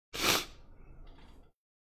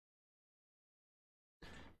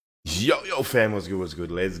Yo fam, what's good, what's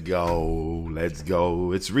good? Let's go, let's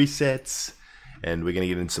go. It's resets, and we're gonna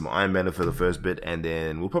get into some Iron Banner for the first bit, and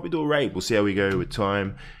then we'll probably do a raid. We'll see how we go with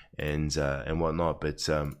time and whatnot, but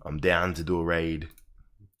I'm down to do a raid.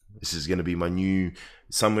 This is gonna be my new,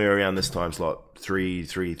 somewhere around this time slot,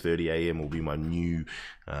 3:30 a.m. will be my new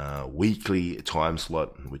weekly time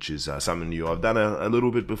slot, which is something new. I've done a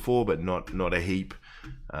little bit before, but not a heap.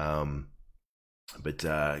 But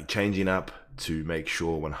changing up to make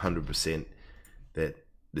sure 100% that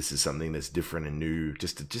this is something that's different and new,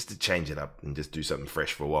 just to change it up and just do something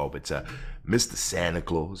fresh for a while. But Mr. Santa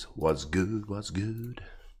Claus, what's good? What's good?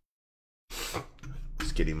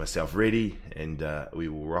 Just getting myself ready, and we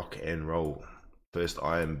will rock and roll. First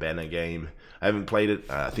Iron Banner game. I haven't played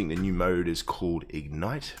it. I think the new mode is called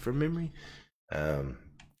Ignite from memory. I'm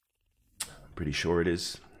pretty sure it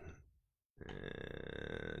is.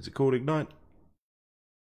 Is it called Ignite?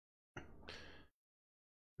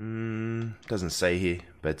 Doesn't say here,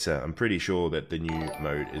 but I'm pretty sure that the new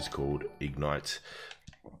mode is called Ignite.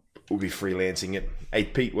 We'll be freelancing it. Hey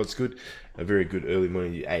Pete, what's good? A very good early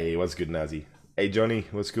morning. Hey, what's good, Nazi? Hey Johnny,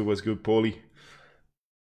 what's good? What's good, Paulie?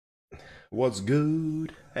 What's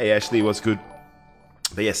good? Hey Ashley, what's good?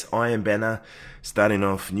 But yes, Iron Banner, starting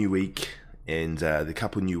off new week, and the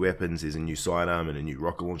couple new weapons is a new sidearm and a new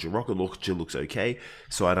rocket launcher. Rocket launcher looks okay.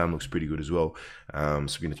 Sidearm looks pretty good as well. So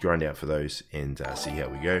we're going to grind out for those and see how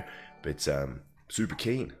we go. But super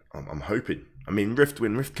keen. I'm hoping. I mean,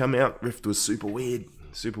 when Rift come out, Rift was super weird,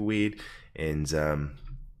 and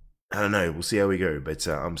I don't know. We'll see how we go. But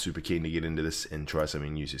I'm super keen to get into this and try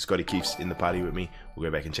something new. So Scotty Keefe's in the party with me. We'll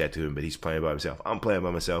go back and chat to him, but he's playing by himself. I'm playing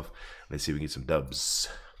by myself. Let's see if we can get some dubs.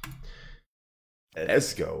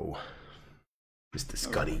 Let's go. Mr.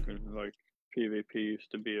 Scotty. Like, PvP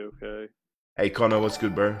used to be okay. Hey Connor, what's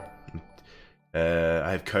good, bro?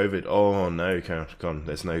 I have COVID. Oh no, Con,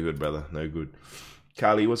 that's no good, brother. No good.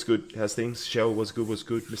 Carly, what's good? How's things? Shell, what's good? What's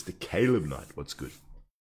good? Mr. Caleb Knight, what's good?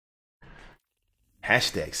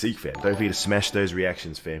 Hashtag Seek fam. Don't forget to smash those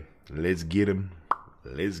reactions, fam. Let's get them.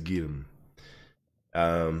 Let's get them.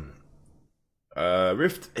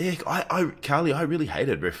 Rift. Yeah, Carly, I really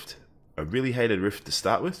hated Rift. I really hated Rift to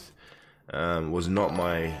start with. Was not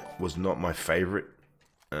my favorite,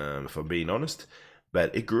 if I'm being honest,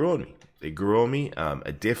 but it grew on me.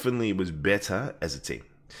 It definitely was better as a team.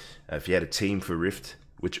 If you had a team for Rift,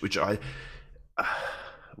 which was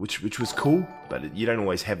cool, but you don't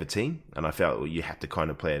always have a team, and I felt you have to kind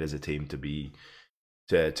of play it as a team to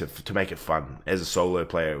make it fun. As a solo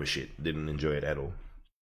player, it was shit. Didn't enjoy it at all.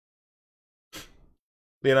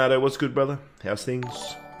 Leonardo, what's good, brother? How's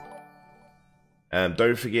things?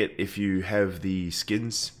 Don't forget, if you have the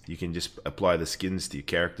skins, you can just apply the skins to your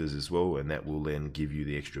characters as well, and that will then give you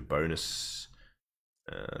the extra bonus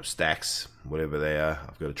stacks, whatever they are.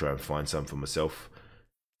 I've got to try and find some for myself.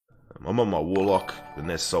 I'm on my Warlock, and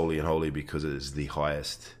that's solely and wholly because it is the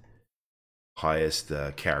highest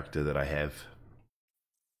character that I have.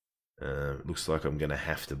 Looks like I'm going to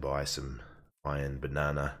have to buy some Iron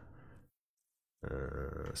Banner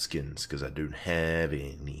skins, because I don't have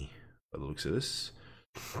any. By the looks of this,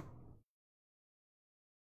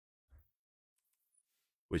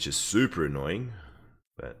 which is super annoying,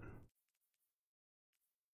 but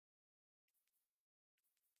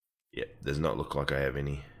yeah, does not look like I have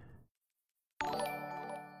any.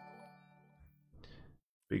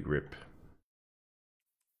 Big rip.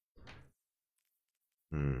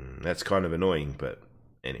 That's kind of annoying, but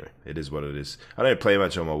anyway, it is what it is. I don't play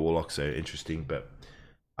much on my Warlock, so interesting, but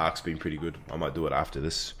Ark's been pretty good. I might do it after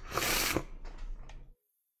this.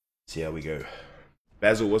 See how we go.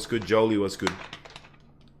 Basil, what's good? Jolie, what's good?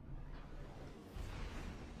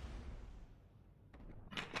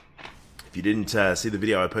 If you didn't see the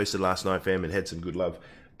video I posted last night, fam, it had some good love.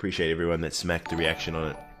 Appreciate everyone that smacked a reaction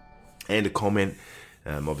on it and a comment.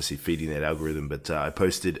 Obviously feeding that algorithm, but I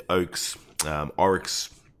posted Oak's Oryx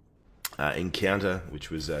encounter, which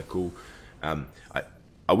was cool.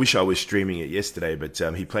 I wish I was streaming it yesterday, but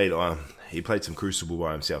he played some Crucible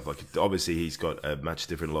by himself. Like, obviously he's got a much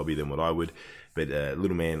different lobby than what I would, but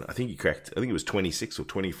little man, I think it was 26 or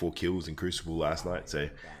 24 kills in Crucible last night, so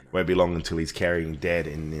it won't be long until he's carrying dad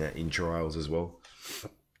in trials as well.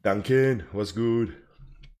 Duncan, what's good?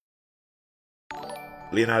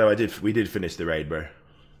 Leonardo, we did finish the raid, bro.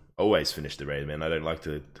 Always finish the raid, man. I don't like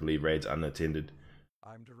to leave raids unattended.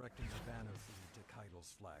 I'm directing the banner feed to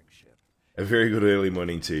Keitel's flagship. A very good early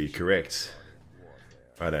morning to you, correct.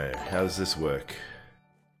 I don't know, how does this work?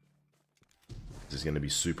 This is going to be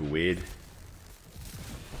super weird.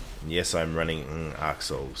 And yes, I'm running Arc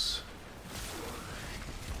Souls.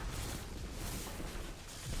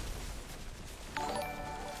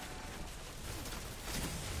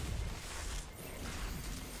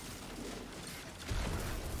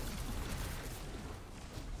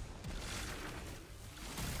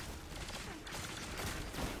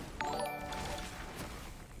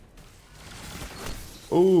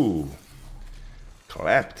 Ooh.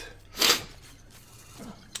 Clapped.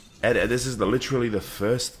 And this is literally the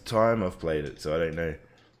first time I've played it, so I don't know.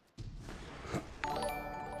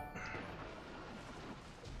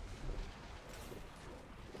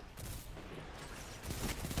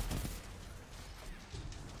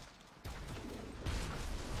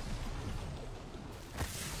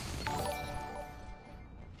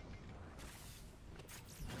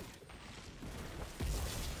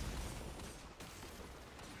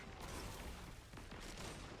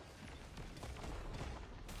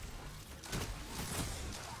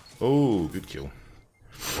 Oh, good kill.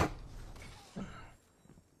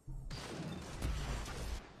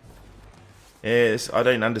 Yes, I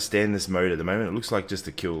don't understand this mode at the moment. It looks like just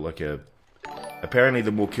a kill, like a... Apparently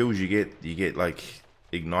the more kills you get like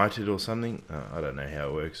ignited or something. I don't know how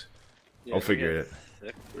it works. Yeah, I'll figure you it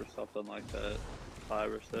get 6 or something like that.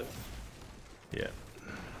 5 or 6. Yeah.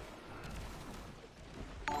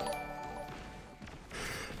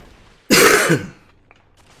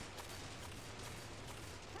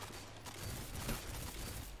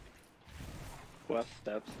 Quest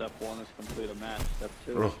step. Step 1 is complete a match. Step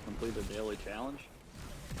 2 is complete a daily challenge.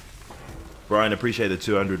 Brian, appreciate the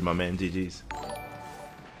 200, my man. GG's.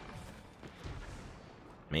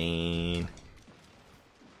 Man.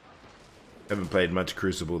 Haven't played much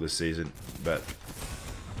Crucible this season, but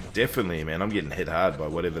definitely, man, I'm getting hit hard by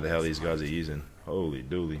whatever the hell these guys are using. Holy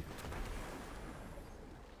dooly.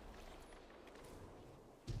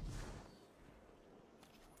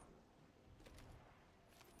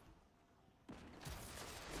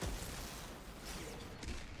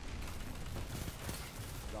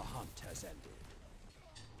 The hunt has ended.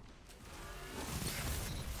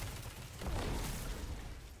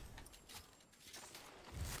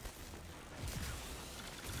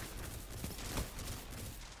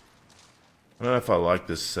 I don't know if I like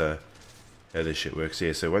this, how this shit works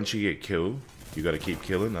here. So once you get killed, you got to keep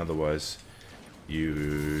killing, otherwise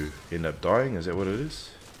you end up dying. Is that what it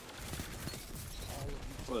is?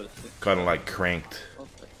 What is it? Kind of like Cranked.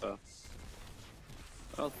 I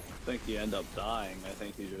don't think you end up dying. I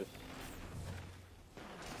think you just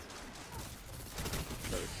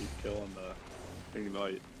gotta keep killing the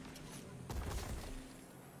ignite.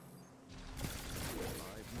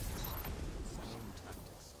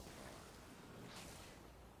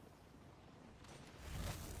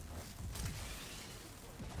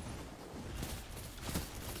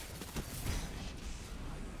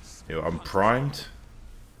 Yo, I'm primed.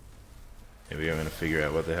 Here we go, I'm gonna figure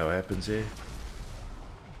out what the hell happens here.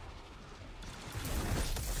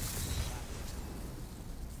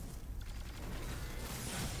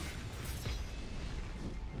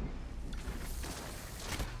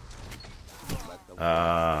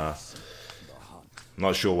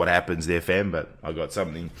 Not sure what happens there, fam, but I got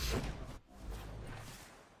something.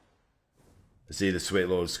 See the Sweat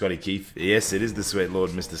Lord Scotty Keith? Yes, it is the Sweat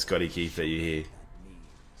Lord Mr. Scotty Keith that you hear.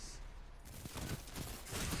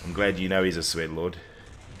 I'm glad you know he's a Sweat Lord.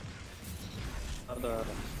 Not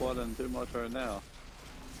squatting too much right now.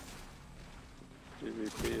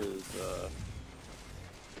 GVP is The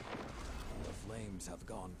flames have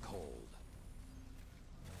gone cold.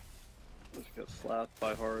 just got slapped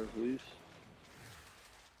by Horror's Leash.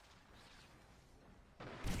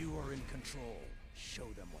 You are in control. Show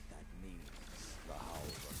them what that means. The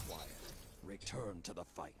howls are quiet. Return to the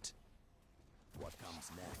fight. What comes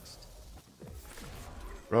next?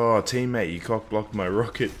 Oh, teammate, you cock blocked my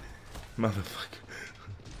rocket. Motherfucker.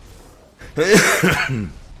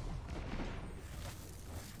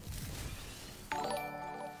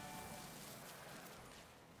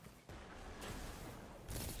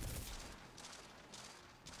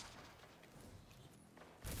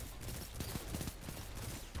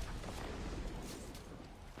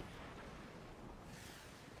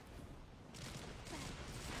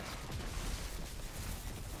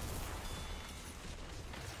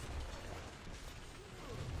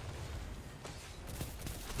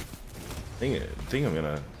 I think I'm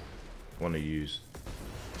gonna want to use.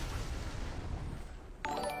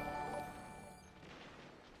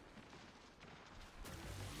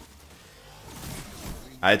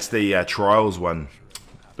 It's the Trials one.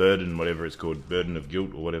 Burden, whatever it's called. Burden of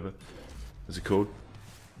Guilt or whatever. What's it called?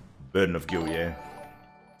 Burden of Guilt, yeah.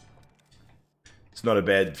 It's not a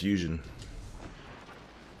bad fusion.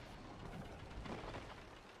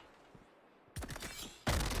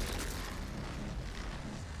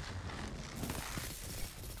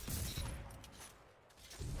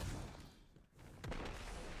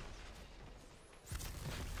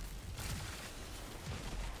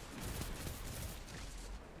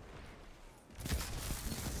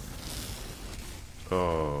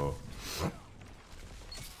 Oh.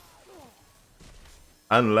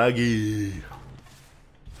 Unlucky.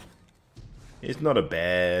 It's not a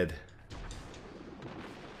bad.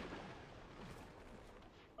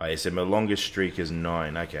 Oh, yeah, so my longest streak is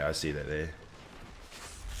 9. Okay, I see that there.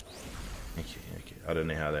 Okay. I don't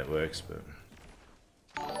know how that works, but.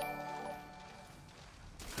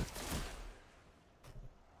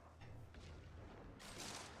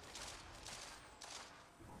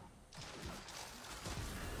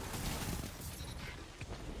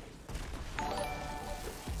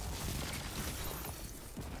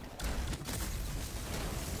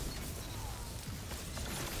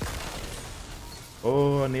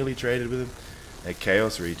 Oh, I nearly traded with him. That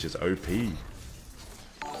Chaos Reach is OP.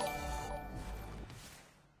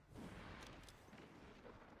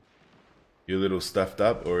 You a little stuffed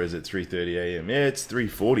up, or is it 3:30 a.m.? Yeah, it's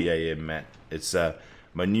 3:40 a.m., Matt. It's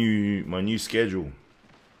my new schedule.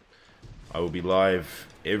 I will be live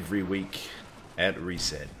every week at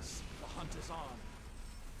reset. The hunt is on.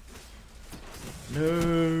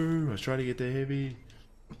 No, I was trying to get there heavy.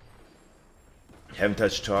 Haven't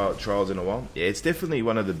touched Trials in a while. Yeah, it's definitely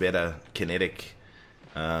one of the better kinetic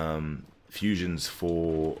fusions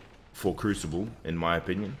for Crucible, in my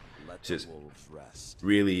opinion. It's just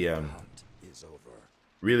really,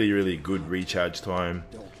 really good recharge time.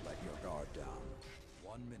 Don't let your guard down.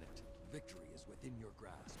 1 minute. Victory is within your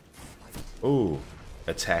grasp. Oh,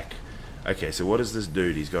 attack. Okay, so what does this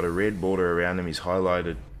dude? He's got a red border around him. He's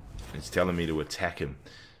highlighted. It's telling me to attack him.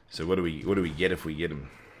 So what do we get if we get him?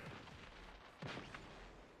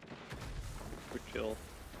 Kill.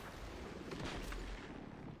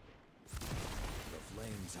 The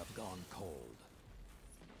flames have gone cold.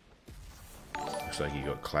 Looks like he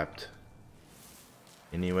got clapped.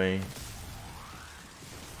 Anyway. 30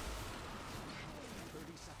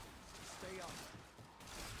 seconds. Stay up.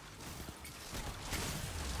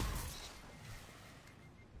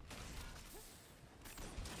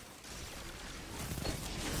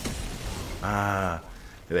 Ah,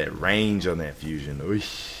 look at that range on that fusion.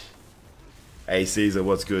 Oosh. Hey Caesar,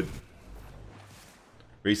 what's good?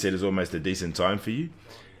 Reset is almost a decent time for you.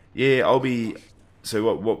 Yeah, I'll be.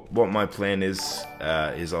 So what my plan is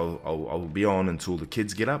I'll be on until the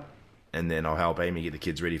kids get up, and then I'll help Amy get the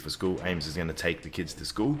kids ready for school. Ames is going to take the kids to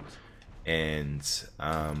school, and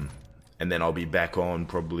then I'll be back on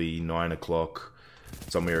probably 9 o'clock,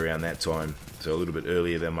 somewhere around that time. So a little bit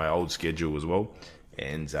earlier than my old schedule as well.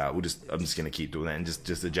 And I'm just going to keep doing that and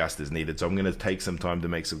just adjust as needed. So I'm going to take some time to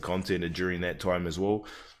make some content during that time as well,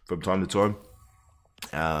 from time to time.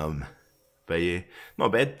 But yeah,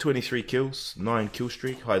 not bad. 23 kills, 9 kill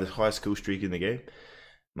streak, highest kill streak in the game.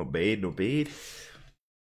 Not bad, not bad.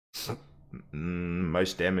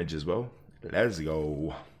 Most damage as well. Let's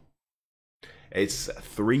go. It's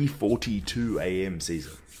 3:42 a.m.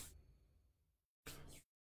 season.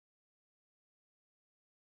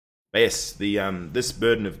 But yes, the this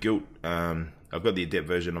Burden of Guilt, I've got the adept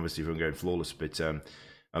version, obviously, if I'm going flawless, but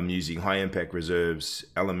I'm using high impact reserves,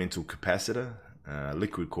 elemental capacitor,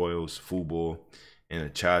 liquid coils, full bore, and a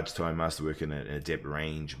charge time masterwork and an adept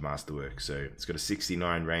range masterwork. So it's got a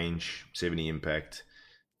 69 range, 70 impact,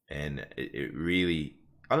 and it really,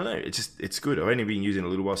 I don't know, it's good. I've only been using it a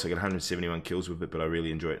little while, so I got 171 kills with it, but I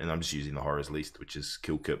really enjoy it, and I'm just using the Horror's Least, which is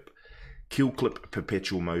kill clip,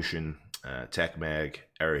 perpetual motion, attack mag,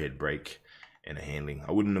 arrowhead break, and a handling.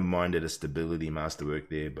 I wouldn't have minded a stability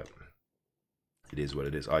masterwork there, but it is what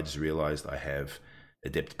it is. I just realized I have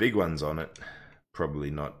adept big ones on it.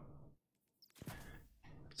 Probably not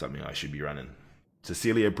something I should be running.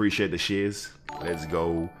 Cecilia, appreciate the shares. Let's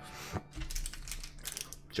go.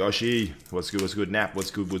 Joshy, what's good, what's good? Nap,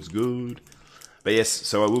 what's good, what's good? But yes,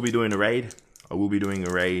 so I will be doing a raid.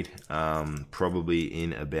 Probably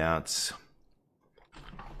in about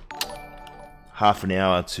half an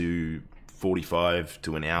hour to 45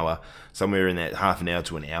 to an hour, somewhere in that half an hour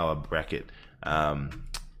to an hour bracket.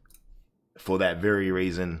 For that very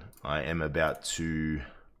reason, I am about to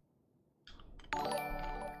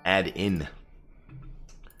add in,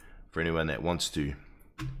 for anyone that wants to,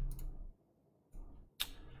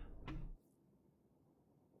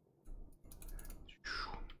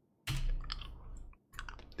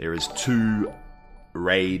 there is 2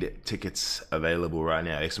 raid tickets available right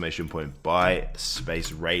now. Exclamation point buy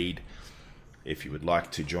space raid. If you would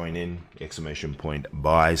like to join in, exclamation point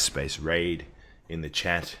buy space raid in the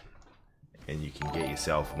chat, and you can get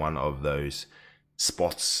yourself one of those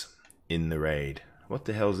spots in the raid. What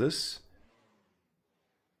the hell is this?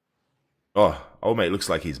 Oh, old mate looks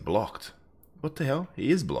like he's blocked. What the hell?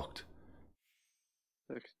 He is blocked.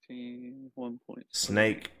 16, 1 point.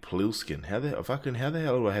 Snake Plilskin. How the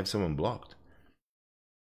hell do I have someone blocked?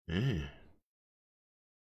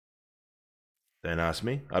 Don't ask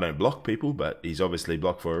me. I don't block people, but he's obviously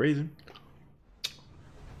blocked for a reason.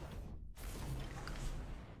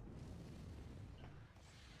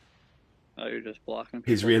 Oh, you're just blocking.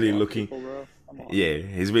 He's people really to block looking. people, bro. Come on. Yeah,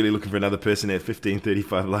 he's really looking for another person at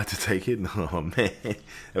 1535 light to take it. Oh man, it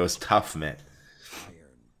was tough, Matt. Iron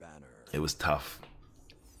Banner. It was tough.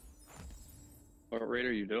 What raid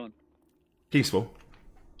are you doing? Kingsfall.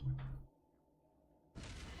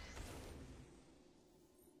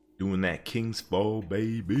 Doing that Kingsfall,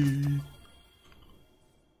 baby.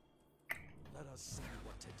 Let us see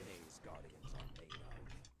what today's guardians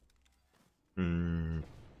are made of.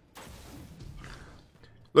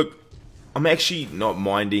 Look, I'm actually not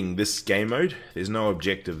minding this game mode. There's no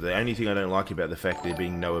objective. The only thing I don't like about the fact there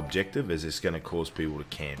being no objective is it's going to cause people to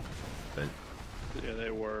camp. But Yeah,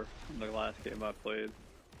 they were in the last game I played.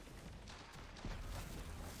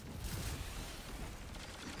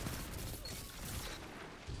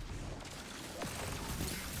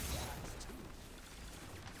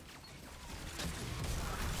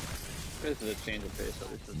 This is a change of pace,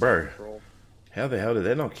 at least it's Bro. control. how the hell did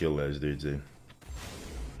they not kill those dudes then?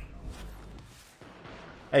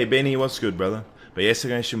 Hey Benny, what's good, brother? But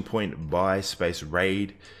exclamation point buy space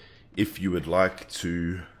raid if you would like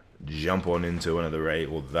to jump on into one of the raid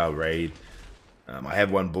or the raid. I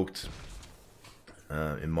have one booked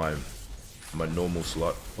in my normal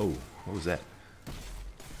slot. Oh, what was that?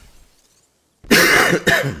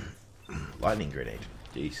 Lightning grenade.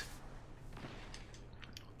 Jeez.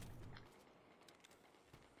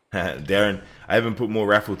 Darren, I haven't put more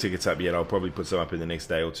raffle tickets up yet. I'll probably put some up in the next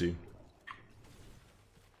day or two.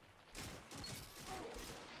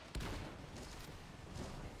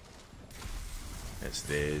 That's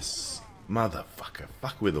this motherfucker.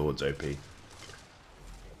 Fuck with odds, OP.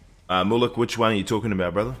 Muluk, which one are you talking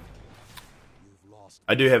about, brother?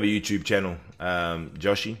 I do have a YouTube channel,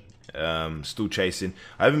 Joshy. Still chasing.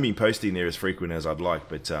 I haven't been posting there as frequent as I'd like,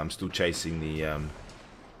 but I'm still chasing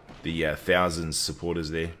the thousands supporters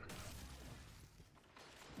there.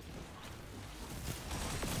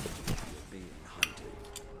 Being hunted.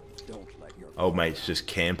 Don't let your Old mate's just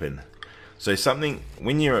camping. So something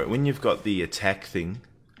when you've got the attack thing,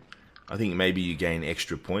 I think maybe you gain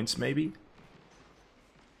extra points. Maybe.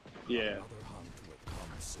 Yeah, other hunt will come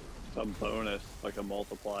soon. some bonus, like a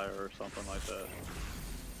multiplier or something like that.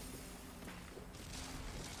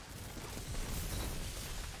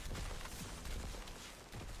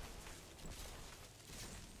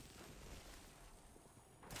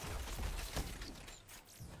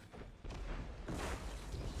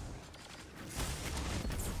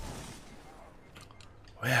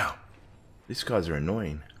 Wow, these guys are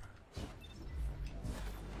annoying.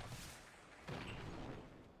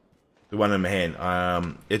 The one in my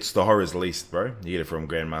hand, it's the Horror's Least, bro. You get it from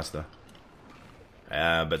Grandmaster.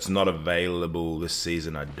 But it's not available this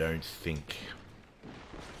season, I don't think.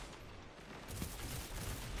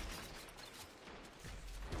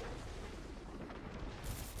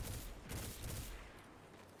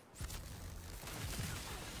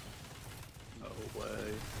 No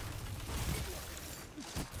way.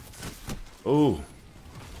 Oh.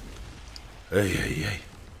 Hey, hey, hey.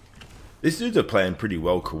 These dudes are playing pretty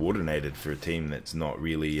well coordinated for a team that's not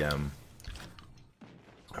really a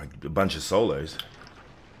bunch of solos.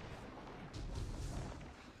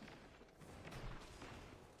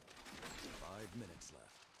 5 minutes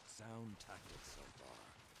left. Sound tactics so far.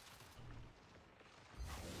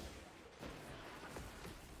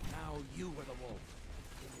 Now you were the wolf.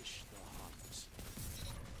 Finish the hunt.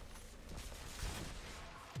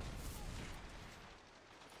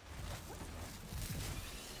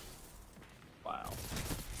 Wow.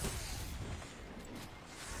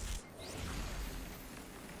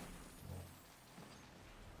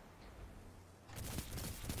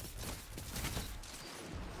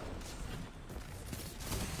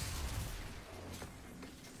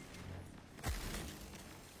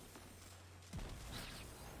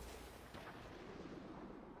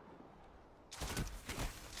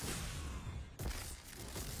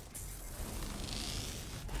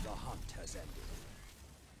 The hunt has ended.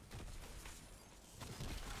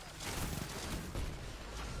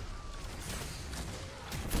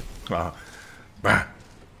 Bah.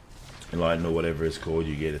 Enlighten or whatever it's called,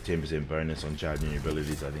 you get a 10% bonus on charging your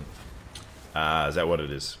abilities, I think. Is that what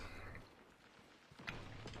it is?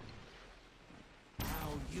 Now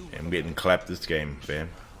you I'm getting clapped this game, fam.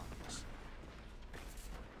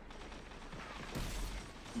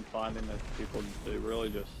 I'm finding that people, they really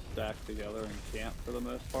just stack together and camp for the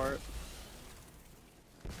most part.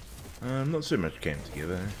 Not so much came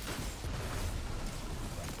together.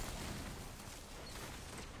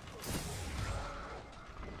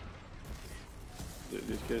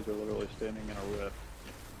 kids are literally standing in a rift.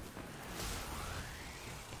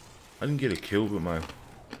 I didn't get a kill, but my...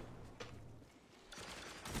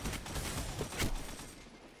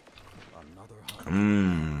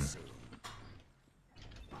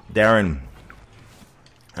 Darren,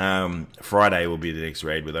 Friday will be the next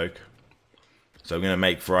raid with Oak. So I'm gonna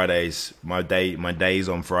make Fridays my days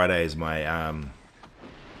on Fridays my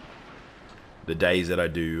the days that I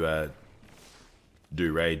do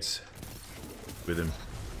raids with him.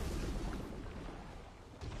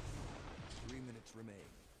 3 minutes remain.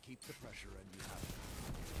 Keep the pressure and you have it.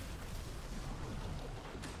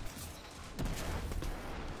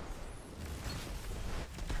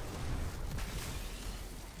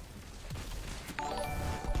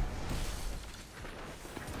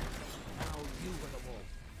 Now you are the wolf.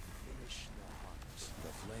 Finish the hunt.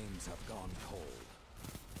 The flames have gone cold.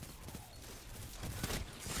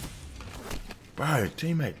 Bro,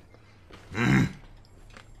 teammate.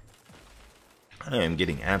 I am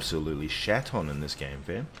getting absolutely shat on in this game,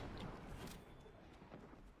 fam.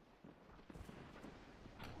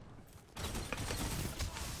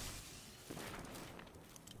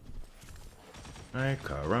 Ay,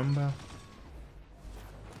 caramba.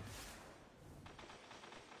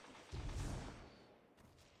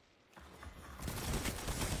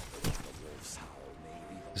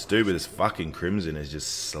 This dude with his fucking crimson is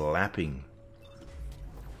just slapping.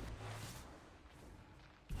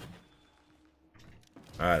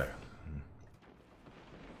 Alright.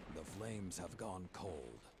 The flames have gone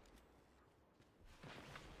cold.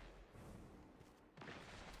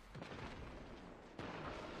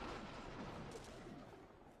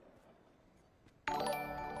 Light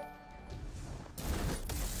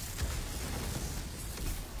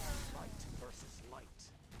versus light.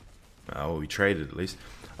 Oh, well, we traded at least.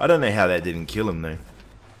 I don't know how that didn't kill him though.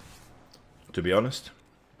 To be honest.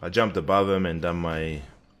 I jumped above him and done my...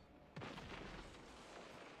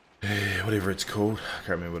 whatever it's called. I can't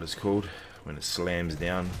remember what it's called. When it slams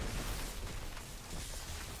down.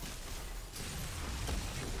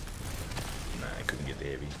 Nah, I couldn't get the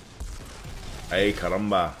heavy. Hey,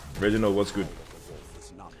 caramba. Reginald, what's good?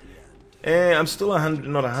 I'm still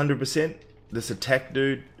not 100%. This attack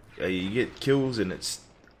dude, you get kills and it's...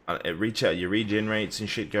 it your regen rates and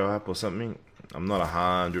shit go up or something. I'm not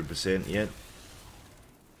 100% yet.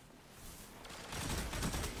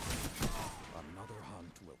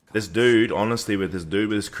 This dude, honestly, with this dude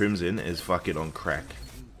with his crimson is fucking on crack.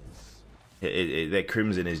 That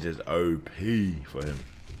crimson is just OP for him.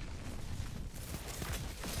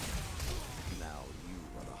 Now you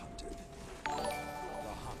are the hunted. The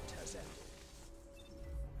hunt has ended.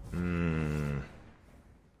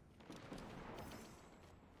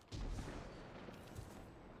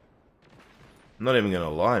 I'm not even gonna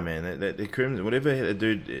lie, man. That crimson, whatever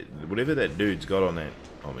that dude's got on that.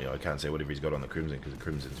 I mean, I can't say whatever he's got on the crimson because the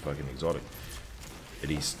crimson's fucking exotic.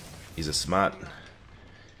 But he's a smart.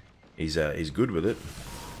 He's good with it.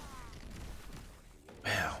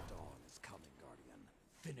 Wow. Dawn is coming, Guardian.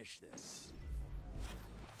 Finish this.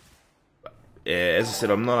 Yeah, as I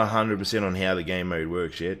said, I'm not 100% on how the game mode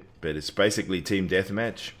works yet, but it's basically team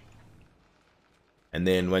deathmatch. And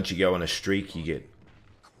then once you go on a streak, you get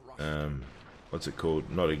what's it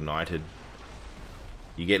called? Not ignited.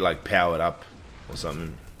 You get like powered up or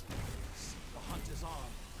something. The hunt is on.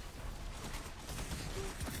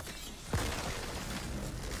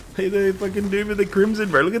 Hey, the fucking dude with the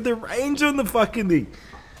crimson, bro. Look at the range on the fucking thing.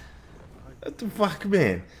 What the fuck,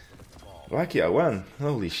 man? Lucky I won.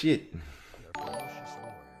 Holy shit. They're ferocious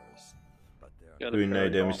warriors, but they're Got a Doing no pair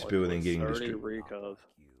of damage to gauntlets people, then with getting 30 destroyed. recov.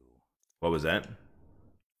 What was that?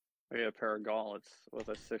 I got a pair of gauntlets with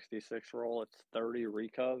a 66 roll. It's 30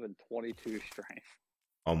 recov and 22 strength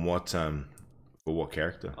On what for what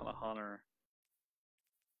character? on a hunter.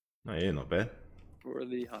 Oh yeah, not bad. For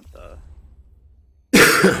the hunter.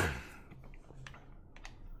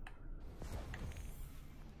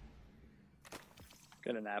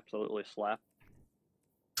 Getting absolutely slapped.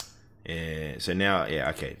 Yeah, so now, yeah,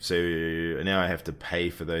 okay. So now I have to pay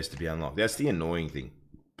for those to be unlocked. That's the annoying thing.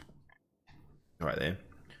 Right there.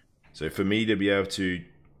 So for me to be able to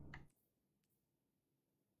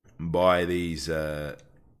buy these the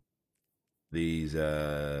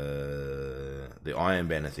Iron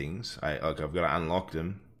Banner things, I've got to unlock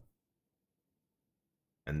them.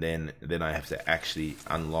 And then I have to actually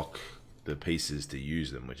unlock the pieces to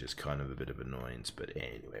use them, which is kind of a bit of annoyance, but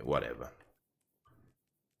anyway, whatever.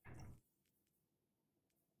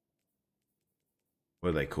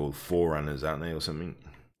 What are they called? Forerunners, aren't they, or something?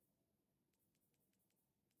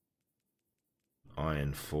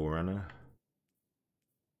 Iron Forerunner.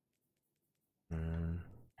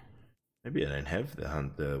 Maybe I don't have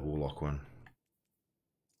the Warlock one.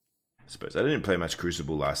 I suppose I didn't play much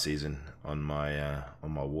Crucible last season on my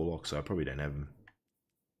Warlock, so I probably don't have him.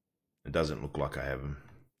 It doesn't look like I have him.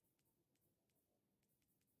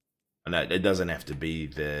 I know it doesn't have to be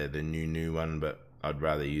the new one, but I'd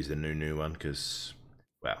rather use the new one because,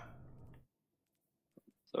 well.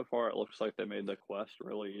 So far, it looks like they made the quest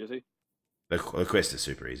really easy. The quest is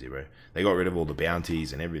super easy, bro. They got rid of all the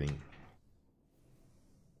bounties and everything.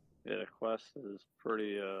 Yeah, the quest is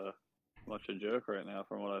pretty much a joke right now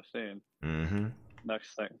from what I've seen. Mm-hmm.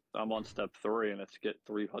 Next thing, I'm on step 3 and it's get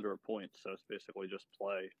 300 points, so it's basically just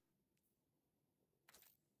play.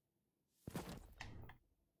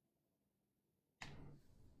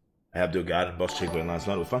 I have to garden boss check last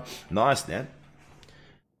night. It was fun. Nice, Dan.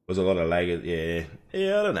 Was a lot of lag. Yeah,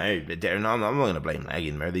 I don't know. But Darren, I'm not going to blame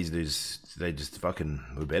lagging, bro. These dudes, they just fucking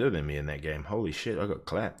were better than me in that game. Holy shit, I got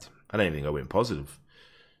clapped. I don't even think I went positive.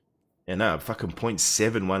 Yeah, no, fucking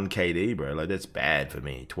 0.71 KD, bro. Like, that's bad for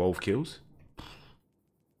me. 12 kills?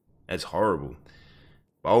 That's horrible.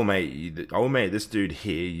 Oh, mate, this dude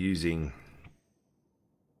here using...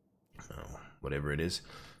 Oh, whatever it is.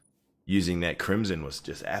 Using that Crimson was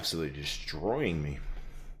just absolutely destroying me.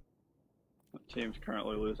 The team's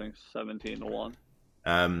currently losing 17-1.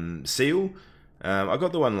 Seal. I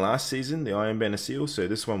got the one last season, the Iron Banner Seal, so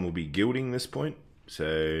this one will be gilding this point.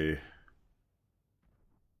 So...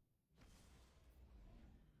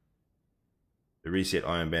 The reset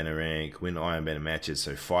Iron Banner rank, win Iron Banner matches,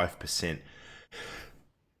 so 5%.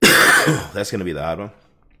 That's going to be the hard one.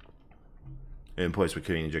 Earn points for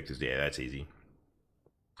killing injectors. Yeah, that's easy.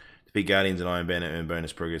 Defeat Guardians and Iron Banner, earn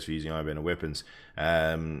bonus progress for using Iron Banner weapons.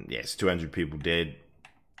 Yes, 200 people dead.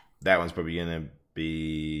 That one's probably going to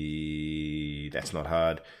be... That's not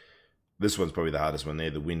hard. This one's probably the hardest one there,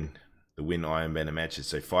 the win Iron Banner matches.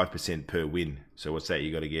 So 5% per win. So what's that?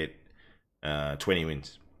 You got to get 20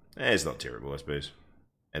 wins. It's not terrible, I suppose.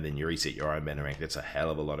 And then you reset your Iron Banner rank. That's a hell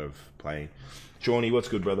of a lot of playing. Shawnee, what's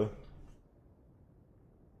good, brother?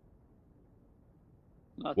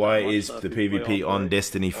 Why is the PvP on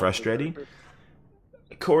Destiny frustrating?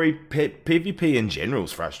 Corey, PvP in general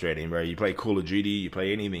is frustrating, bro. You play Call of Duty, you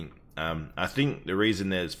play anything. I think the reason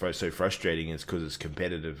that it's so frustrating is because it's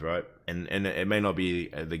competitive, right? And it may not be,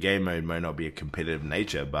 the game mode may not be a competitive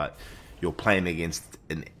nature, but you're playing against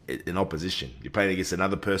an opposition. You're playing against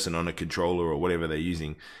another person on a controller or whatever they're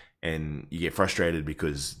using, and you get frustrated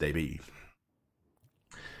because they beat you.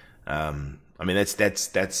 I mean,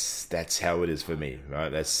 that's how it is for me, right?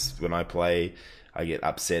 That's when I play, I get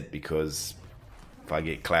upset because if I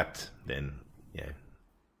get clapped, then yeah,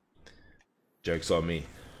 joke's on me.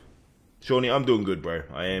 Shawnee, I'm doing good, bro.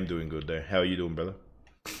 I am doing good, though. How are you doing, brother?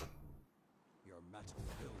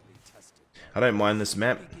 I don't mind this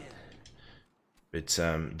map. But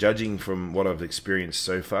judging from what I've experienced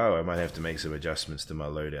so far, I might have to make some adjustments to my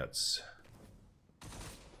loadouts.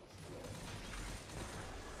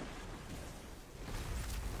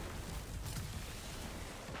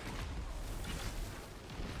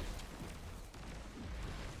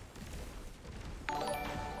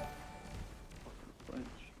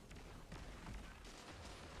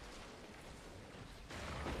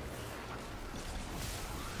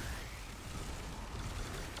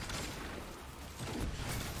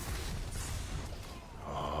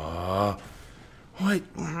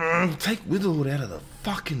 Take Witherhood out of the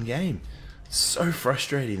fucking game. It's so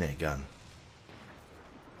frustrating, that gun.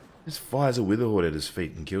 Just fires a Witherhood at his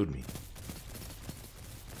feet and killed me.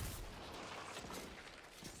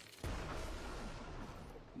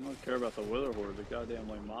 I don't care about the Witherhoard, the goddamn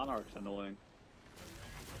like Monarch's annoying.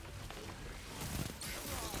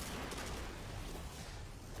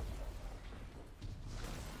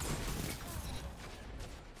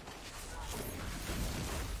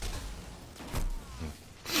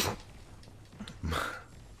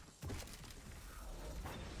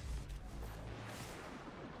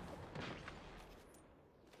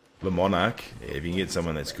 Le Monarch, yeah, if you can get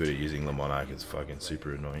someone that's good at using Le Monarch, it's fucking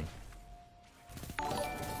super annoying.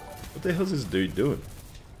 What the hell's this dude doing?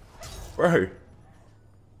 Bro.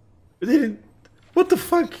 What the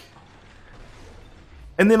fuck?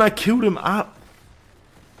 And then I killed him up.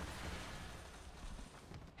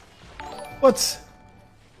 What?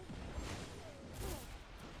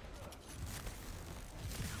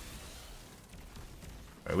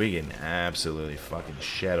 Bro, we're getting absolutely fucking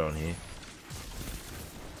shat on here.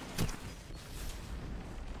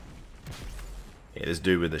 Yeah, this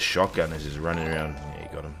dude with the shotgun is just running around. Yeah, you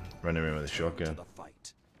got him. Running around with a shotgun.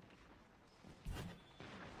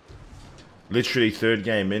 Literally third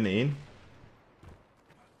game in.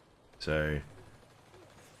 So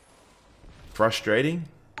frustrating.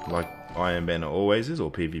 like Iron Banner always is,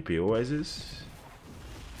 or PvP always is.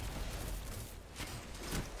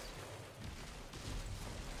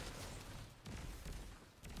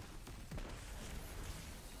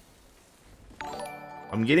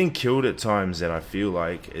 I'm getting killed at times that I feel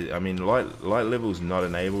like, I mean, light level's not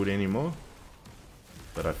enabled anymore,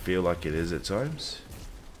 but I feel like it is at times.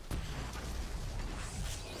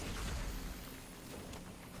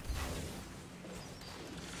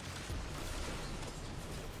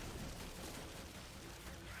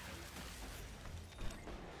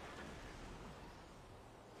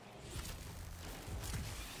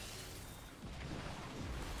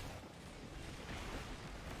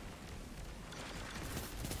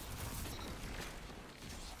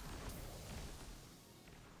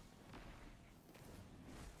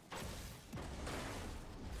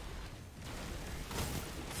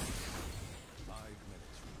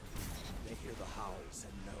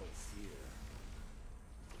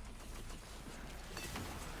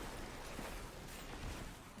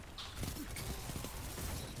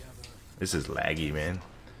 This is laggy, man.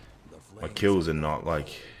 My kills are not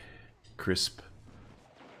like crisp.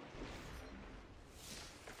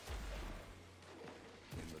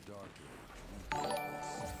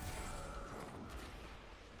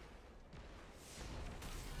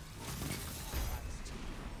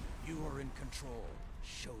 You are in control.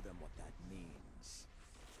 Show them what that means.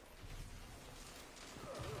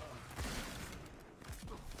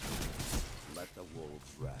 Let the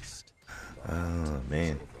wolves rest. Oh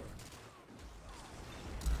man.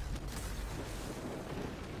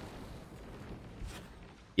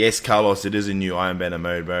 Yes, Carlos, it is a new Iron Banner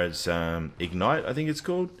mode, bro. It's Ignite, I think it's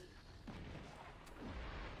called.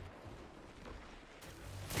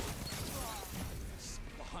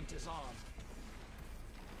 The hunt is on.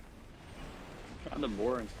 Kinda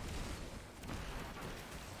boring.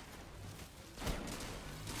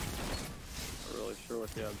 Not really sure what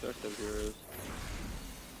the objective here is.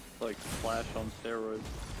 It's like Flash on steroids.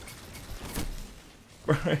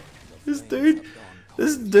 Bro,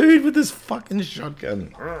 this dude with this fucking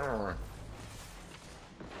shotgun. Urgh.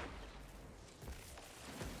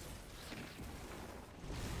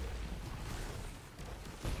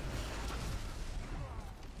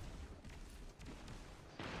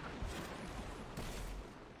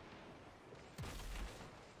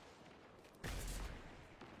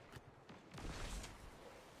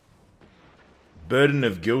 Burden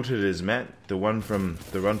of Guilt it is, Matt. The one from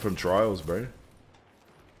Trials, bro.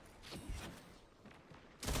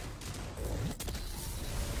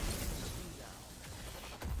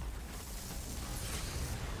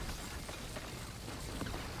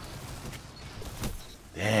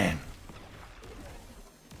 Damn.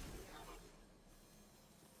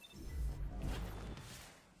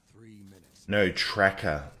 No,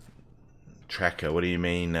 Tracker. Tracker, what do you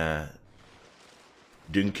mean,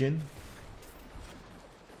 Duncan?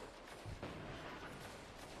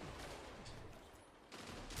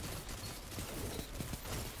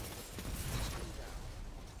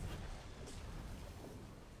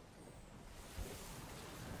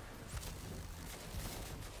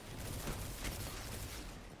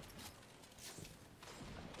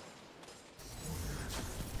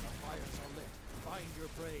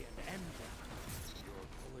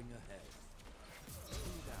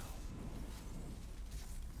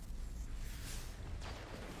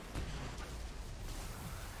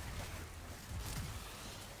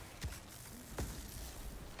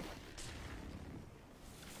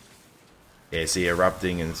 Yeah, see,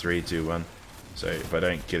 erupting in 3, 2, 1. So if I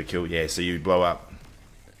don't get a kill, yeah, so you blow up.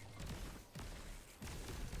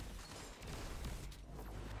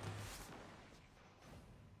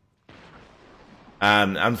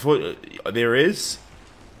 Unfortunately, there is.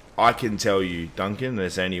 I can tell you, Duncan.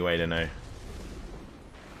 There's the only way to know.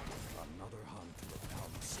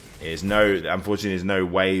 There's no, unfortunately, there's no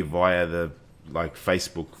way via the like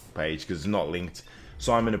Facebook page because it's not linked.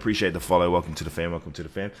 Simon, appreciate the follow. Welcome to the fam. Welcome to the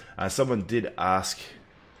fam. Someone did ask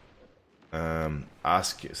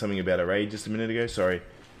something about a raid just a minute ago. Sorry,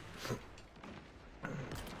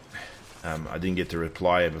 I didn't get to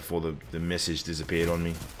reply before the message disappeared on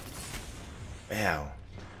me. Wow,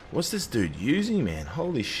 what's this dude using, man?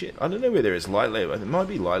 Holy shit! I don't know whether it's light level. It might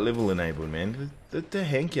be light level enabled, man. The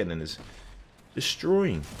hand cannon is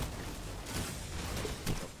destroying.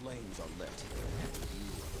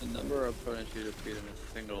 The number of opponents you defeat in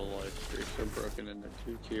a single life streak are broken into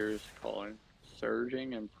 2 tiers called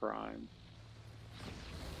Surging and Prime.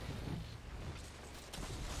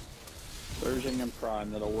 Surging and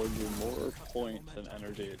Prime that award you more points and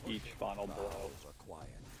energy at each final blow.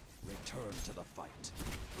 Return to the fight.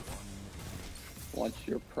 Once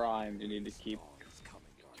you're primed, you need to keep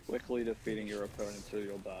Quickly defeating your opponent until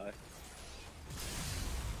you'll die.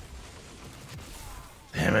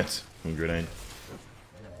 Damn it. Grenade.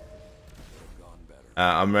 Gone better.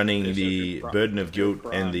 I'm running If the you're Burden of if you're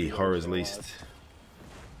Guilt and the primed, Horror's you'll Least. survive.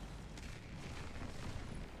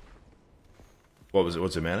 What was it?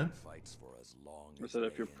 What's the matter? Fights for as long I as said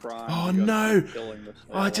if you're they primed, Oh, you gotta no. keep killing to stay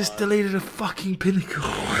Oh, I just alive. deleted a fucking pinnacle.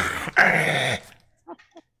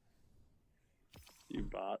 You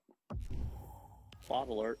bot. Bot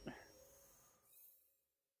alert.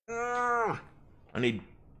 I need...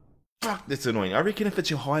 Fuck, that's annoying. I reckon if it's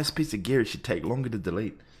your highest piece of gear, it should take longer to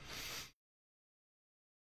delete.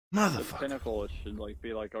 The Motherfucker. pinnacle, it should like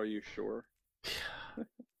be like, are you sure?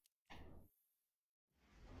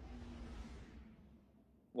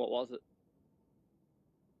 What was it?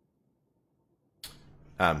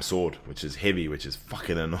 Sword, which is heavy, which is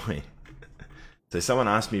fucking annoying. So someone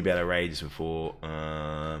asked me about a raid just before.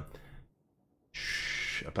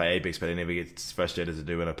 I play Apex, but I never get frustrated to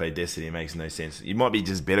do when I play Destiny. It makes no sense. You might be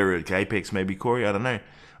just better at Apex, maybe, Corey. I don't know.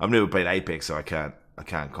 I've never played Apex, so I can't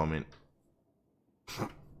comment.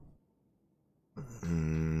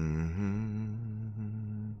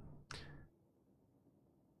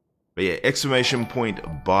 But yeah, exclamation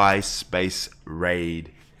point buy space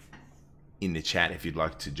raid in the chat if you'd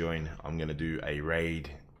like to join. I'm gonna do a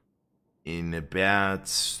raid in about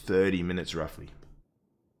 30 minutes roughly.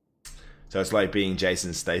 So it's like being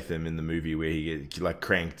Jason Statham in the movie where he gets like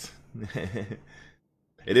cranked.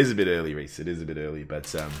 It is a bit early, Reese. It is a bit early,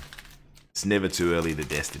 but it's never too early to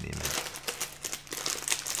Destiny, man.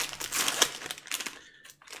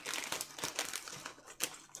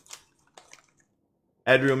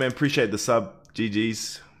 Adriel, man, appreciate the sub.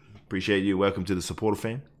 GG's. Appreciate you. Welcome to the supporter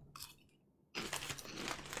fan.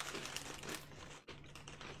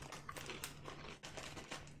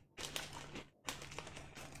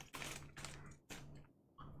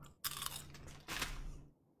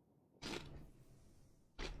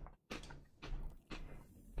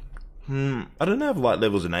 I don't know if light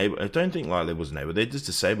levels enable. I don't think light levels enable. They just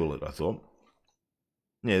disable it, I thought.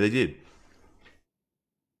 Yeah, they did.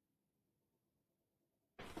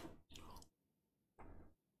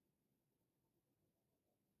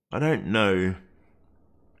 I don't know.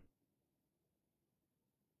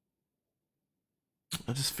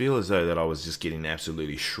 I just feel as though that I was just getting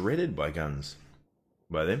absolutely shredded by guns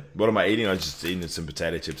by them. What am I eating? I was just eating some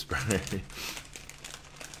potato chips, bro.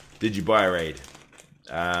 Did you buy a raid?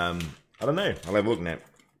 I don't know. I'll have a look now.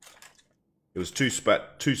 It was two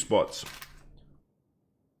spots.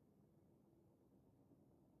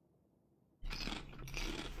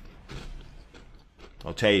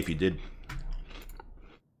 I'll tell you if you did.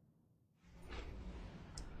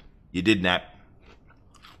 You did, Nap.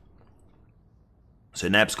 So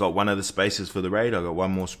Nap's got one of the spaces for the raid. I got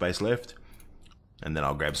one more space left, and then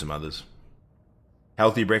I'll grab some others.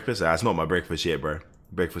 Healthy breakfast? It's not my breakfast yet, bro.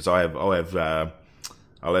 Breakfast. I'll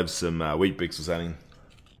have some wheat bix or something.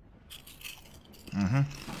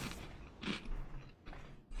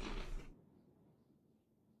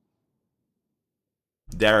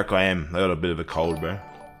 Derek, I am. I got a bit of a cold, bro.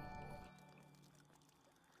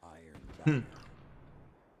 iron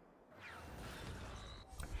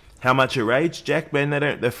How much are raids, Jack? Man,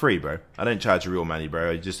 they're free, bro. I don't charge real money,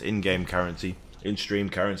 bro. Just in-game currency, in-stream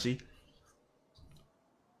currency.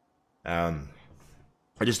 I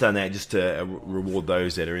just done that just to reward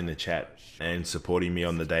those that are in the chat and supporting me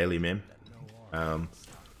on the daily, man. But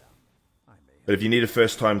if you need a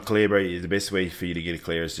first-time clear, bro, the best way for you to get a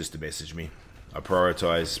clear is just to message me. I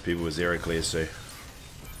prioritize people with 0 clears, so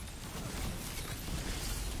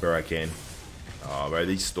where I can. Oh, bro,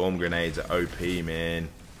 these storm grenades are OP, man.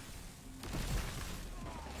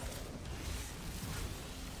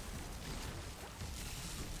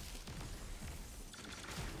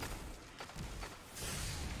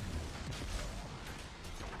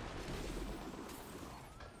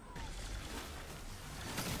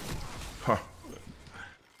 Huh.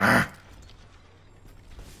 I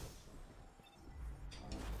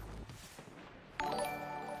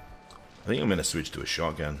think I'm going to switch to a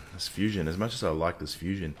shotgun. This fusion, as much as I like this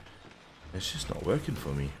fusion, it's just not working for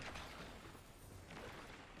me.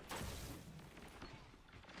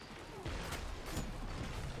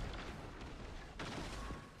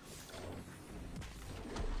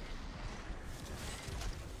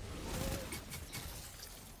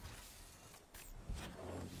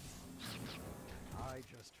 I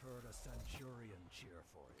just heard a Centurion cheer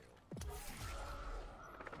for you.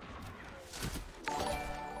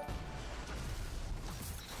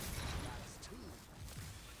 That's two.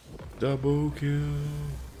 Double kill. You're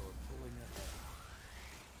pulling ahead.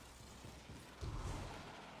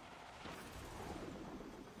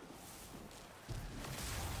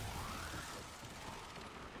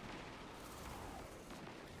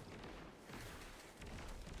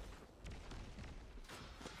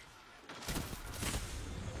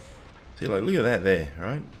 See, like, look at that there,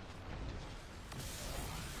 right?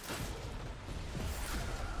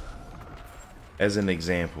 As an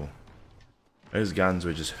example, those guns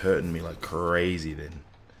were just hurting me like crazy then.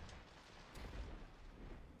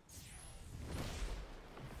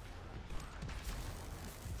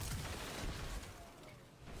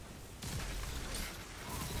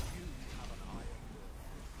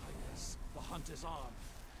 The hunt is on.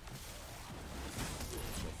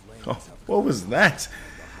 Oh, what was that?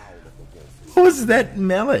 What was that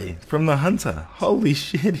melee from the hunter? Holy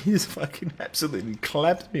shit, he just fucking absolutely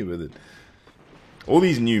clapped me with it. All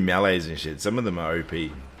these new melees and shit, some of them are OP.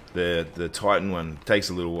 The Titan one takes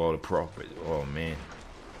a little while to proc, but oh man,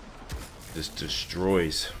 just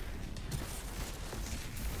destroys.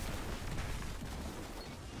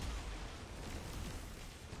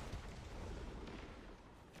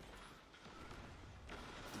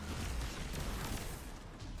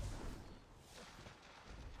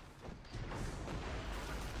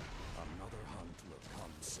 Another hunt will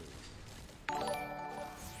come soon.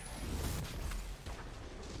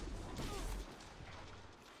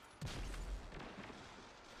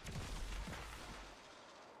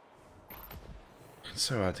 It's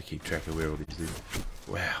so hard to keep track of where all these do.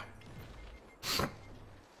 Wow.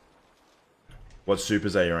 What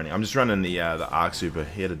supers are you running? I'm just running the arc super.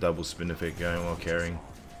 He had a double spin effect going while carrying.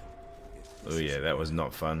 Oh yeah, that was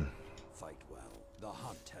not fun. Fight well. The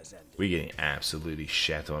hunt has ended. We're getting absolutely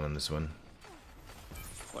shat on in this one.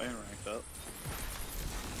 Playing ranked up.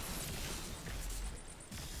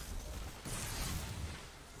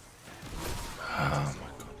 Oh my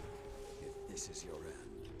god. If this is your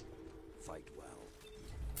end, fight well.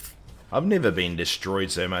 I've never been destroyed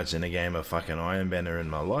so much in a game of fucking Iron Banner in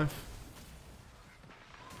my life.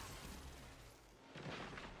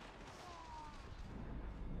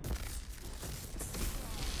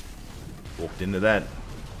 Walked into that.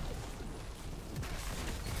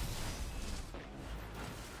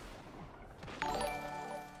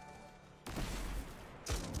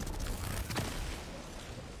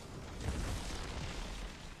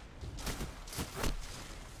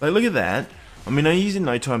 Like, look at that. I mean, I'm using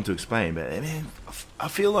no time to explain, but man, I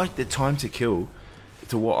feel like the time to kill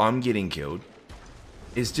to what I'm getting killed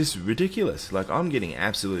is just ridiculous. Like, I'm getting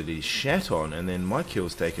absolutely shat on, and then my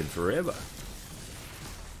kill's taken forever.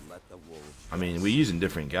 Let the wolves. I mean, we're using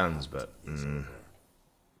different guns, but I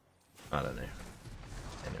don't know.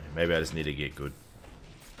 Anyway, maybe I just need to get good.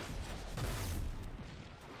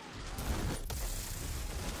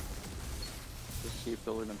 Just keep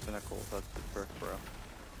building them pinnacles. That's the trick, bro.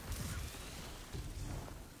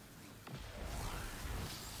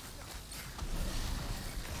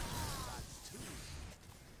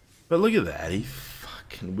 But look at that, he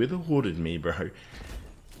fucking witherhoarded me, bro.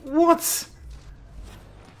 What?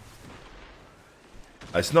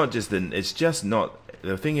 It's not just it's just not,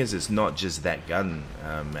 the thing is, it's not just that gun,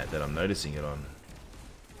 Matt, that I'm noticing it on.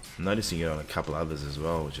 I'm noticing it on a couple others as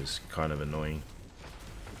well, which is kind of annoying.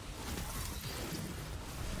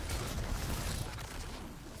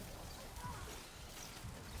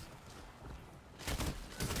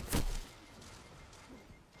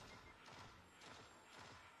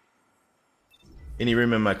 Any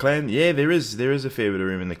room in my clan? Yeah, there is a fair bit of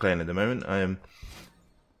room in the clan at the moment. I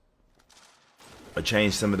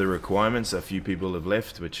changed some of the requirements. A few people have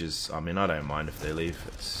left, which is, I mean, I don't mind if they leave.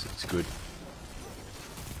 It's good.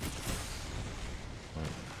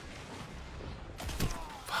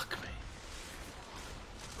 Fuck me.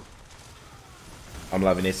 I'm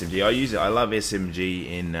loving SMG. I love SMG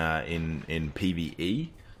in PvE,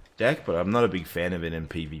 Dak, but I'm not a big fan of it in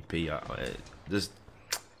PvP.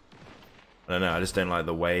 I don't know, I just don't like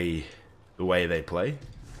the way they play.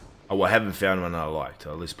 Oh, well, I haven't found one I liked.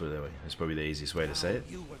 Let's put it that way. That's probably the easiest way to say it.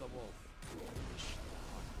 You were the wolf.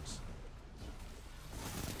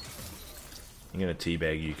 I'm gonna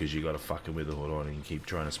teabag you because you got a fucking witherhoard on and you keep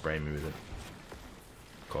trying to spray me with it.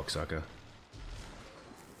 Cocksucker.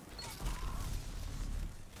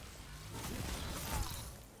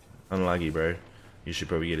 Unlucky, bro. You should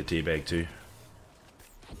probably get a teabag too.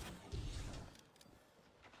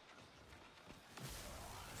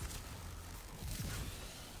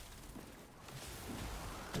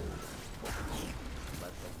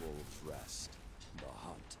 Let the wolves rest. The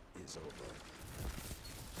hunt is over.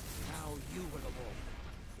 Now you were the wolf.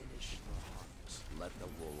 Finish the hunt. Let the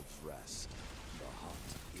wolves rest. The hunt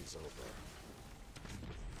is over.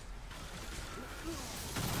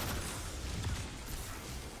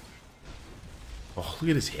 Oh, look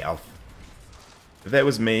at his health. If that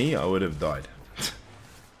was me, I would have died.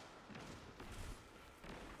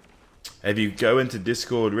 If you go into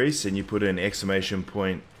Discord, Reese, and you put an exclamation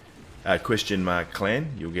point Question mark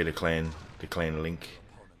clan. You'll get a clan, the clan link.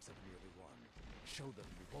 Opponents have nearly won. Show them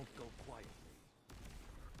you won't go quietly.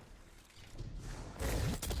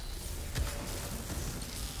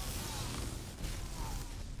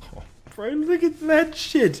 Oh, bro, look at that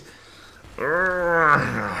shit.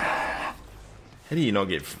 How do you not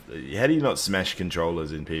get? How do you not smash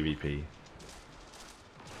controllers in PvP?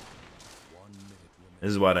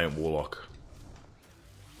 This is why I don't Warlock.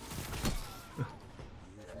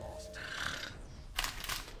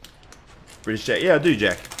 British Jack. Yeah, I do,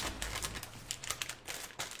 Jack.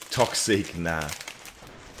 Toxic. Nah.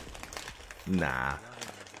 Nah.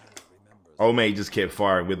 Old mate just kept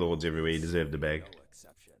firing withholds everywhere. He deserved the bag. No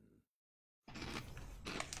exception.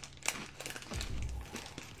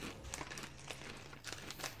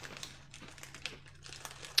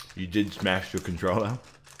 You did smash your controller.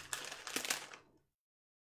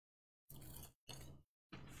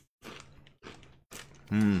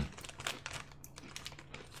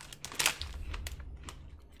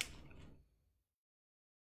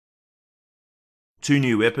 Two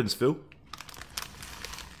new weapons, Phil.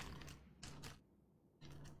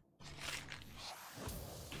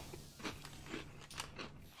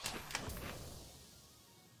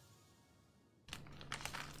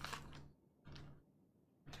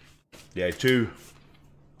 Yeah, two.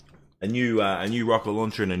 A new rocket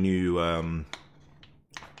launcher and a new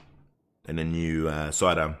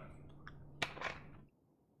sidearm.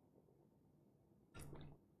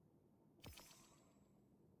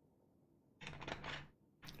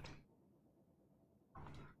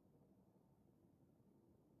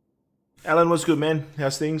 Alan, what's good, man?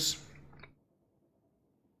 How's things?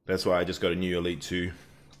 That's why I just got a new Elite 2.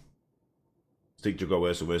 Stick to got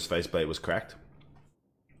worse and worse. Faceplate was cracked.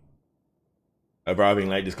 Arriving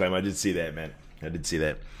late disclaimer. I did see that, man. I did see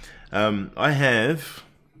that. I have...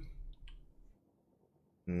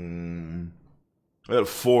 I got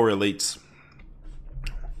 4 Elites.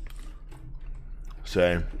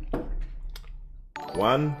 So...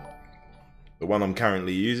 1. The one I'm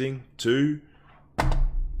currently using. 2.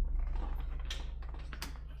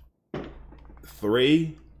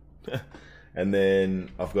 3. And then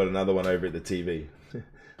I've got another one over at the TV.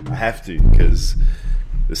 I have to, because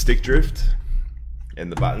the stick drift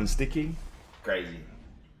and the button sticking, crazy.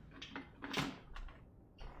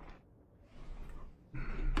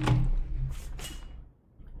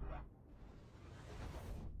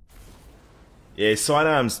 Yeah,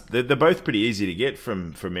 sidearms, they're both pretty easy to get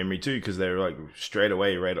from memory too, because they're like straight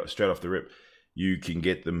away, straight off the rip. You can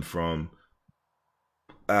get them from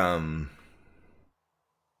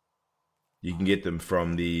you can get them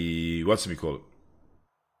from the, what's it called?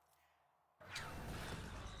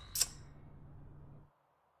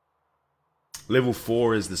 Level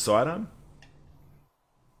 4 is the sidearm.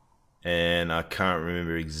 And I can't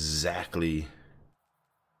remember exactly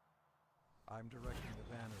I'm directing the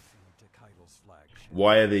banner feed to Kaido's flagship.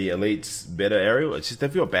 why are the elites better, Ariel. It's just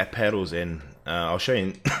they've got bat paddles, and I'll show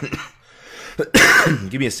you.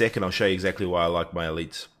 Give me a second, I'll show you exactly why I like my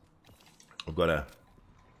elites. I've got a...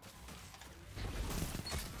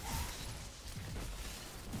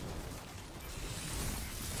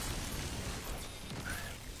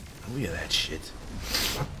 Look at that shit.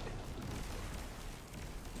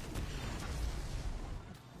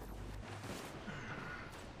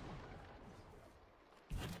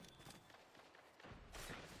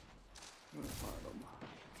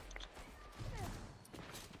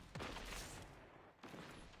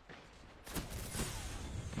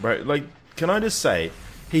 Bro, like, can I just say,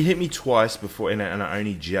 he hit me twice before, and I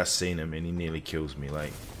only just seen him, and he nearly kills me.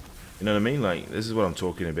 Like, you know what I mean? Like, this is what I'm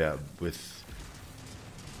talking about with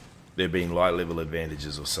there being light level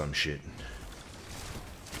advantages or some shit.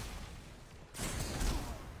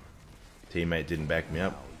 Teammate didn't back me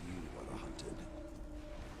up. You were hunted.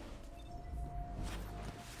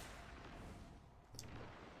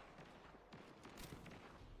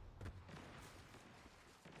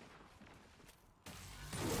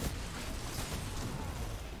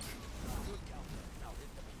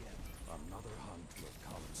 Another hunt will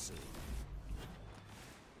come soon.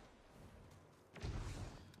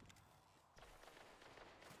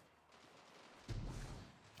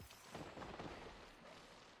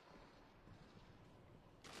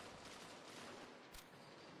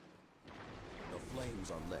 The flames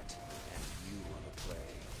are lit, and you are the prey.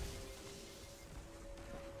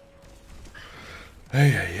 Hey,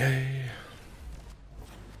 hey, hey.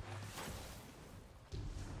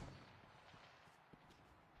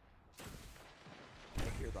 I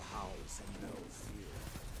hear the howls and no fear.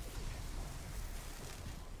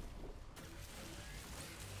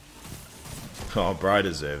 Oh, bro, I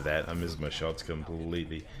deserve that. I missed my shots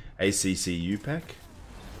completely. ACCU pack?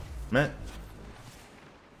 Matt?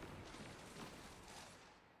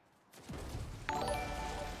 The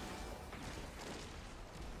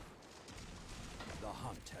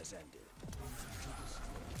hunt has ended.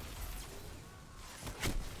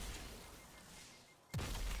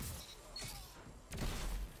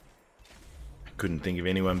 Couldn't think of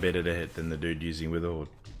anyone better to hit than the dude using Witherhoard.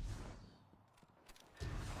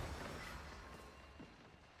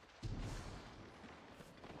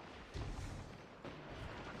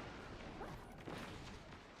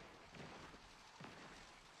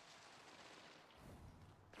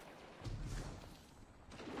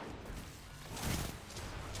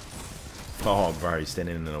 Oh, bro, he's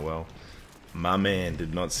standing in a well. My man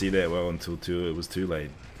did not see that well until it was too late.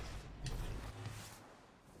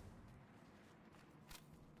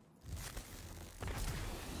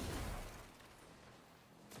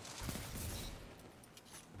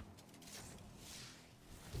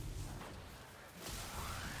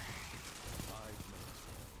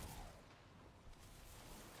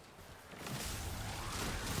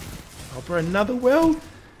 Oh, bro, another well?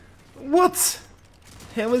 What?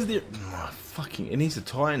 How is there? Oh, fucking, it needs a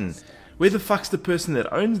Titan. Where the fuck's the person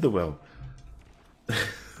that owns the well?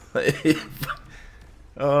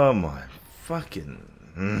 Oh my fucking.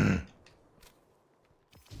 The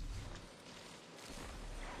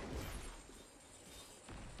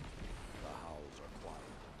howls are quiet.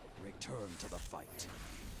 Return to the fight.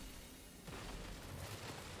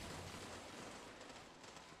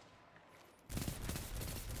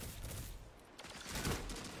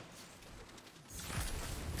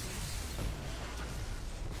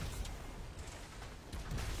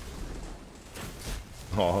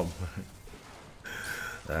 Oh,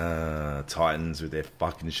 Titans with their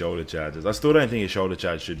fucking shoulder charges. I still don't think a shoulder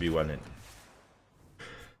charge should be one hit.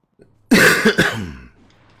 You're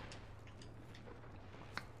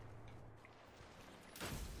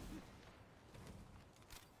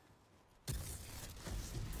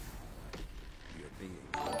being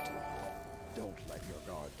hunted. Don't let your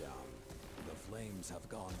guard down. The flames have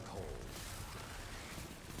gone cold.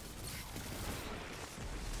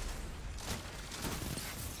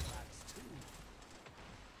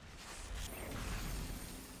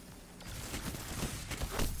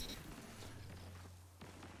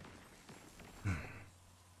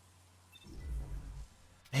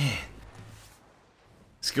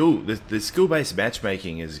 The skill-based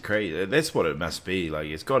matchmaking is crazy. That's what it must be. Like,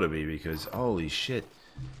 it's got to be, because holy shit,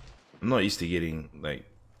 I'm not used to getting like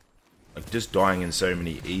just dying in so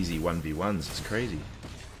many easy 1v1s. It's crazy.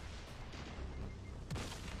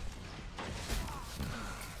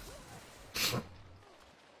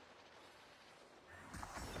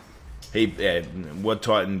 Hey, what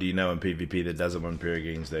Titan do you know in PvP that doesn't want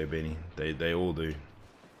Paragains though, Benny? They all do.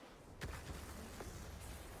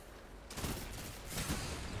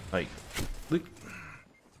 Like, look.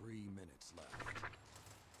 3 minutes left.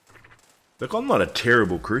 Look, I'm not a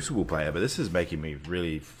terrible Crucible player, but this is making me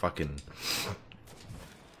really fucking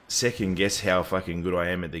second guess how fucking good I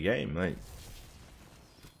am at the game. Like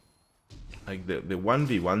the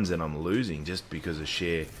 1v1s that I'm losing just because of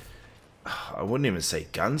sheer, I wouldn't even say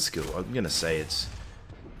gun skill. I'm gonna say it's,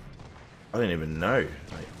 I don't even know.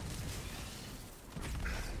 Like,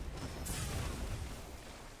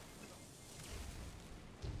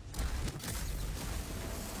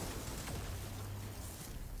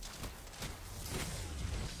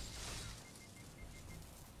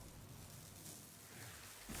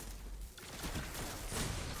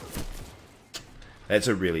 that's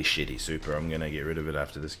a really shitty super. I'm gonna get rid of it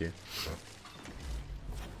after this game.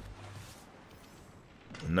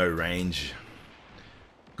 No range.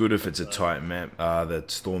 Good if it's a tight map. The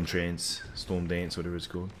Storm Dance, whatever it's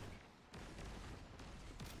called.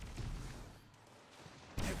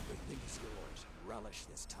 Everything is yours. Relish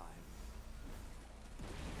this time.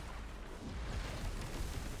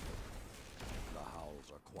 The howls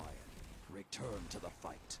are quiet. Return to the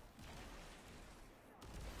fight.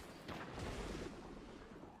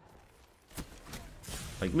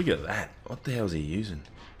 Like, look at that. What the hell is he using?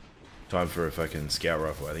 Time for a fucking scout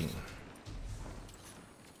rifle, I think.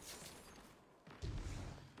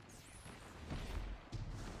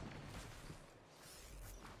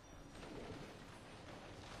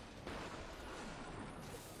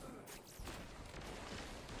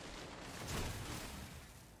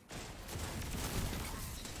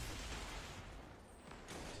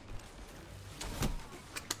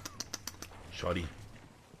 Shoddy.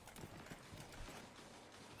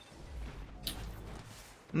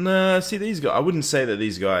 Nah, see these guys, I wouldn't say that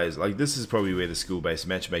these guys, like, this is probably where the skill-based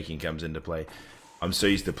matchmaking comes into play. I'm so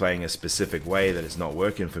used to playing a specific way that it's not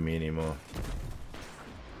working for me anymore.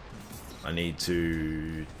 I need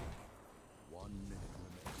to... 1 minute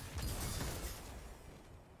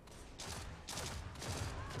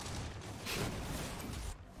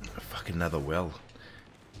remaining. Fuck, another well.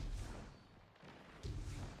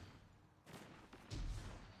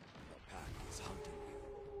 The pack is hunting you.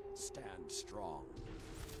 Stand strong.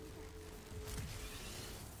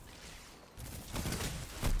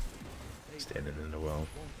 Standing in the well.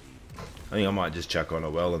 I think I might just chuck on a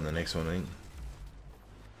well in the next one, I think.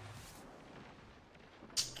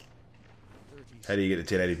 How do you get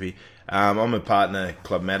to 1080p? I'm a partner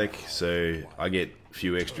Clubmatic, so I get a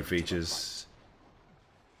few extra features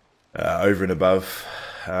over and above.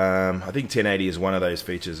 I think 1080 is one of those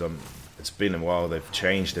features. It's been a while. They've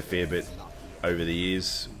changed a fair bit over the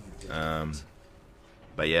years.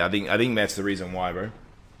 But yeah, I think that's the reason why, bro.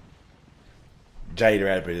 Jade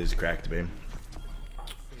Rabbit is cracked, man.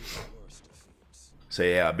 So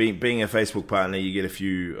yeah, being a Facebook partner, you get a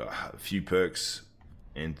few perks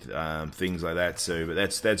and things like that. So, but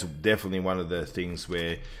that's definitely one of the things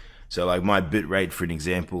where, so like my bit rate, for an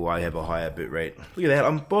example, I have a higher bit rate. Look at that,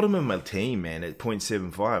 I'm bottom of my team, man, at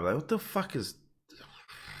 0.75. Like, what the fuck is?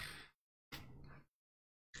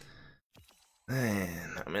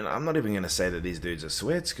 Man, I mean, I'm not even gonna say that these dudes are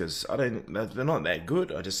sweats because they're not that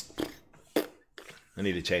good. I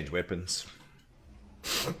need to change weapons.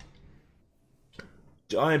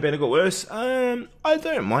 Giant Banner got worse. I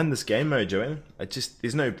don't mind this game mode, Joanna. I just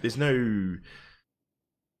there's no.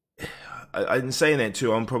 I'm saying that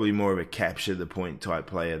too. I'm probably more of a capture the point type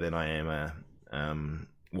player than I am a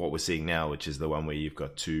what we're seeing now, which is the one where you've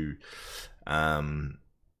got two. You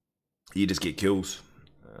just get kills.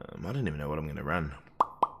 I don't even know what I'm gonna run.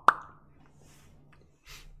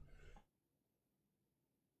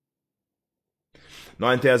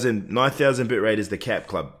 9,000 bitrate is the cap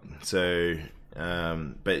club. So,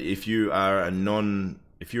 but if you're a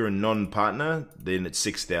non-partner, then it's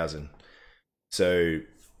 6,000. So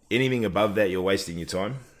anything above that, you're wasting your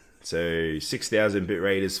time. So 6,000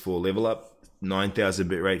 bitrate is for level up, 9,000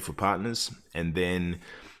 bitrate for partners, and then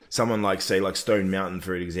someone like, say, like Stone Mountain,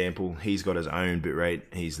 for example, he's got his own bitrate.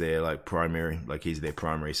 He's their like primary, like he's their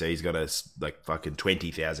primary. So he's got a like fucking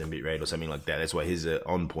 20,000 bitrate or something like that. That's why he's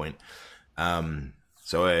on point.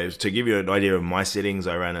 So to give you an idea of my settings,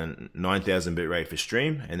 I ran a 9,000 bitrate for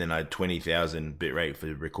stream, and then I had 20,000 bitrate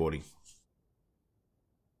for recording.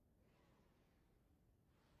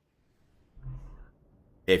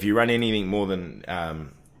 If you run anything more than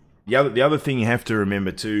the other thing you have to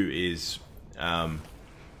remember too is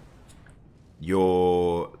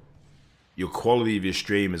your quality of your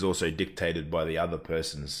stream is also dictated by the other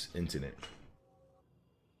person's internet.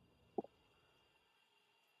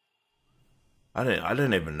 I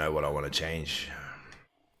don't even know what I want to change.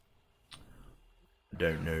 I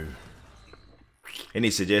don't know. Any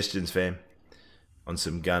suggestions, fam, on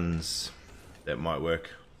some guns that might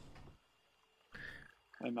work?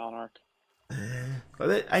 Hey, Monarch. Like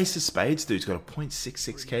that Ace of Spades dude's got a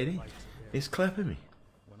 0.66 KD. He's clapping me.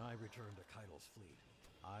 When I return to Kyle's fleet,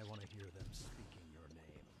 I want to hear them speaking your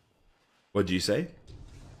name. What do you say?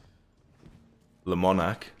 Le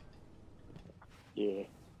Monarch? Yeah.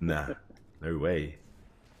 Nah, no way.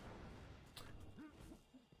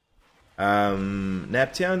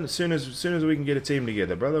 Naptown, as soon as we can get a team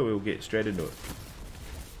together, brother, we'll get straight into it.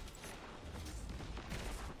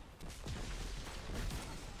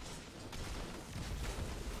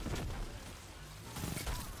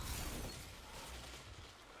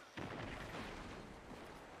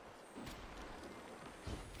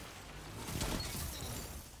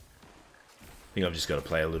 I think I've just got to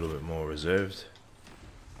play a little bit more reserved.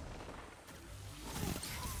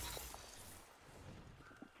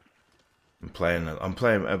 I'm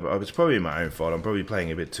playing, it's probably my own fault. I'm probably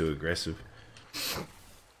playing a bit too aggressive.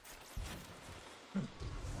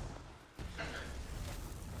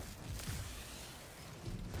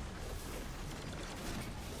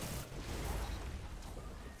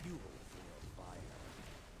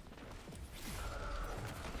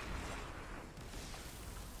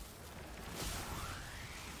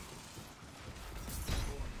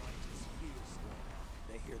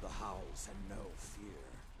 They hear the howls and no fear.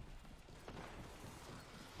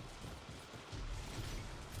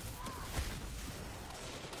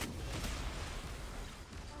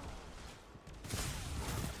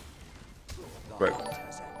 Right.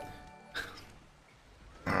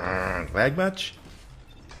 Lag much?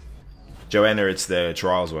 Joanna, it's the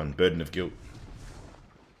Trials one, Burden of Guilt.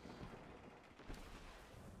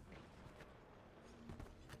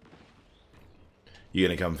 You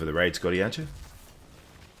gonna come for the raid, Scotty, aren't you?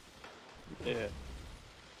 Yeah.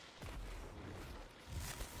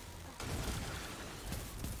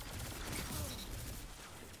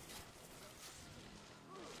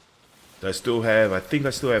 Do I still have, I think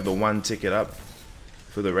I still have the one ticket up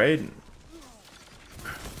for the raid.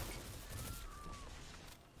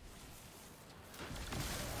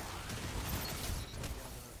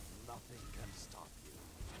 Nothing can stop you.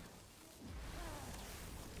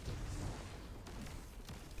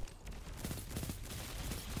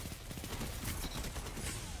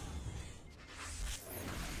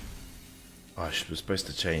 Oh, I was supposed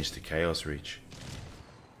to change to Chaos Reach.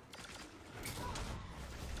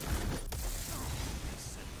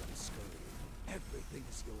 Everything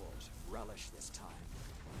is yours. Relish this time.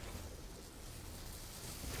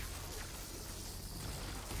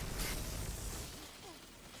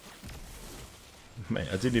 Man,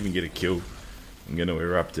 I didn't even get a kill. I'm gonna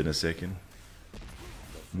erupt in a second.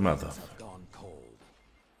 Mother. Have gone cold.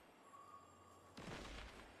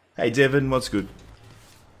 Hey Devin, what's good?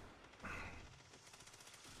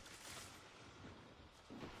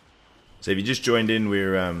 So if you just joined in,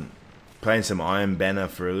 we're playing some Iron Banner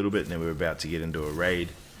for a little bit, and then we're about to get into a raid,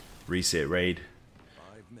 reset raid.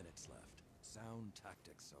 5 minutes left. Sound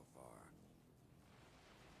tactics so far.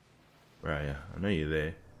 Right, yeah, I know you're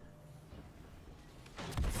there.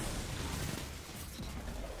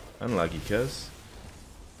 Unlucky, cuz.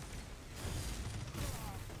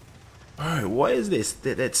 Bro, why is this?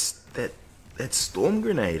 That storm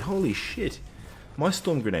grenade. Holy shit. My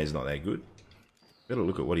storm grenade's not that good. Better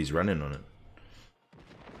look at what he's running on it.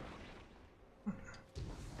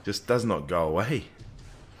 Just does not go away.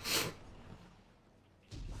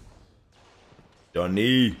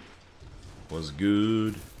 Donnie was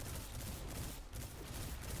good.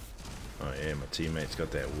 Oh yeah, my teammate's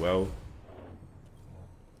got that well.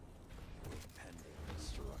 Pending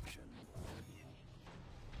destruction.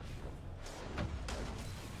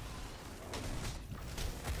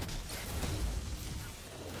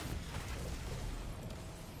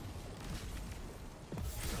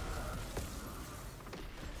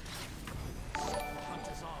 Hunt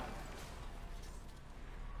is on.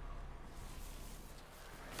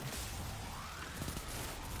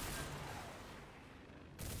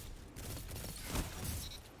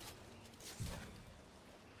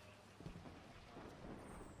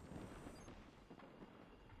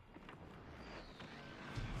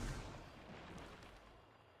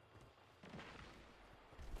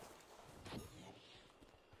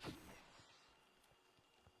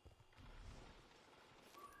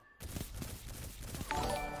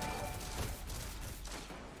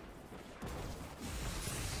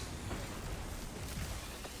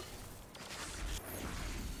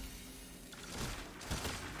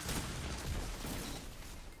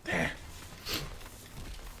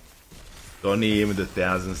 Donnie in with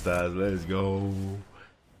 1,000 stars. Let's go.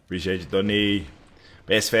 Appreciate you, Donnie.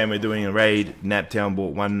 Best fan, we're doing a raid. Naptown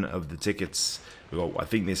bought one of the tickets. We got, I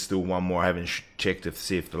think there's still one more. I haven't checked to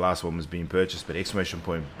see if the last one was being purchased. But exclamation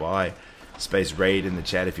point buy space raid in the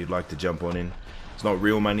chat if you'd like to jump on in. It's not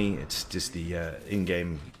real money. It's just the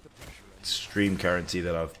in-game stream currency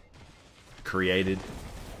that I've created.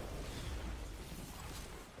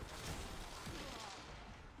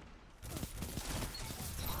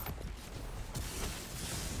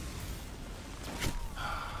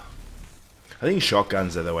 I think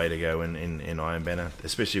shotguns are the way to go in Iron Banner,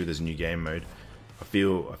 especially with this new game mode. I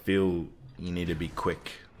feel you need to be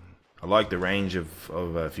quick. I like the range of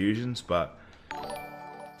fusions, but The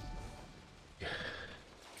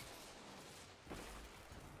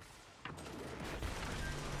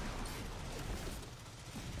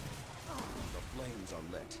flames are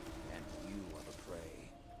lit, and you are the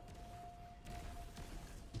prey.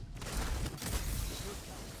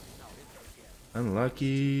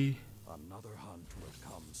 unlucky. Another hunt will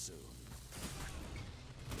come soon.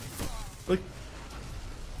 Look.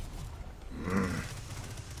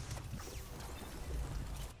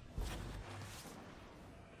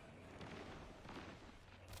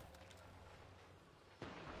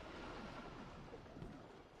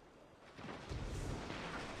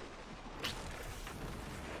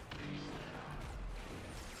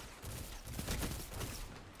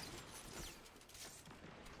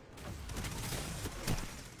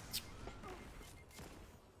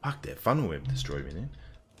 Fuck, that funnel web destroyed me then.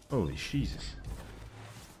 Holy Jesus.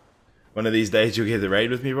 One of these days you'll get the raid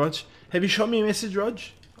with me, Rog. Have you shot me a message, Rog?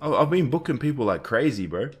 I've been booking people like crazy,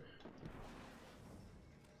 bro.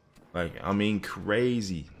 Like, I mean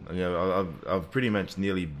crazy. You know, I've pretty much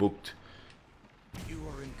nearly booked.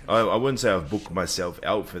 I wouldn't say I've booked myself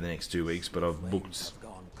out for the next 2 weeks, but I've booked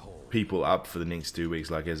people up for the next 2 weeks.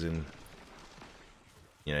 Like, as in,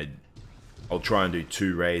 you know, I'll try and do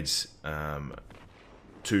 2 raids,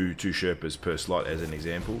 two Sherpas per slot as an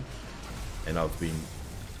example, and I've been,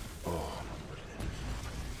 oh,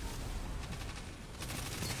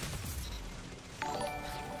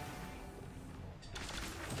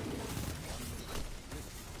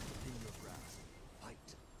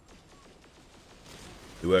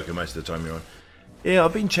 You're working most of the time you're on. Yeah,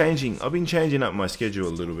 I've been changing up my schedule a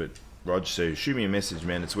little bit, Rog, so shoot me a message,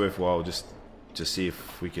 man. It's worthwhile just to see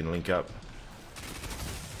if we can link up.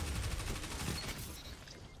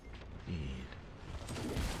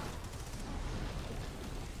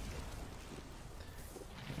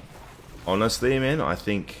 Honestly, man, I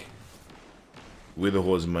think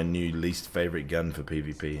Witherhorde is my new least favorite gun for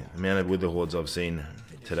PvP. The amount of Witherhordes I've seen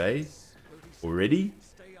today already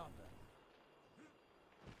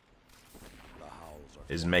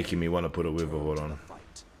is making me want to put a Witherhorde on.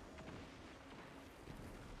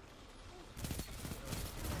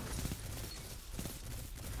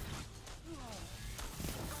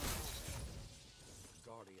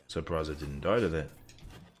 Surprised I didn't die to that.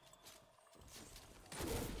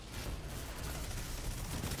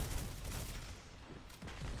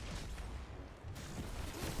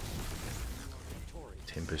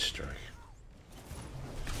 Tempest Strike.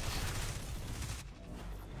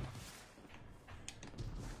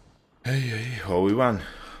 Hey, oh, we won.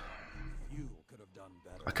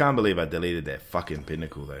 I can't believe I deleted that fucking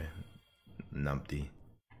pinnacle though. Numpty.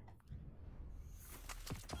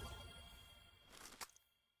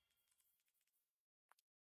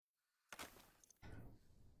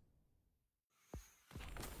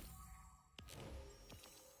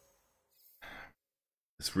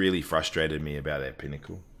 It's really frustrated me about that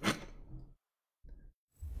pinnacle.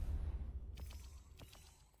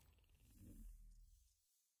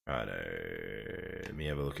 Righto, let me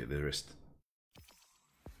have a look at the rest.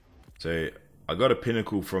 So I got a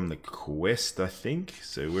pinnacle from the quest, I think.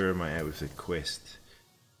 So where am I at with the quest?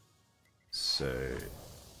 So,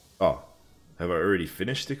 oh, have I already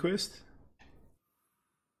finished the quest?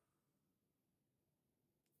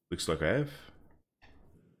 Looks like I have.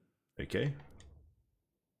 Okay.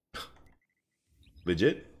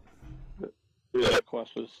 Legit? Yeah, that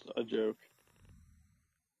quest was a joke.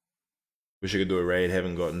 Wish I could do a raid,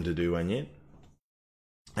 haven't gotten to do one yet.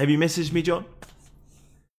 Have you messaged me, John?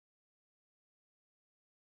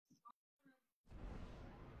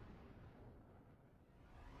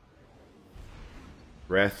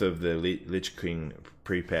 Wrath of the Lich King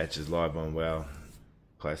pre-patch is live on WoW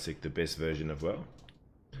Classic, the best version of WoW.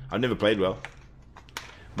 I've never played WoW.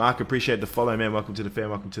 Mark, appreciate the follow, man. Welcome to the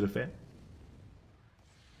fan, welcome to the fan.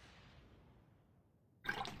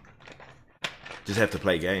 Just have to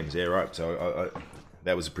play games, yeah, right. So I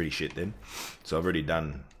that was pretty shit then. So I've already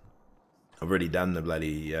done the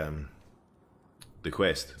bloody the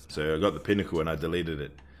quest. So I got the pinnacle and I deleted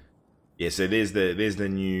it. Yeah, so there's the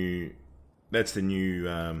new, that's the new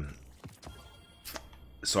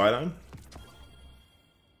sidearm.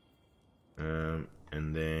 And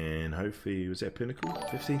then hopefully, was that pinnacle?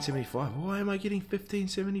 1575. Why am I getting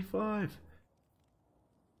 1575?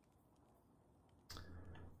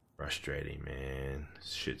 Frustrating, man.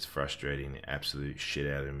 Shit's frustrating the absolute shit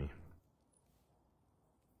out of me.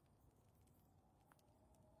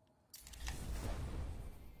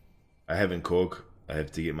 I haven't cooked. I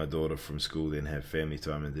have to get my daughter from school, then have family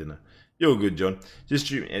time and dinner. You're good, John. Just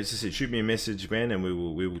shoot, as I said, shoot me a message, man, and we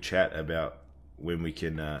will chat about when we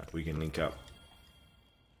can link up.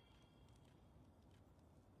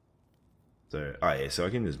 So, oh yeah, so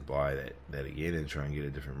I can just buy that again and try and get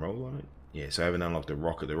a different roll on it. Yeah, so I haven't unlocked the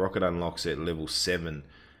rocket. The rocket unlocks at level 7.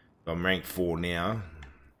 I'm rank 4 now.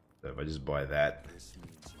 So if I just buy that,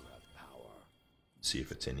 see if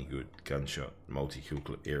it's any good. Gunshot, multi-kill,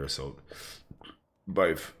 air assault.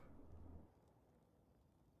 Both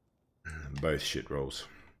shit rolls.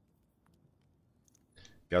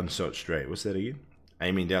 Gunshot straight. What's that again?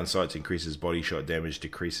 Aiming down sights increases body shot damage,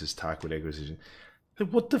 decreases target acquisition.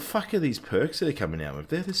 What the fuck are these perks that are coming out with?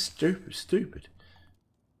 They're stupid.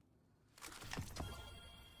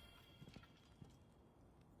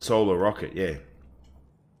 Solar rocket, yeah.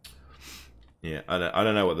 Yeah, I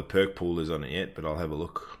don't know what the perk pool is on it yet, but I'll have a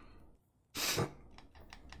look.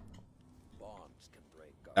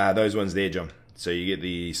 Those ones there, John. So you get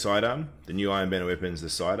the sidearm, the new Iron Banner weapons, the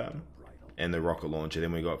sidearm, and the rocket launcher.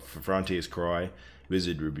 Then we got Frontier's Cry,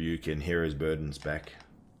 Wizard Rebuke, and Hero's Burden's back.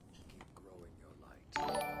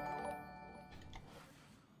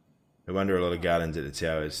 No wonder a lot of gardens at the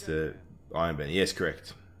tower. It's the Iron Banner. Yes,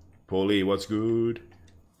 correct. Paulie, what's good?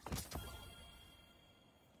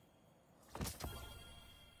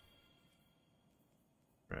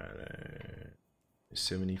 Right,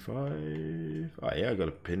 75. Oh yeah, I got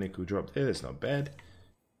a pinnacle drop there. That's not bad.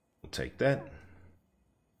 We'll take that.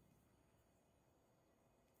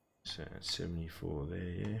 So 74 there,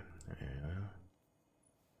 yeah. There you are.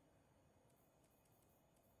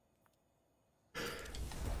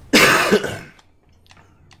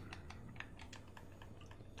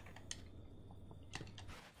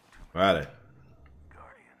 Righto.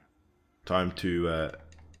 Time to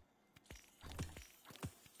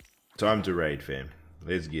raid, fam.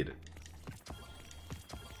 Let's get it.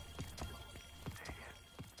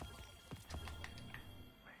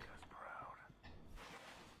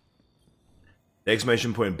 The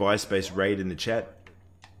exclamation point buy space raid in the chat.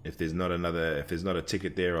 If there's not a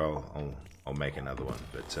ticket there, I'll make another one.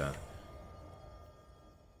 But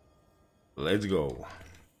let's go.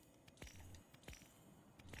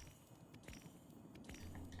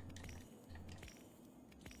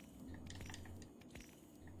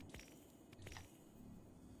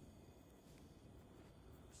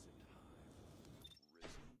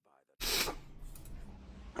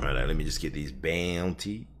 Alright, let me just get these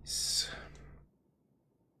bounties.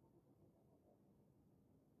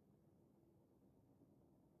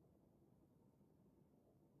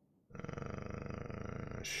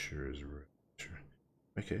 Sure is right. Sure.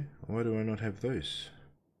 Okay, why do I not have those?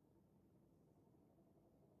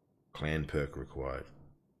 Clan perk required.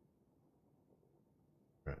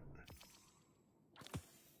 Right.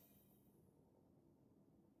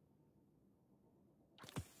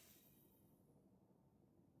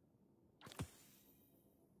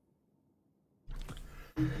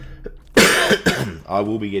 I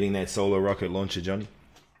will be getting that solar rocket launcher, Johnny.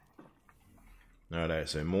 Alright,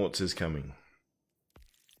 so Mortz is coming.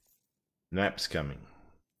 Nap's coming.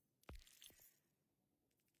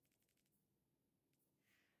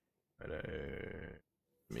 Let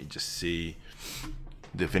me just see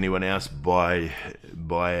if anyone else buy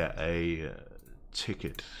a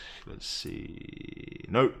ticket. Let's see.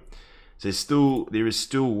 Nope. So there is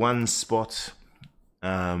still one spot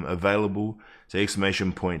available. So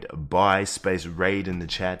exclamation point buy space raid in the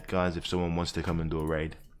chat, guys. If someone wants to come and do a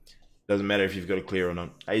raid, doesn't matter if you've got a clear or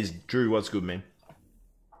not. Hey, Drew, what's good, man?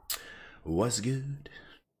 What's good?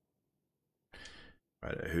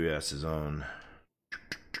 Right, who else is on?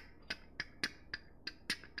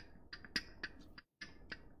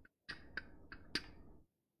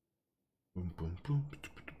 Boom, boom, boom.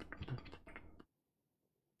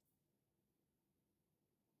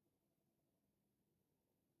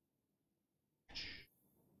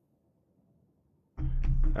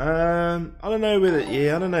 I don't know whether,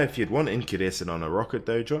 I don't know if you'd want incandescent on a rocket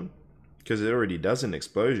though, John, because it already does an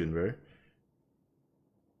explosion, bro.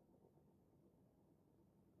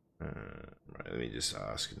 Right, let me just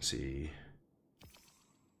ask and see.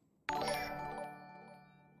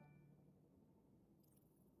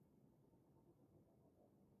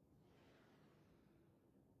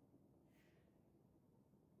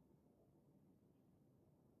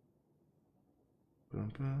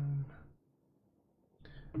 Bum, bum.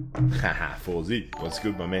 Haha, 4Z. What's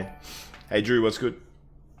good, my man? Hey, Drew, what's good?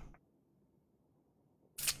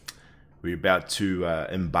 We're about to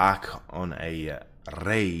embark on a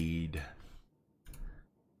raid.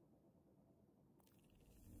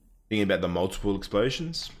 Thinking about the multiple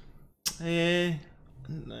explosions? Yeah,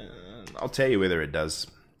 I'll tell you whether it does.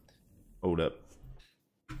 Hold up.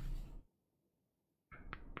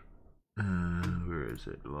 Where is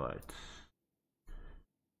it? Lights.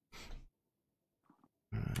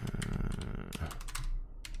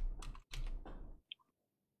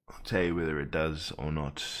 I'll tell you whether it does or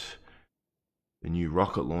not. The new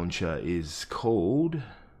rocket launcher is called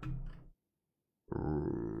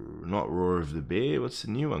not Roar of the Bear. What's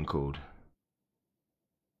the new one called?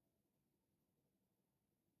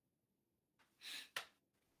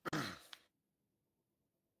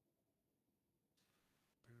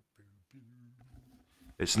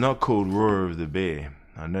 It's not called Roar of the Bear.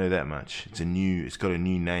 I know that much. It's got a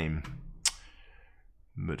new name.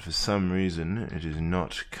 But for some reason it is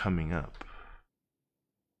not coming up.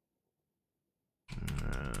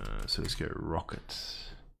 So let's go rockets.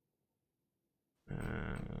 No.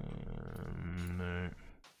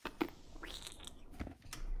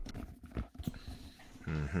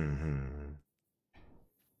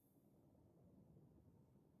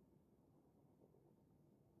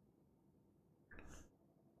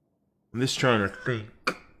 I'm just trying to think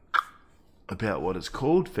about what it's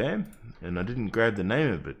called, fam, and I didn't grab the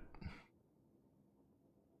name of it.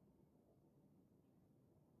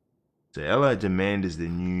 So Allied Demand is the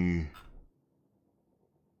new...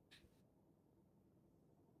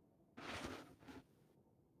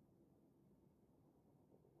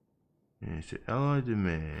 Yeah, so Allied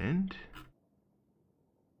Demand...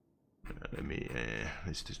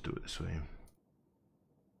 let's just do it this way.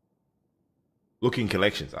 Looking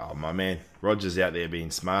Collections. Oh, my man. Roger's out there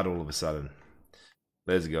being smart all of a sudden.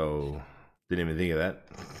 Let's go. Didn't even think of that.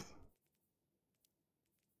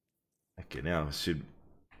 Okay, now should...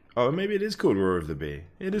 Oh, maybe it is called Roar of the Bear.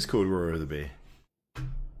 It is called Roar of the Bear.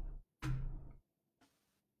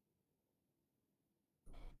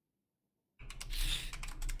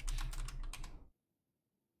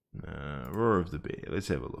 Roar of the Bear. Let's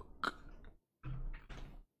have a look.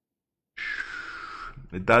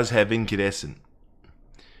 It does have incandescent.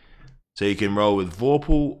 So you can roll with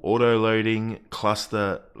Vorpal, auto loading,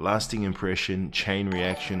 cluster, lasting impression, chain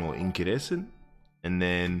reaction, or incandescent. And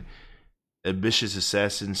then ambitious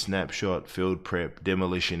assassin, snapshot, field prep,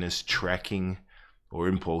 demolitionist, tracking, or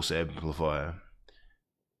impulse amplifier.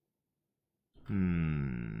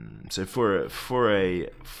 So for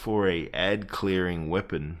a ad clearing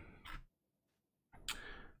weapon.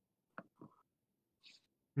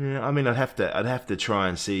 Yeah, I mean, I'd have to try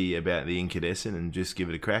and see about the incandescent and just give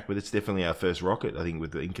it a crack. But it's definitely our first rocket, I think,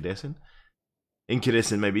 with the incandescent.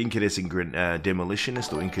 Maybe incandescent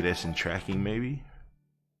demolitionist or incandescent tracking, maybe.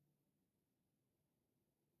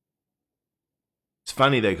 It's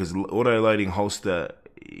funny though, because auto loading holster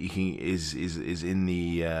is in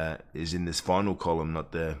this final column,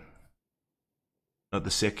 not the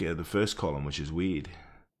first column, which is weird.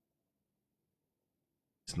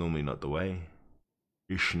 It's normally not the way.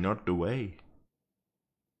 It's not the way.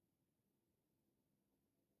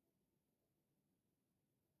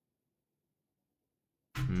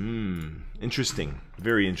 Interesting.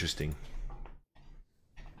 Very interesting.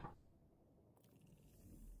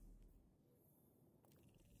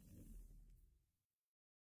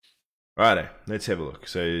 Righto, let's have a look.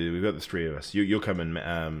 So we've got the three of us. You're coming,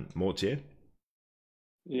 Mort, yeah?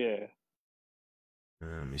 Yeah.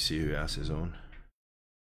 Let me see who else is on.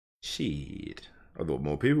 Shit. I thought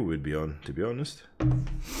more people would be on, to be honest. I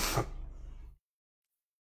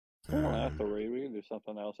want to have to raid. We can do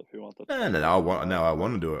something else if you want to. No, I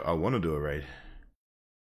want to do it. I want to do a raid.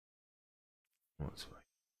 What's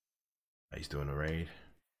he's doing a raid.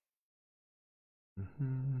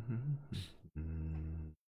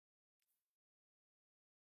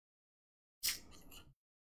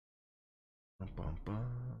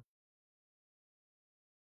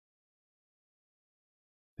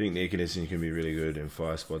 I think the air conditioning can be really good and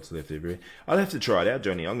 5 spots left everywhere. I'll have to try it out,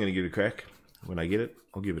 Johnny. I'm going to give it a crack. When I get it,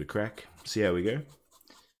 I'll give it a crack. See how we go.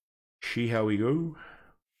 See how we go.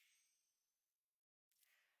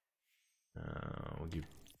 We'll give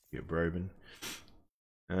Broben.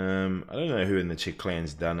 I don't know who in the Chick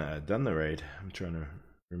clan's done the raid. I'm trying to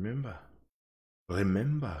remember.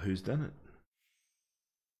 Who's done it.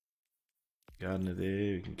 Gardner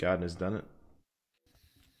there. Gardner's done it.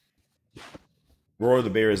 Roar of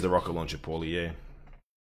the Bear is the rocket launcher, Paulie, yeah.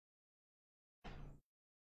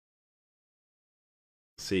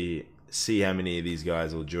 See how many of these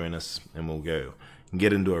guys will join us, and we'll go and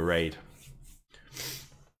get into a raid.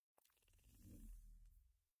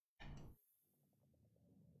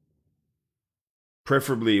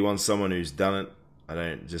 Preferably you want someone who's done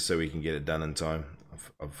it. Just so we can get it done in time.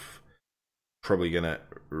 I've probably gonna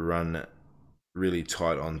run really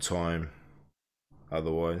tight on time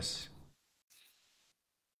otherwise.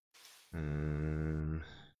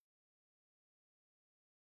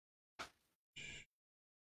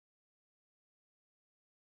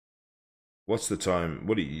 What's the time?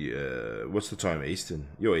 What's the time Eastern?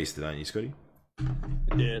 You're Eastern, aren't you, Scotty?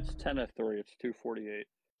 Yeah, it's 10:03. It's 2:48.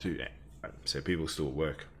 So people still at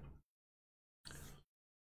work.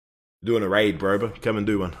 Doing a raid, bro. Come and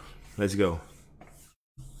do one. Let's go.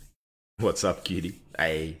 What's up, cutie?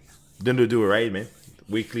 Hey, gonna do a raid, man.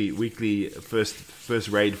 Weekly first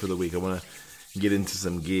raid for the week. I want to get into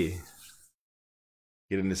some gear.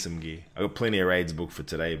 I got plenty of raids booked for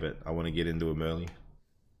today, but I want to get into them early,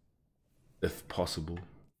 if possible.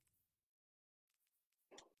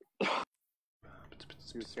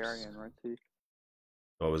 You're carrying, right, T?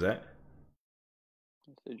 What was that?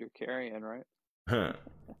 I said you're carrying, right? Huh.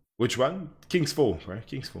 Which one? King's Fall, bro.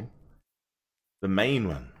 King's Fall. The main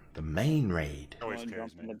one. The main raid. I want to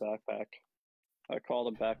jump in the backpack. I call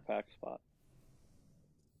the backpack spot.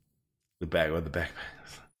 The backpack.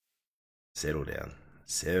 Settle down.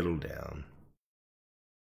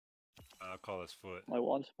 I'll call his foot. Only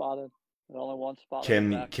one spotted. There's only one spot.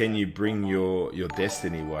 Can you bring your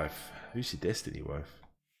Destiny wife? Who's your Destiny wife?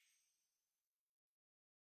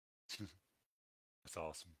 That's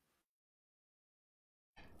awesome.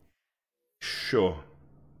 Sure.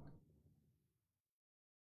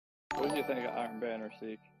 What did you think of Iron Banner,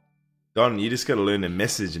 Seek? Don, you just gotta learn to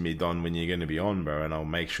message me, Don, when you're gonna be on, bro, and I'll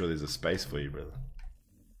make sure there's a space for you, brother.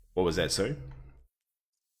 What was that, sir?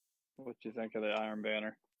 What do you think of the Iron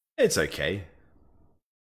Banner? It's okay.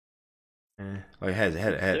 Like it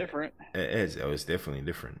had different. It's definitely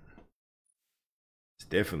different. It's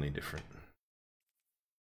definitely different.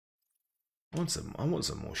 I want some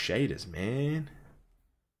more shaders, man.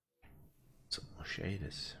 Some more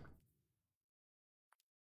shaders.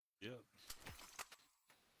 Yep.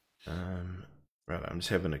 Right, I'm just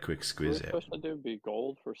having a quick We're squiz out. supposed to do be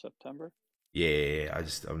gold for September. Yeah,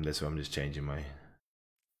 that's why I'm just changing my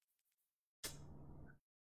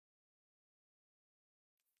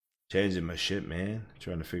shit, man.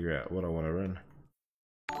 Trying to figure out what I want to run.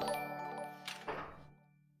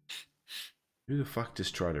 Who the fuck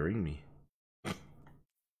just tried to ring me? I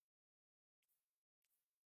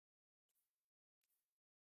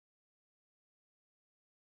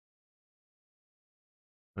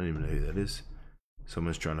don't even know who that is.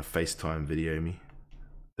 Someone's trying to FaceTime video me.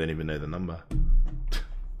 Don't even know the number.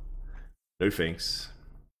 No thanks.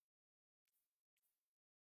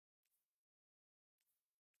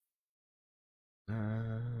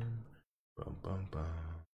 Bum, bum, bum.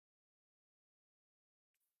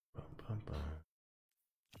 Bum, bum, bum.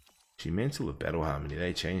 She Mantle of Battle Harmony.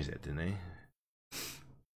 They changed that, didn't they?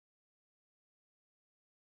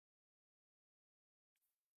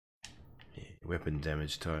 Yeah, weapon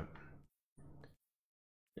damage type.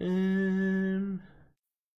 I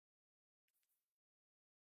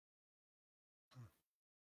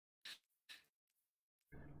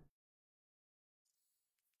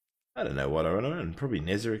don't know what I run. Probably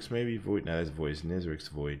Nezarix maybe. Void. No, that's Void. Nezarix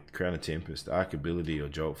Void. Crown of Tempest. Arc ability or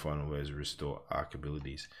Jolt Final Words restore arc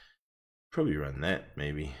abilities. Probably run that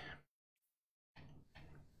maybe.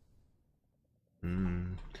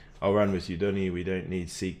 I'll run with you, Donny. We don't need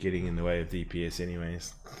Seek getting in the way of DPS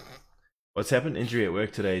anyways. What's happened? Injury at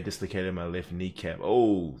work today. Dislocated my left kneecap.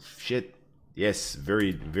 Oh shit. Yes,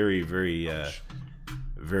 very, very, very,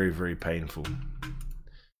 very painful.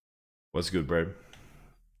 What's good, bro?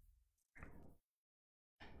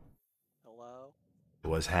 Hello?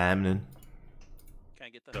 What's happening? Can I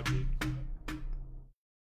get the W.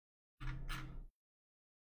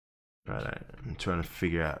 Right, I'm trying to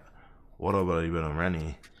figure out what I've already been on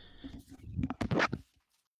running.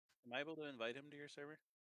 Am I able to invite him to your server?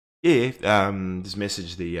 Yeah, just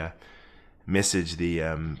message the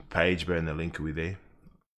page, bro, and the link will be there.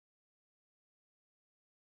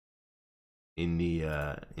 In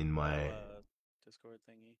the in my Discord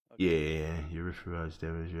thingy. Okay. yeah, your reference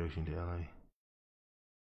damage reaction to LA.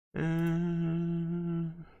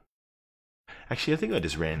 Actually, I think I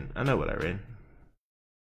just ran. I know what I ran.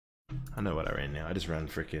 Now. I just ran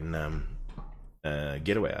freaking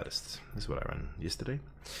Getaway Artists. That's what I ran yesterday.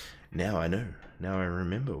 Now I know. Now I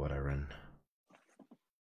remember what I ran.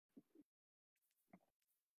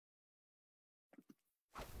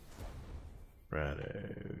 Righto.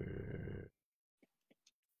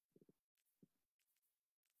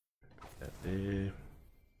 That there.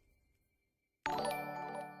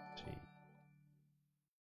 See.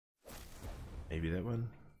 Maybe that one.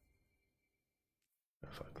 I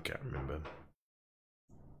fucking can't remember.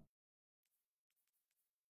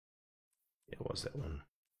 Yeah, it was that one.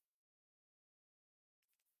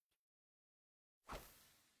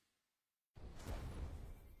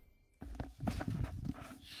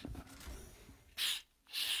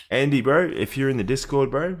 Andy, bro, if you're in the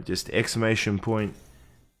Discord, bro, just exclamation point.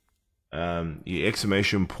 Your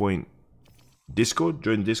exclamation point Discord,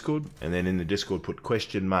 join Discord, and then in the Discord put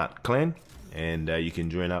 !clan, and you can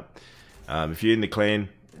join up. If you're in the clan,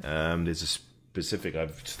 there's a specific.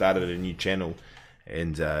 I've started a new channel,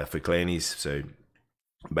 and for clannies, so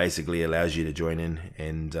basically allows you to join in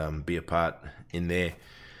and be a part in there.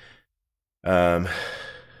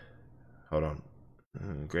 Hold on.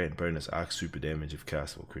 Grant bonus arc super damage if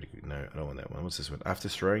cast or critically. No, I don't want that one. What's this one? After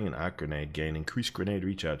throwing an arc grenade, gain increased grenade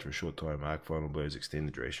recharge for a short time. Arc final blows extend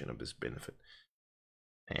the duration of this benefit.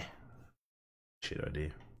 Shit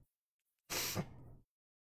idea.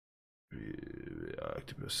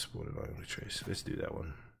 Octopus spawning eye trace. Let's do that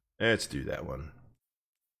one.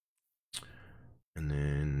 And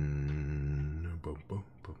then boom, boom,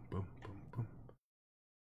 boom, boom, boom, boom.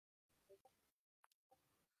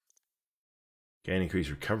 Gain increased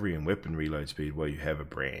recovery and weapon reload speed while you have a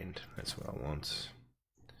brand. That's what I want.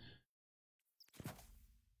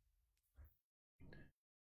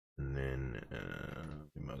 And then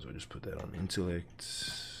we might as well just put that on intellect.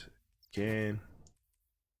 Again.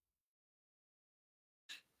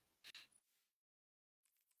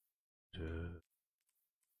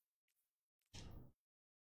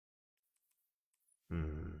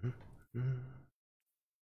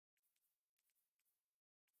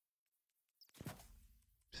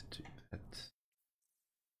 Let's do that.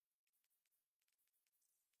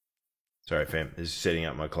 Sorry, fam. This is setting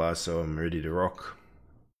up my class, so I'm ready to rock.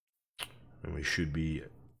 And we should be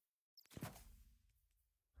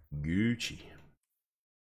Gucci.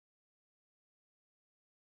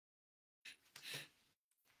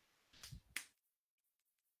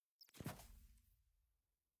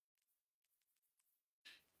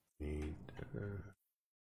 Need And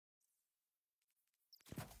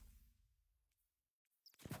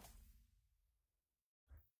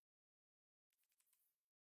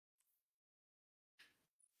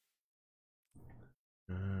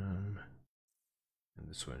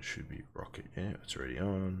this one should be rocket. Yeah, it's already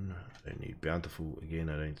on. I don't need bountiful again,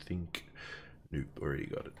 I don't think. Nope, already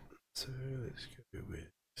got it. So let's go with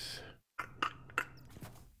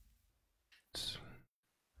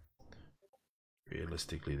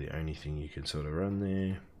realistically the only thing you can sort of run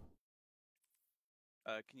there.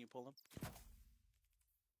 Can you pull him?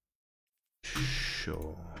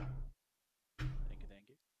 Sure. Thank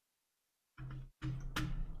you.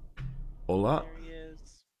 Hola. There he is.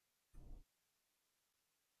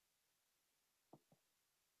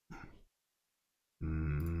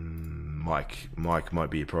 Mike might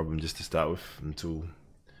be a problem just to start with until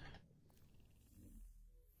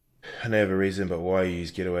I know of a reason, but why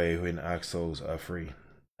use getaway when Arc Souls are free?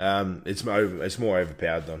 It's more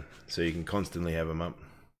overpowered though, so you can constantly have them up.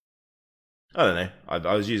 I don't know.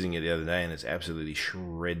 I was using it the other day and it's absolutely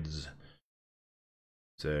shreds.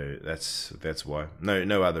 So that's why.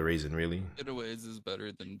 No other reason really. Getaways is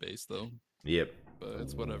better than base though. Yep. But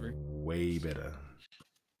it's whatever. Way better.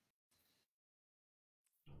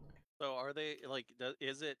 So are they like?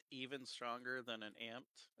 Is it even stronger than an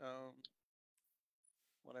amped?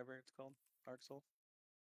 Whatever it's called, Arc Soul.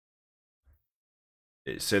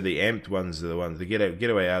 So the amped ones are the ones. The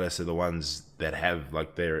getaway artists are the ones that have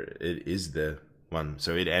like it is the one.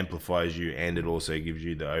 So it amplifies you and it also gives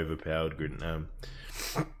you the overpowered grid.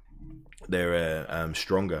 They're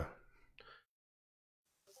stronger.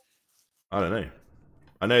 I don't know.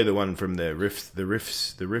 I know the one from the Rift. The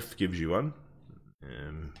Rift gives you one.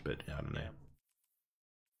 But I don't know.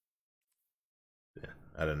 Yeah,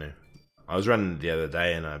 I don't know. I was running it the other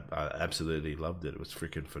day and I absolutely loved it. It was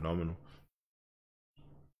freaking phenomenal.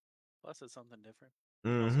 Plus, it's something different.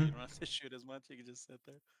 Also, you don't have to shoot as much. You can just sit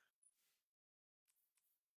there.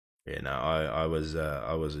 Yeah, no, I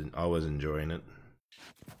was enjoying it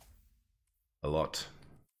a lot.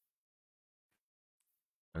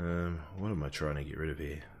 What am I trying to get rid of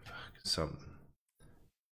here? Fuck, something.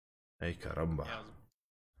 Hey, caramba. Yeah,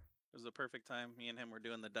 it was the perfect time. Me and him were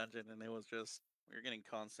doing the dungeon, and it was just we were getting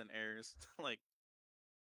constant errors. Like,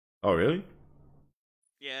 oh really?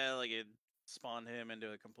 yeah, like it spawned him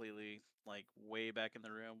into a completely like way back in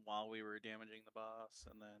the room while we were damaging the boss,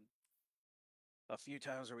 and then a few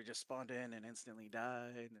times where we just spawned in and instantly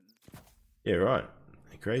died, and Yeah, right.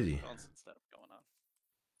 Crazy. constant stuff going on.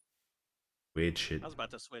 Weird shit. I was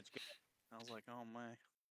about to switch. I was like, oh my.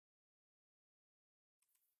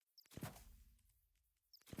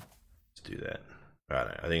 Let's do that.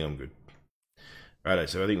 Right, I think I'm good. Right,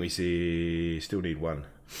 so I think we still need one.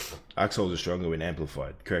 Arc Souls are stronger when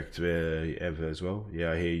amplified. Correct, Ever as well.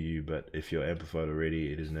 Yeah, I hear you, but if you're amplified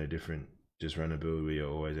already, it is no different. Just run a build where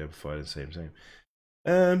you're always amplified and same.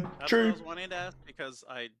 That's True. what I was wanting to ask because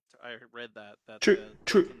I read that True. it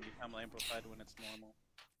can become amplified when it's normal.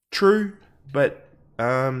 True, but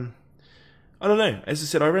I don't know. As I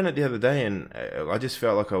said, I ran it the other day and I just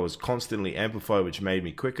felt like I was constantly amplified, which made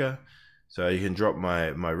me quicker. So you can drop my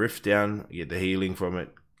rift down, get the healing from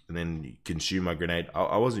it, and then consume my grenade.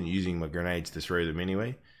 I wasn't using my grenades to throw them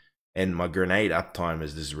anyway, and my grenade uptime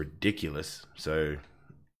is just ridiculous. So,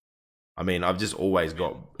 I mean, I've just always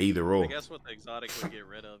got either or. I guess what the exotic would get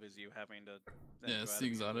rid of is you having to. Yeah, it's the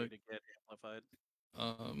exotic. To get amplified.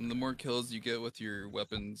 The more kills you get with your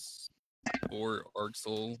weapons or Arc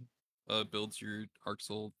Soul, builds your Arc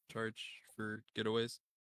Soul charge for getaways.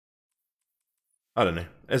 I don't know.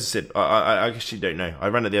 As I said, I actually don't know. I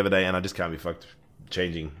ran it the other day and I just can't be fucked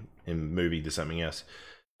changing and moving to something else.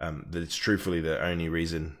 That's truthfully the only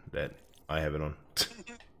reason that I have it on. It's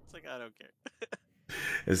like, I don't care.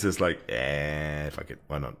 It's just like, fuck it.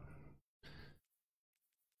 Why not?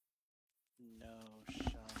 No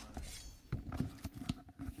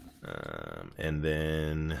shot. And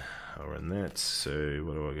then I'll run that. So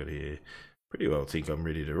what do I got here? Pretty well think I'm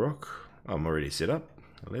ready to rock. I'm already set up.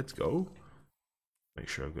 Let's go. Make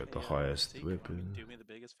sure I've got the highest Zeke, weapon. Do me the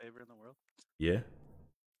biggest favor in the world. Yeah?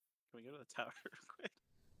 Can we go to the tower real quick?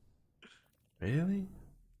 Really?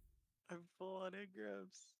 I'm full on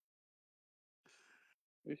engrams.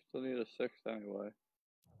 We still need a 6th anyway.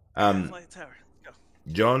 Fly the tower. Let's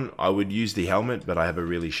go. John, I would use the helmet, but I have a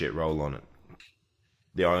really shit roll on it.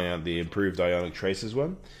 The improved Ionic Traces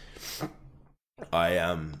one. I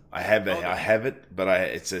have it, but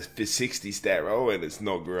it's a 60 stat roll and it's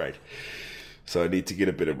not great. So I need to get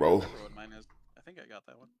a bit of roll. Mine is, I think I got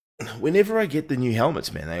that one. Whenever I get the new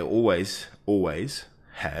helmets, man, they always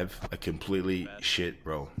have a completely shit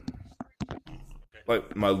roll.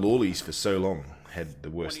 like my lollies for so long had the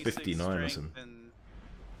worst 26 59 or strength something. and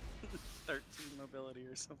 13 mobility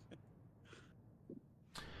or something.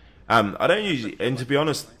 I don't usually, and to be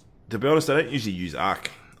honest, I don't usually use Arc.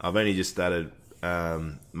 I've only just started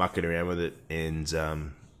mucking around with it, and I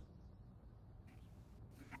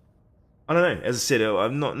don't know. As I said,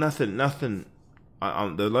 I'm not nothing. The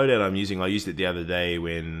loadout I'm using, I used it the other day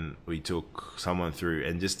when we took someone through,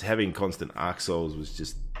 and just having constant Arc Souls was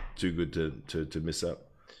just too good to miss up.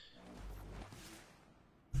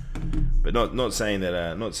 But not saying that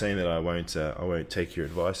I won't take your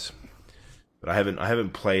advice. But I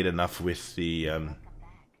haven't played enough with the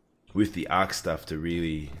Arc stuff to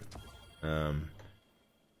really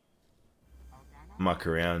muck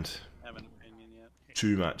around Have an opinion yet.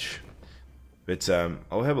 too much. But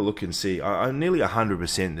I'll have a look and see. I'm nearly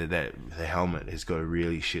 100% that the helmet has got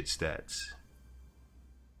really shit stats.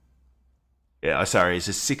 Yeah, sorry, it's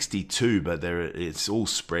a 62, but it's all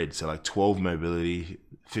spread. So like 12 mobility,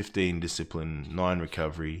 15 discipline, 9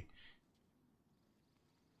 recovery.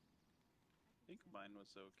 I think mine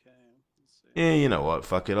was okay. Let's see. Yeah, you know what?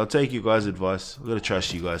 Fuck it. I'll take you guys' advice. I've got to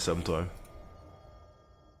trust you guys sometime.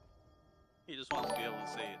 He just wants to be able to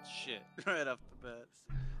say it's shit right off the bat.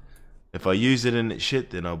 If I use it and it's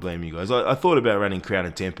shit, then I'll blame you guys. I thought about running Crown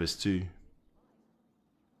and Tempest too.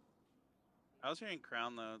 I was hearing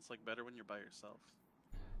Crown though, it's like better when you're by yourself.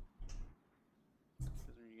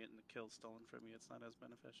 Because when you're getting the kill stolen from you, it's not as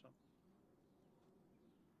beneficial.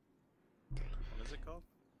 What is it called?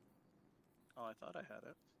 Oh, I thought I had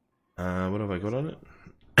it. What have I got on it?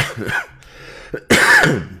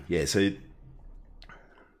 Yeah,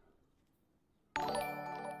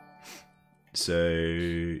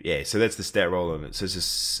 so that's the stat roll on it. So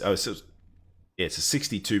it's it's a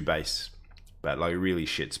 62 base, but like really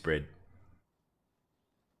shit spread.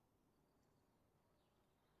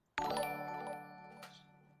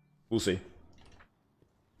 We'll see.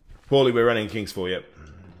 Paulie, we're running Kings 4, yep.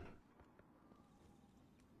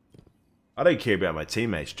 I don't care about my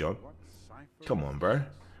teammates, John. Come on, bro.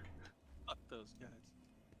 Fuck those guys.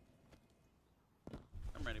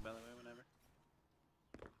 I'm ready, by the way, whenever.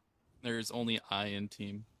 There's only I in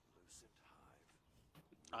team.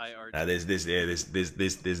 There's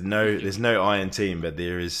There's no iron team, but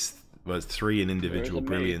there is 3 in individual me.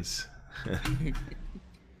 brilliance.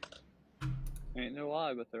 Ain't no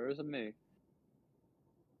lie, but there is a me.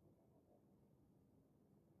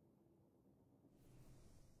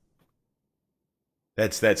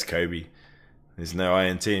 That's Kobe. There's no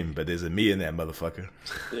iron team, but there's a me in that motherfucker.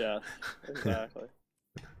 Yeah, exactly.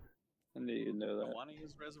 I knew you'd know I that. want to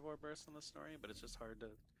use Reservoir Burst in the story, but it's just hard to.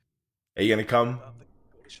 Are you gonna come, About the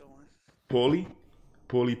glacial one. Paulie?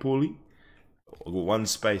 Paulie? I've got one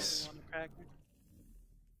space. On the cracker.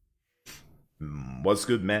 What's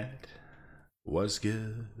good, Matt? What's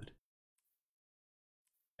good?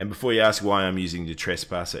 And before you ask why I'm using the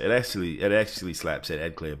Trespasser, it actually slaps at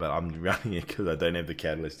AdClear, but I'm running it because I don't have the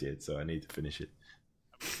catalyst yet, so I need to finish it.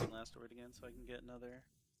 I'm using Last Word again so I can get another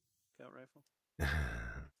scout rifle.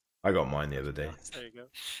 I got mine the other day There you go.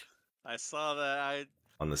 I saw that. I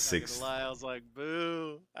on the not gonna 6th. lie, I was like,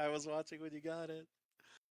 boo. I was watching when you got it.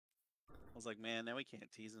 I was like, man, now we can't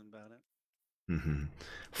tease him about it.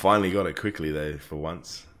 Finally got it quickly though, for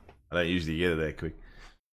once. I don't usually get it that quick.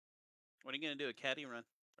 What are you gonna do? A caddy run?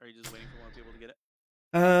 Or are you just waiting for more people to get it?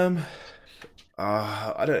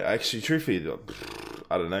 I don't actually. Truthfully,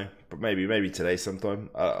 I don't know. But maybe today sometime.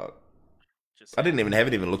 Just I haven't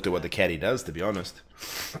even looked at what the caddy does, to be honest.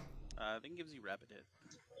 I think it gives you rapid hit.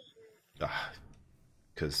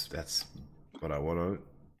 Because that's what I want on it.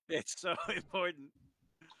 It's so important.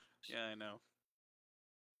 Yeah, I know.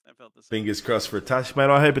 I felt the same. Fingers crossed for a touch, mate.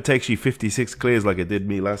 I hope it takes you 56 clears like it did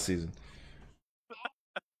me last season.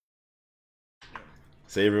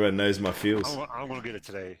 So everyone knows my feels. I'm gonna get it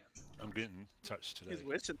today. I'm getting touched today. He's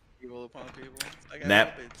wishing evil upon people. It's like, I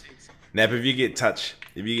Nap. hope it takes- Nap, if you get touched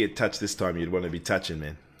this time, you'd want to be touching,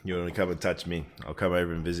 man. You want to come and touch me. I'll come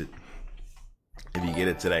over and visit. If you get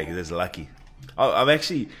it today, because it's lucky. I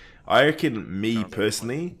reckon me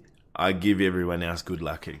personally, I give everyone else good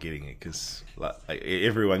luck at getting it, because like,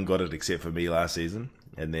 everyone got it except for me last season.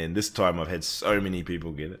 And then this time I've had so many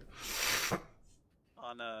people get it.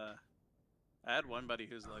 I had one buddy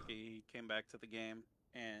who's lucky. He came back to the game,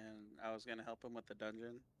 and I was gonna help him with the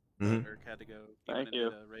dungeon. Mhm. Dirk had to go. Thank He you.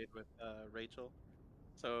 did a raid with Rachel.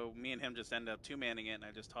 So me and him just ended up 2-manning it, and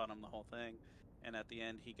I just taught him the whole thing. And at the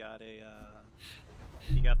end, he got the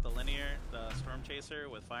linear, the storm chaser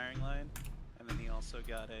with firing line, and then he also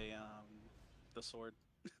got the sword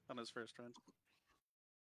on his first run.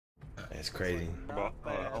 It's crazy. About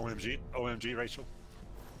OMG, Rachel.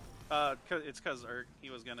 It's because he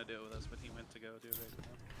was gonna do it with us, but he went to go do it right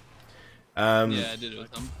now. Yeah, I did it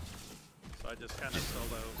with him. So I just kind of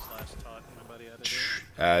solo / taught my buddy how to do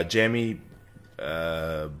it. Jammy,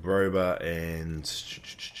 Broba, and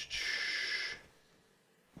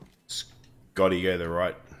Scotty go to the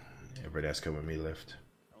right. Everybody else come with me left.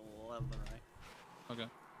 11 right. Okay.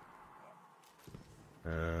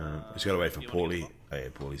 Just gotta wait for you wanna Paulie. get Oh yeah,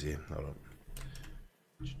 Paulie's here. Hold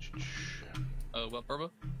on. What, Barba?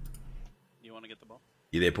 You want to get the ball?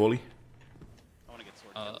 You there, Paulie? I want to get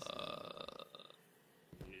sword kills.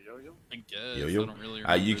 I guess. Yo. I don't really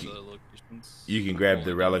remember you the can- locations. You can grab I've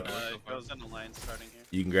the only done relic. it so It far. goes in the line starting here.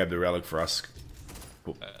 You can grab the relic for us.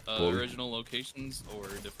 Paulie. Original locations or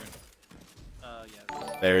different?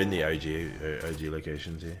 Yeah. They're in the OG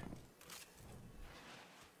locations here.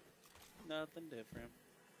 Nothing different.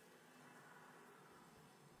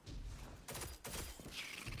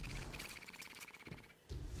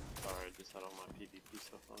 Alright, just had all my PvP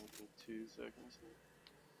stuff on for 2 seconds.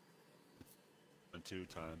 And 2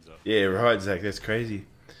 times up. Yeah, right, Zach. That's crazy.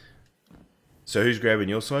 So who's grabbing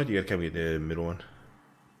your side? You gotta come get the middle one.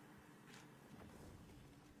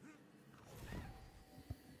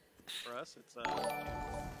 For us, it's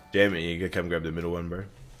Damn it, you gotta come grab the middle one, bro.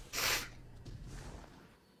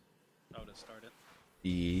 oh, to start it.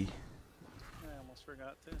 Yeah. I almost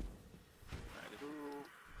forgot to. Alright,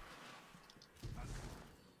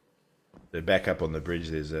 The back up on the bridge,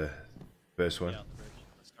 there's a first one. yeah, on the bridge.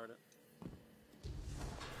 Let's start it.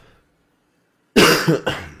 Guess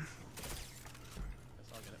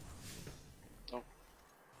I'll get it. Oh.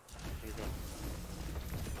 Here you go.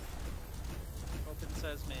 Open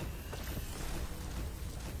sesame.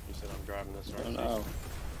 You said I'm grabbing this right Oh now. no.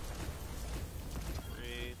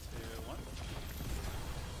 3, 2, 1.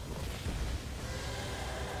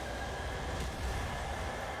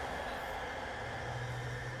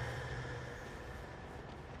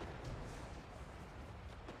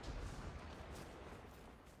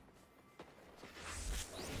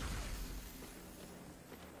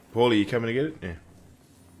 Paulie, you coming to get it? Yeah.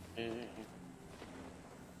 Yeah.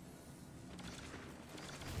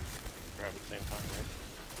 Grab at the same time, right?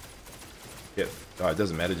 Yep. Oh, it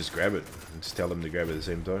doesn't matter, just grab it. Just tell them to grab it at the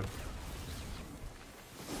same time.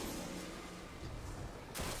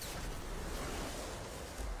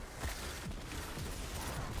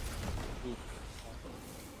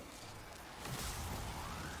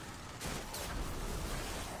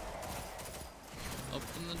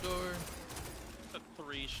 Open the door. Took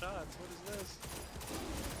 3 shots. What is this?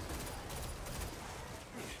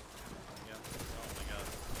 Yeah. Oh my god.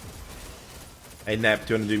 Hey Nap,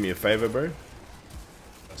 do you want to do me a favor, bro?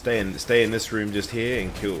 Stay in this room just here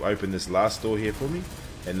and open this last door here for me.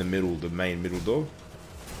 And the main middle door.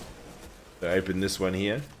 So open this one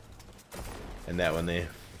here. And that one there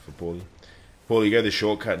for Paulie. Paulie, go the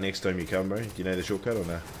shortcut next time you come, bro. Do you know the shortcut or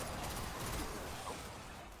no?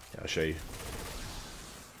 Yeah, I'll show you.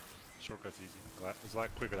 Shortcut's easy. It's a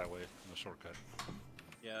lot quicker that way than the shortcut.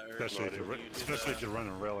 Yeah, Especially if you're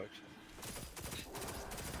running relic.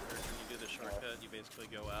 When you do the shortcut, you basically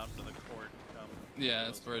go out into the court and come. Yeah,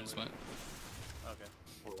 that's where I just went. Okay.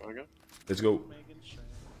 Where do I go? Let's go. Making sure.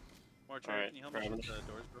 Mortar, Alright, can you help me grabbing with the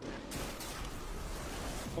doors, bro?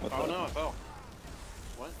 Oh no, I fell.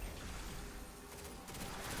 What?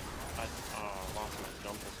 I lost my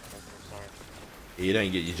jump or something, I'm sorry. Yeah, you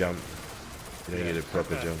don't get your jump. You don't get a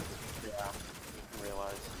proper okay. jump. Yeah, didn't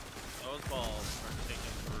realize. Those balls are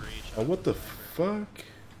taking 3 shots. Oh, what the Remember. fuck?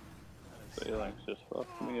 Phalanx just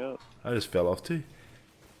fucked me up. I just fell off too.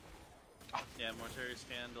 Yeah, mortar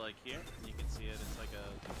stand like here, and you can see it. It's like the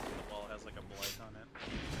ball has like a blight on it.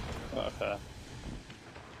 Okay.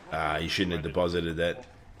 Ah, you shouldn't have deposited that.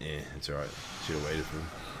 Yeah, it's alright. Should have waited for him.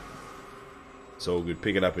 It's all good.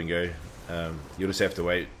 Pick it up and go. You'll just have to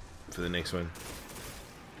wait for the next one.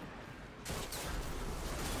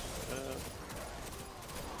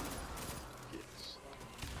 Yes.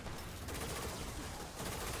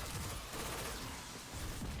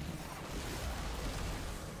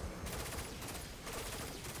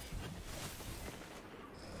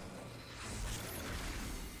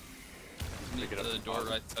 Meet Pick it up the and door pause it.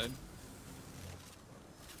 right side.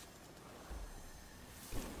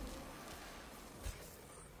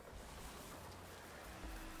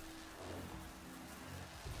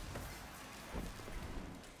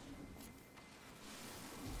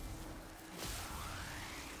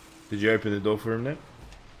 Did you open the door for him now?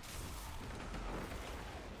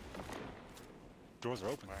 Doors are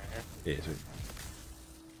open. Yeah, sweet.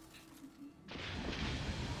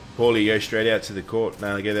 Paulie, go straight out to the court.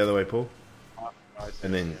 No, go the other way, Paul. I see,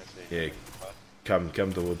 And then, I see. yeah, come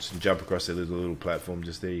towards and jump across that little platform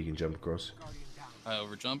just there. You can jump across. I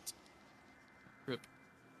overjumped. Rip.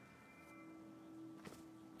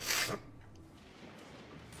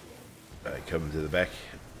 Come to the back.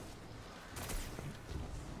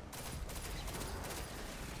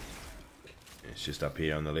 It's just up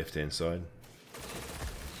here on the left hand side.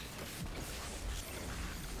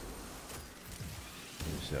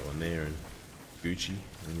 There's that one there, and Gucci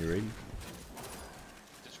when you're ready.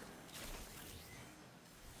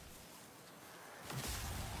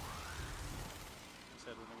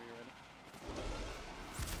 Said whenever you're ready.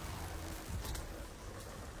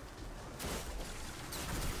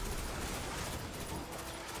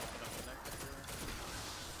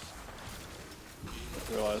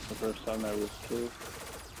 I realized the first time I was too.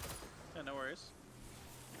 Yeah, no worries.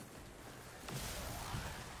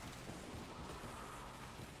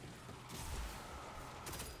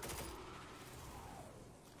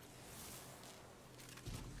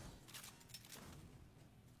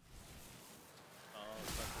 Oh,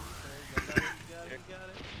 fuck, you got it, you got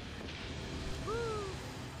it. Woo!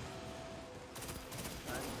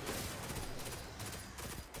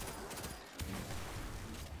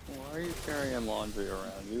 Why are you carrying laundry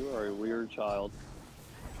around? You are a weird child.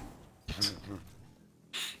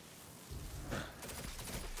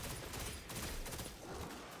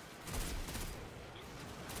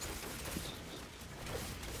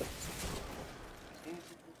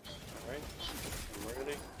 Alright, I'm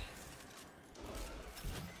ready.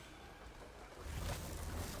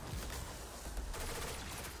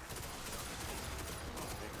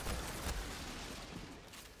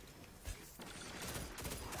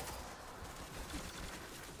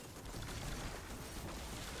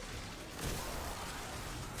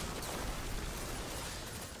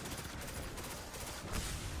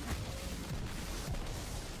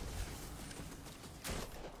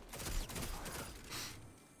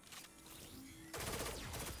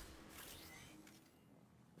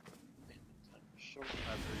 Short.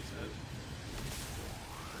 After he said.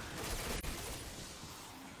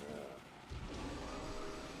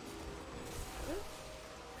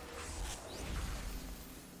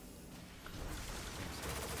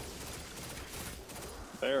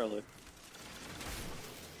 Barely.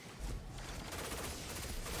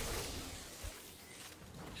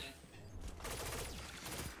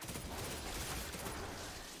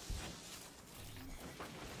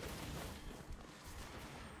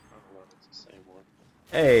 I don't know if it's the same one.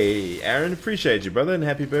 Hey, Aaron, appreciate you, brother, and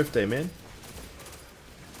happy birthday, man.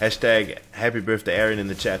 Hashtag happy birthday, Aaron, in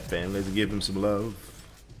the chat, fam. Let's give him some love.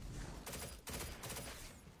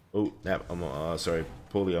 Oh, nah, I'm sorry,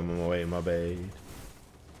 Paulie, I'm on my way. My bad.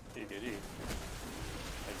 He did he?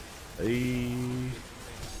 Hey.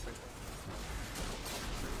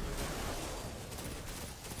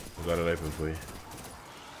 I got it open for you.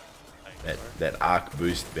 That arc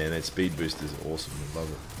boost, man, that speed boost is awesome. I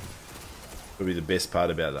love it. Probably the best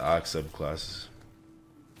part about the arc subclasses.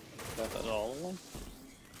 Got that all of them?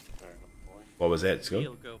 Alright, boy. What was that, Scott?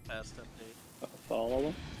 He'll go past update. That's all of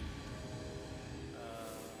them?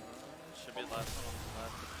 Should be the last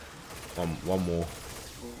one. One more.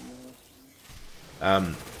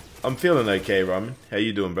 I'm feeling okay, Ryman. How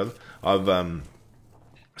you doing, brother? I've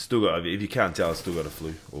still got, if you can't tell, I've still got a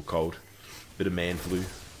flu or cold. Bit of man flu. Yes,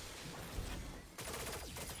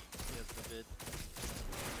 the bid.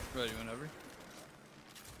 Ready whenever.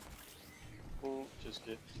 We'll just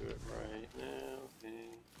get to it right now. And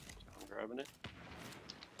I'm grabbing it.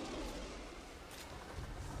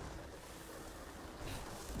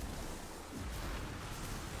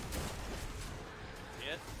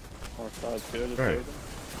 Yeah. North side's good. It's Right. open.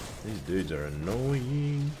 These dudes are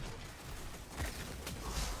annoying.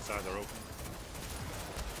 Side are open.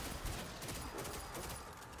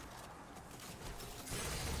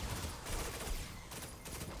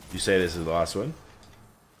 You say this is the last one?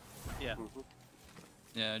 Yeah.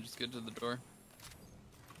 Yeah, just get to the door.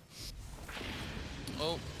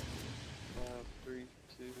 Oh, 3,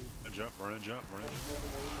 2. Jump, run and jump, run and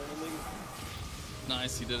jump.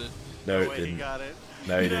 nice, he did it. No, No it way he didn't. got it.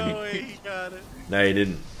 No, he No didn't. way he got it. No, he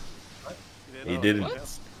didn't. He He didn't.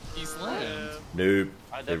 What? He slammed. Nope.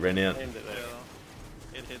 I It ran out. definitely aimed it there.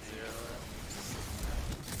 Yeah. It hit 0.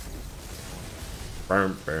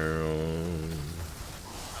 Boom, boom.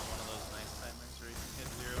 Not one of those nice timers where you can hit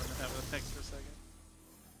 0 and then have an extra second.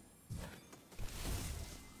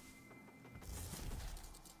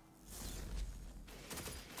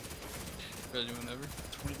 Ready whenever.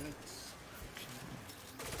 20 minutes.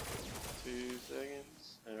 2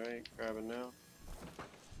 seconds. Alright, grabbing now.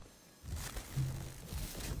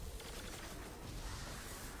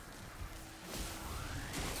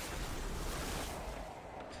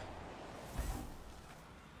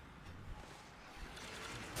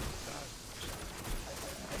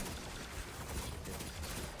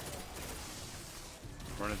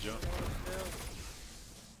 and jump.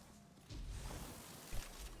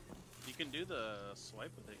 You can do the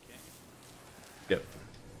swipe with it, can't you? Yep.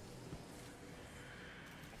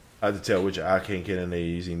 Hard to tell which arcane cannon they're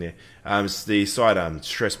using there. It's the sidearm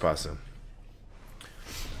Trespasser.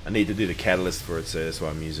 I need to do the catalyst for it, so that's why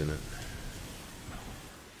I'm using it.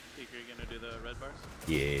 Think you're gonna do the red bars?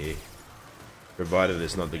 Yeah. Provided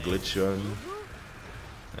it's not the glitch one.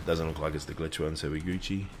 It doesn't look like it's the glitch one, so we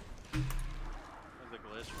Gucci. Is the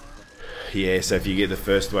glitch one? Yeah, so if you get the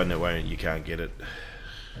first one, you can't get it.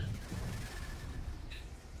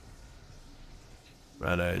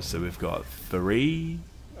 Righto, so we've got 3,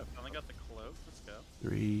 I finally got the cloak. Let's go.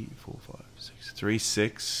 3, 4, 5, 6, 3,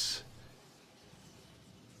 6,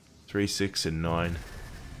 3, 6, and 9.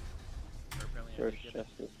 First chest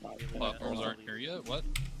is not even Platforms aren't here yet. What?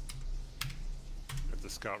 Got the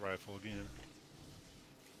scout rifle again.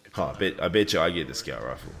 Oh, I bet you I get the scout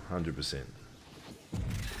rifle, 100%.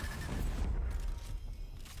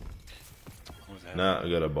 What's that? No, I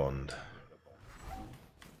got a bond.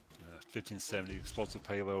 1570 explosive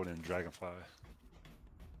payload and dragonfly.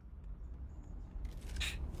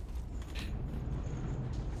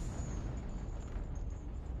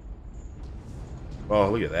 Oh,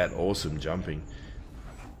 look at that, awesome jumping.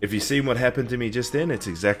 If you seen what happened to me just then, it's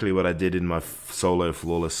exactly what I did in my solo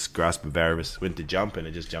flawless Grasp of Erebus. Went to jump and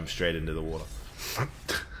it just jumped straight into the water.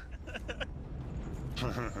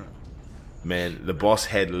 Man, the boss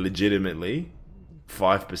had legitimately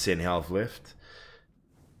 5% health left.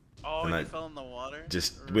 Oh, And you I fell in the water?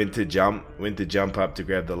 Just went to jump up to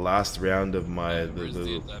grab the last round of my Where's the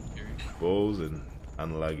little adapt here? balls and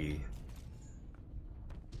unlucky.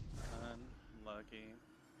 Unlucky.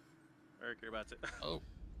 Eric, you're about to. Oh,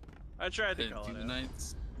 I tried to didn't call do it the out.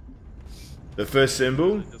 knights. The first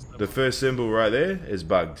symbol right there is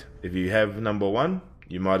bugged. If you have number 1,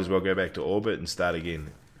 you might as well go back to orbit and start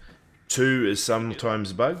again. 2 is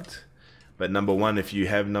sometimes bugged, but number 1, if you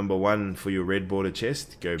have number 1 for your red border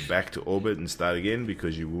chest, go back to orbit and start again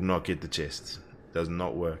because you will not get the chests. It does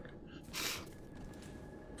not work.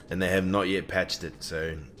 And they have not yet patched it,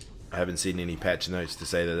 so I haven't seen any patch notes to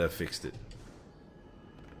say that they've fixed it.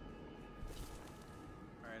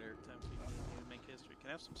 Alright, Eric, time for you to make history. Can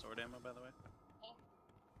I have some sword ammo, by the way?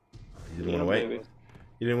 You didn't want to wait? Maybe.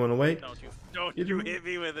 You didn't want to wait? Don't You you didn't- hit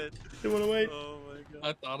me with it. You didn't want to wait? Oh my god.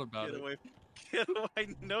 I thought about Get it. away. Get away. I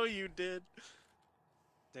know you did.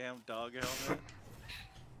 Damn dog helmet.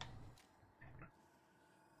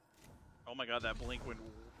 Oh my god, that blink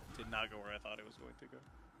did not go where I thought it was going to go.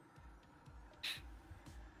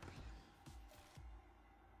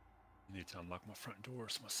 I need to unlock my front door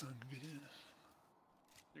so my son can get in.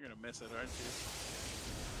 You're gonna miss it, aren't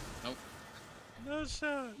you? Nope. No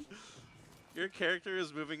shot. Your character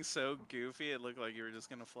is moving so goofy, it looked like you were just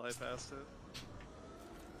gonna fly past it.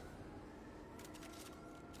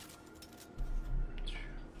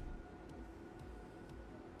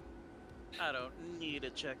 I don't need a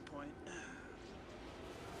checkpoint.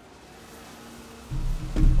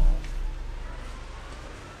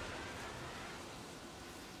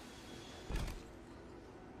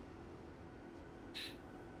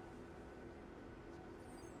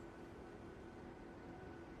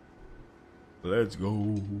 Let's go.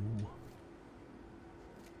 All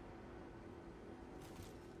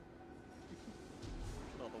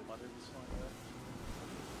the water was flying away.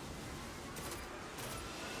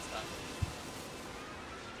 Stop.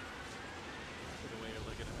 Look away, you're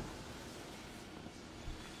looking at me.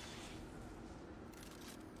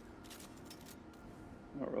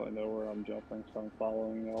 I don't really know where I'm jumping, so I'm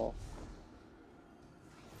following y'all.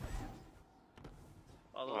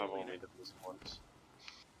 Follow I've the only leader. done this once.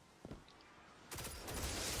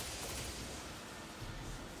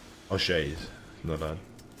 I'll show you. Not hard.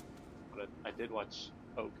 But I did watch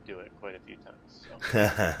Oak do it quite a few times. So.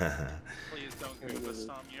 Please don't goof us,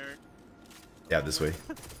 Tom Yerk. Out this way.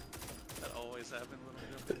 That always happens when I'm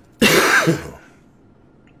jumping.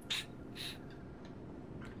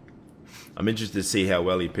 I'm interested to see how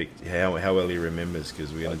well he picked, how well he remembers,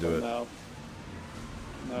 because we're gonna do it. No.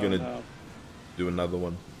 No, Gonna- no. Do another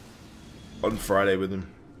one on Friday with him.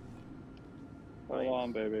 Hold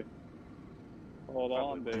on, baby. Hold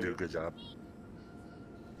on, Do a baby. good job.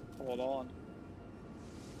 Hold on.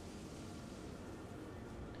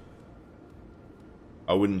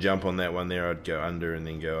 I wouldn't jump on that one there. I'd go under and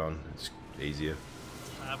then go on. It's easier.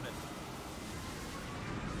 Stop it.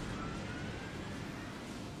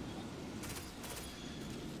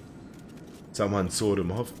 Someone sawed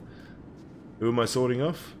him off. Who am I sorting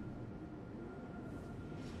off?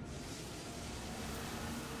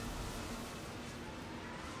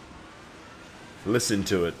 Listen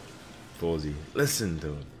to it. Thorsy. Listen to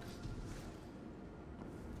him.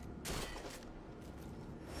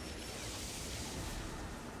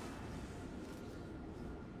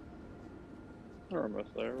 We're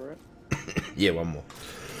almost there, right? Yeah, one more.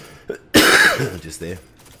 Just there.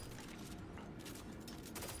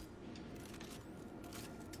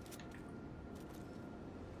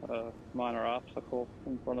 Minor obstacle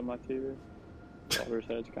in front of my TV. Water's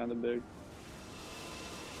head's kind of big.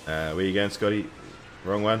 Where you going, Scotty?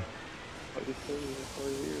 Wrong one. What you say? For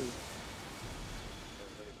years.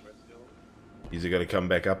 He's got to come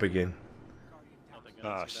back up again.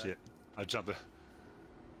 Ah, shit. I jumped it.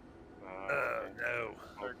 No.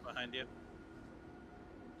 Berg behind you.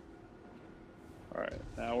 Alright,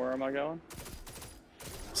 now where am I going?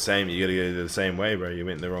 Same, you gotta go the same way, bro. You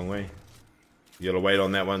went the wrong way. You gotta wait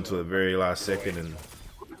on that one till the very last second and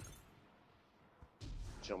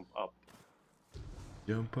Jump up.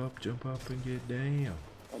 jump up and get down.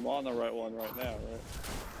 I'm on the right one right now, right?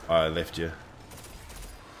 I left you.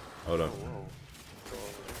 Hold on. Whoa. Go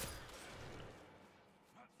over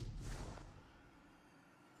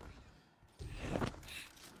there.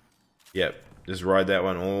 Yep, just ride that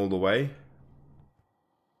one all the way.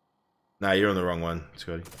 Nah, you're on the wrong one,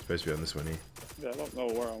 Scotty. You're supposed to be on this one here. Yeah, I don't know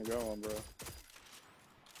where I'm going, bro.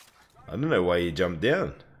 I don't know why you jumped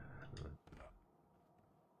down.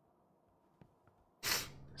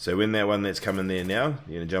 So when that one that's coming there now,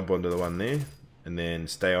 you're going to jump onto the one there, and then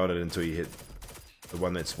stay on it until you hit the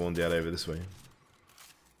one that spawns out over this way.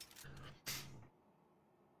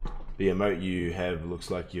 The emote you have looks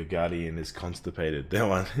like your guardian is constipated. That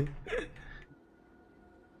one.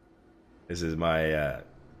 This is my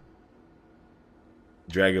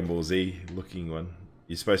Dragon Ball Z looking one.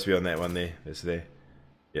 You're supposed to be on that one there. That's there.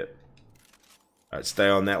 Yep. Alright, stay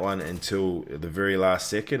on that one until the very last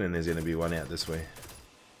second, and there's going to be one out this way.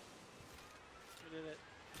 We did it.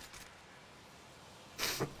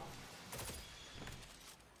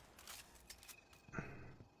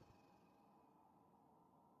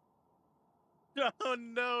 Oh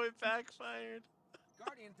no, it backfired.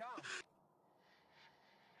 Guardian down.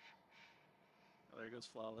 Oh, there goes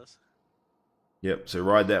Flawless. Yep, so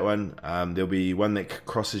ride that one. There'll be one that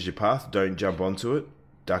crosses your path. Don't jump onto it.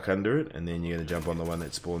 Duck under it, and then you're going to jump on the one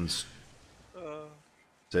that spawns.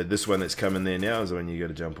 So this one that's coming there now is the one you got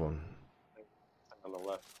to jump on. On the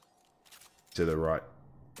left. To the right.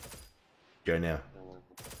 Go now.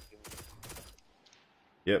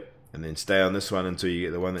 Yep, and then stay on this one until you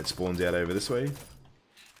get the one that spawns out over this way.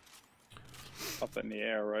 Up in the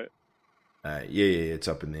air, right? Yeah, it's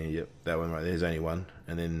up in there. Yep, that one right there's only one.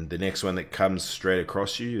 And then the next one that comes straight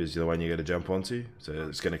across you is the one you got to jump onto. So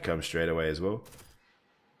it's going to come straight away as well.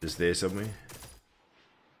 Just there somewhere.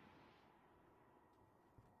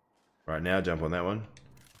 Right now, jump on that one.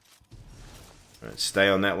 Right, stay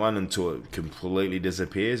on that one until it completely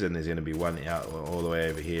disappears, and there's going to be one out all the way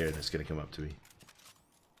over here, and it's going to come up to me.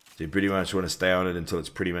 So you pretty much want to stay on it until it's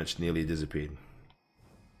pretty much nearly disappeared.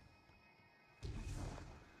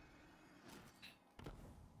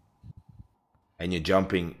 And you're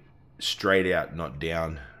jumping straight out, not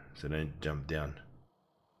down. So don't jump down.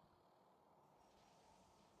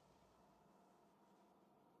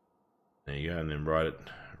 There you go, and then ride it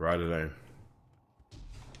home.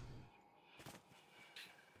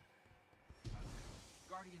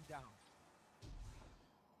 Guardian down.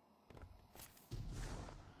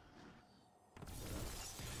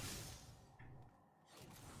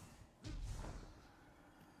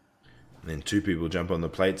 And then two people jump on the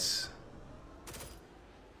plates.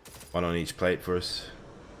 One on each plate for us.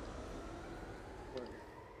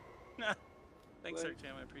 Thanks, Sir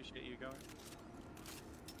Jam. I appreciate you going.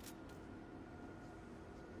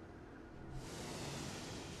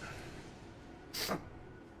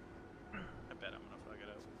 I bet I'm gonna fuck it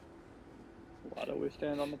up. Why do we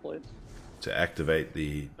stand on the plates? To activate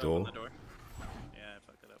the door. Open the door. Yeah, I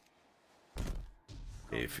fucked it up.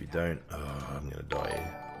 If you don't, oh, I'm gonna die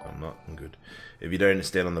here. I'm not, I'm good. If you don't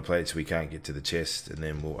stand on the plates, we can't get to the chest, and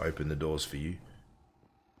then we'll open the doors for you.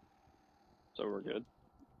 So we're good.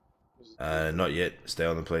 Not yet. Stay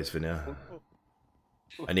on the plates for now.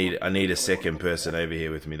 I need a second person over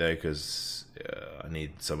here with me though, because I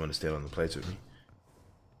need someone to stand on the plates with me.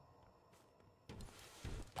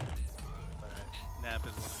 Nap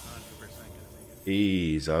is 100% gonna make it.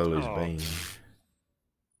 He's always Oh. been.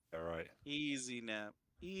 Alright. Easy nap.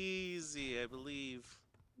 Easy, I believe.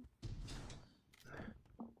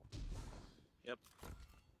 Yep.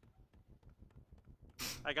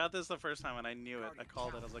 I got this the first time and I knew it. I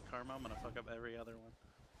called it. I was like, Karma, I'm gonna fuck up every other one.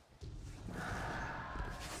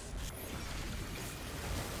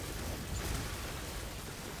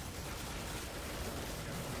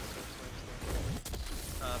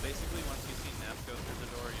 Basically, once you see Nap go through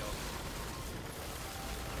the door, you'll.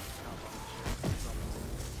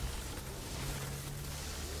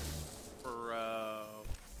 Bro.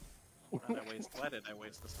 Why did I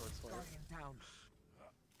waste the sword sword?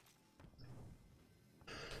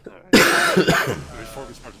 Before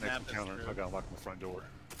we start the Nap next is encounter, through. I gotta unlock my front door.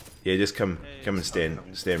 Yeah, just come and stand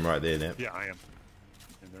right there now, Yeah, I am.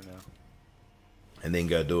 In there now. and then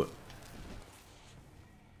go do it.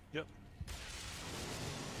 Yep.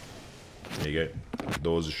 There you go.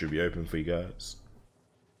 Doors should be open for you guys.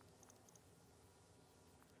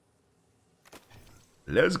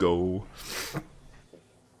 Let's go.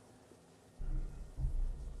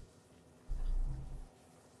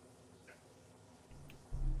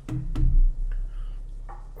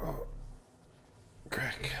 Oh,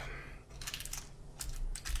 crack.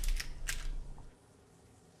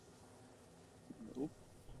 Nope.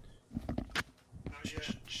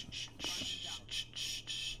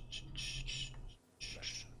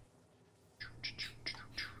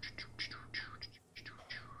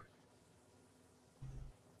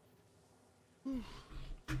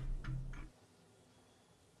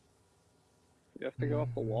 You have to go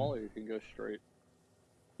up the wall, or you can go straight.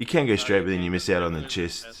 You can go straight, you but then can't you go miss out straight, on the there's a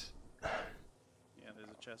chest. Yeah, there's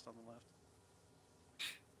a chest on the left.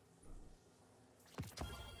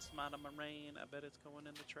 Smart marine, I bet it's going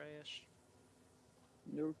in the trash.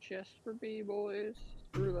 No chest for me, boys.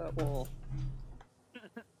 Through that wall.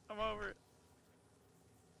 I'm over it.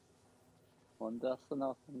 One death's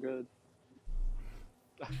enough. I'm good.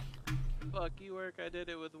 Fuck you, work. I did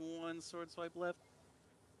it with one sword swipe left.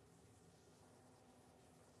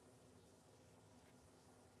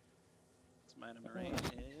 Smart marine is.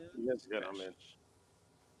 Yes, good. I'm in.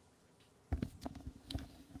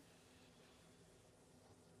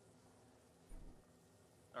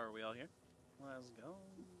 Are we all here? Let's go.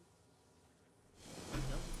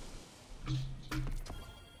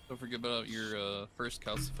 Don't forget about your first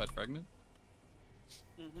calcified fragment.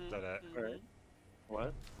 Mm-hmm, Is that it? Alright.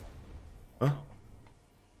 What? Huh?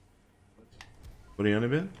 What are you on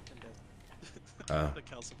about? Ah. The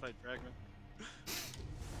calcified fragment.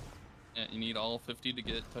 Yeah, you need all 50 to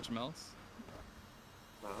get touch mouse.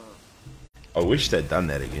 I wish they'd done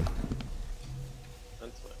that again.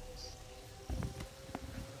 That's nice.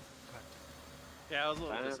 Yeah, I was a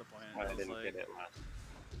little I disappointed. I I was didn't like, get it last.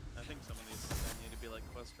 I think some of these need to be like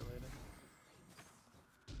quest related.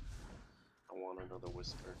 I want another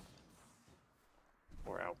whisper.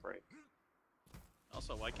 Or outbreak.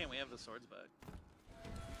 Also, why can't we have the swords back?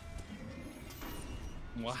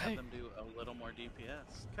 Just Why? have them do a little more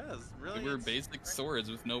DPS. Cause really, They were it's- basic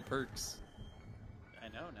swords with no perks. I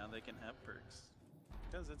know now they can have perks.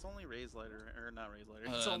 Cause it's only raise lighter or not raise lighter.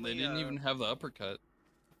 It's They only, didn't even have the uppercut.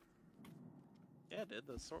 Yeah, it did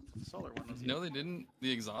the solar one was. No, they didn't.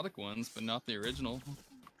 The exotic ones, but not the original.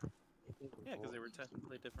 Yeah, because they were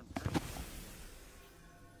technically different frames.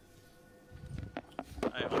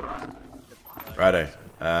 Righto.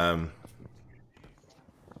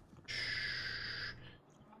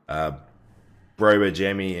 Brober,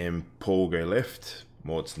 Jammy, and Paul go left.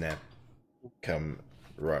 Mort's Nap come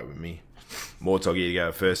right with me. Mort, I'll get you to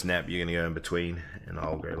go first. Nap, you're gonna go in between, and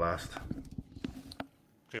I'll go last.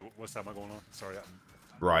 Okay, what side am I going on? Sorry,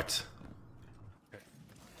 Right. Okay.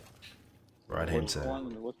 Right hand Which side.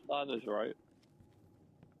 one? Which side is right?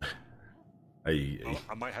 Are you,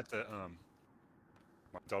 I might have to,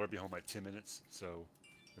 my daughter will be home like 10 minutes, so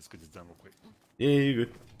let's get this done real quick. yeah, you're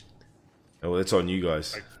good. Oh, well, that's on you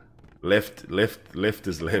guys. Left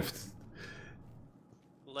is left.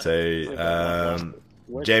 So,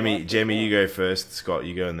 Which Jamie, left is you left? go first. Scott,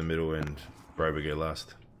 you go in the middle, and Brober go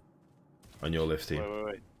last. On your left team.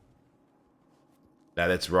 Wait. No,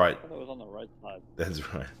 that's right. I thought it was on the right side.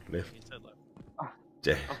 That's right. Left. He said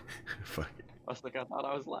left. Fuck it. I was like, I thought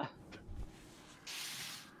I was left.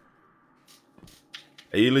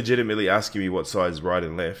 Are you legitimately asking me what side's right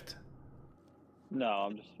and left? No,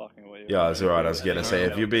 I'm just fucking with you. Yeah, that's alright. I was gonna say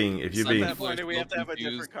if you're being Some people- Why do we have to have a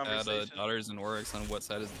different At conversation? Daughters and Oryx on what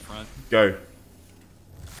side is the front. go.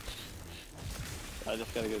 I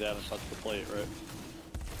just gotta go down and touch the plate, right?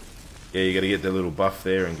 Yeah, you gotta get the little buff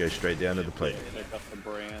there and go straight down to the plate. Pick up the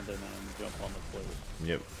brand and then jump on the plate.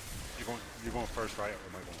 Yep. You're going first, right? Or am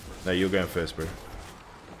I going first? No, you're going first, bro. Yeah.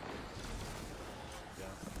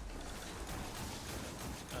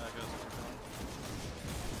 Goes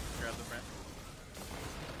grab the brand.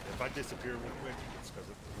 If I disappear real quick, it's because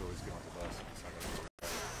we always get on the bus. So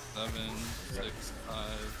I gotta go. 7, 6, 5,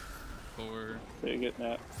 4, Take it,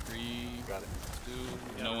 Nat. 3, Got it.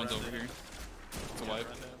 2. No one's over here. It's a wipe.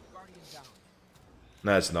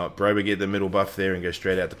 No, it's not. Brober, get the middle buff there and go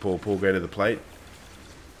straight out to Paul. Paul, go to the plate.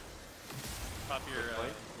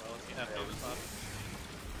 You have to do this off.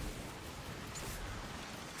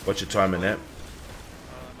 What's your timer, Nap?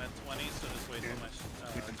 I'm at 20, so just wait till my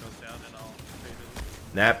goes down and I'll trade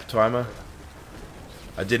it. Nap, timer.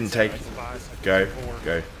 I didn't take. Go,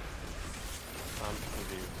 go. I'm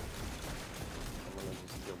confused. I'm gonna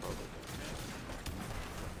just jump over.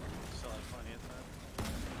 Still have plenty of time.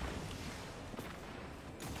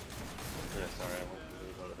 Yeah, sorry, I won't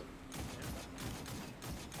really go to the.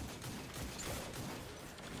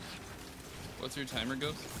 What's your timer,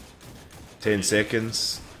 Ghost? 10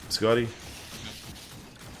 seconds. Scotty,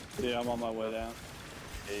 Yeah, I'm on my way down.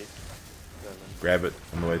 8, 7, grab it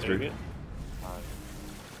on the way Take through. it. 5, 4.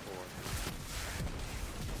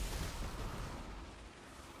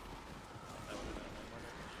 That would've been one more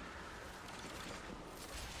damage.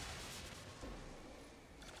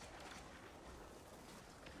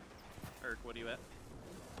 Eric, what are you at?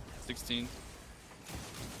 16.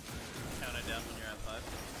 Count it down when you're at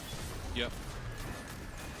 5. Yep.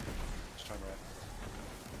 Just trying to wrap.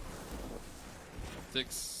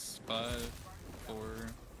 6, 5, 4.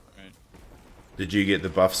 Alright. Did you get the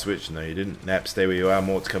buff switch? No, you didn't. Nap, stay where you are.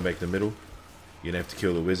 Mort's come back to the middle. You're gonna have to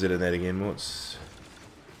kill the wizard and that again, Mort's.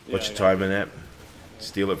 What's your timer, Nap?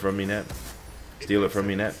 Steal it from me, Nap. Steal it from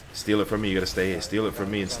me, Nap. Steal it from me. You gotta stay here. Steal it from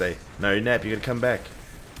me and stay. No, Nap, you gotta come back.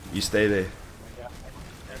 You stay there. 10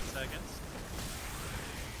 seconds.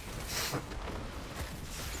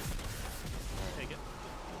 Take it.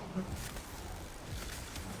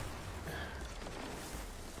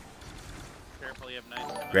 Careful, you have 9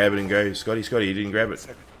 seconds. Grab it and go. Scotty, Scotty, you didn't grab it.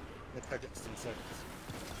 Second. 10 seconds. 10 seconds.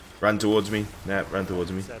 Run towards me. Nap, run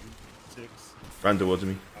towards me. 7, 6, Run towards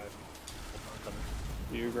me. 5. Coming.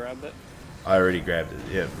 You grabbed it? I already grabbed it.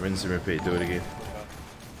 Yeah, rinse and repeat. Do it again.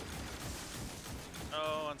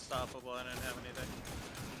 Oh, unstoppable. I didn't have anything.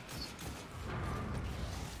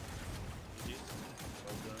 GG.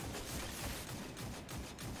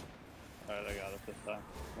 Alright, I got it this time.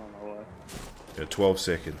 On my way. Got 12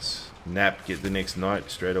 seconds. Nap, get the next knight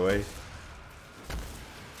straight away.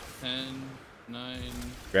 10, 9,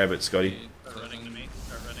 Grab it, Scotty. 8, Start running to 7. me.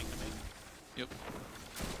 Start running to me. Yep.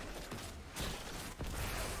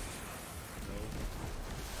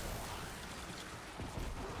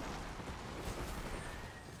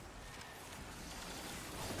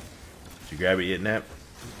 Did you grab it yet, Nap?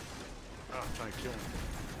 Oh, I'm trying to kill him.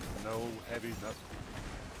 No heavy, nothing.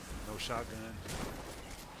 No shotgun.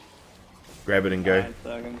 Grab it and go. 9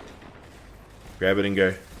 seconds. Grab it and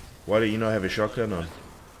go. Why do you not have a shotgun on?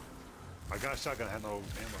 I got a shotgun, I had no ammo.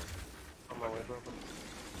 On my way, bro.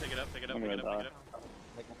 Pick it up, pick it up, I'm pick it gonna up, pick it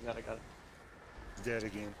die. up. I got it. Dead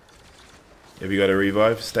again. Have you got a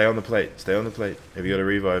revive? Stay on the plate. Stay on the plate. Have you got a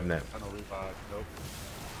revive, Nap? I know revive. Nope.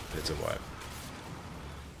 It's a wipe.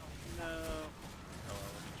 No. Oh, well,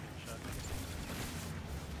 let me change shotgun.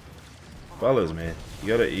 Fellas, man. You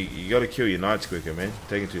gotta kill your knights quicker, man.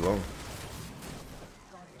 Taking too long.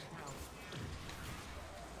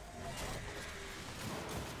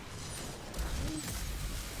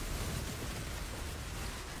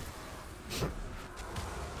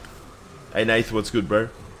 Hey Nath, what's good, bro?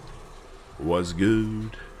 What's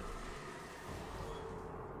good?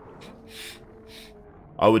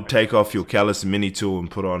 I would take off your Callus mini tool and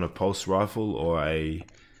put on a pulse rifle or a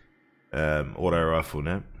auto rifle,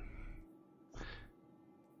 Nap.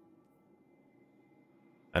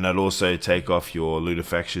 And I'd also take off your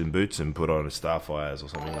Lunafaction boots and put on a Starfires or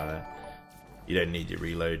something like that. You don't need your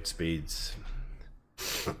reload speeds. I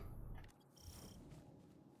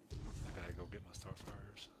gotta go get my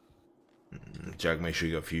Starfires. Jug, make sure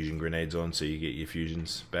you got fusion grenades on so you get your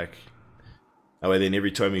fusions back. That way then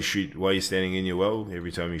every time you shoot, while you're standing in your well,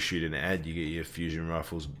 every time you shoot an ad, you get your fusion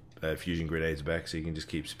rifles, fusion grenades back so you can just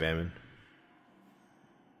keep spamming.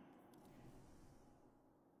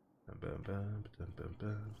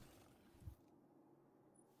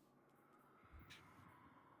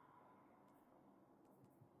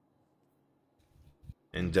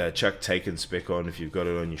 And chuck taken spec on if you've got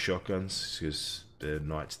it on your shotguns, because the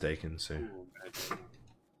knight's taken, so. Yeah,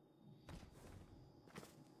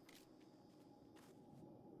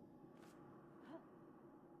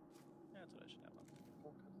 that's what I should have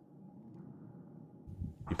on.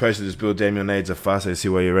 You posted this build, Daniel Nades are fast. I see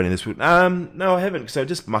why you're running this build. No, I haven't, because I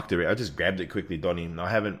just mucked it. I just grabbed it quickly, Donnie. I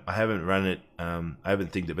haven't run it. I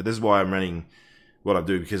haven't thinked it, but this is why I'm running what I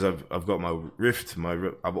do, because I've got my rift.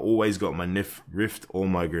 I've always got my rift, all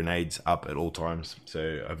my grenades up at all times.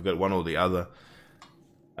 So I've got one or the other.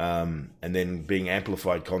 And then being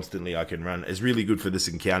amplified constantly, I can run. It's really good for this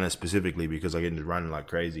encounter specifically because I get to run like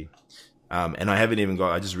crazy. And I haven't even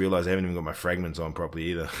got. I just realized I haven't even got my fragments on properly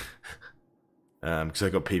either. Because I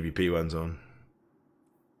got PvP ones on.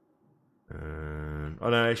 Oh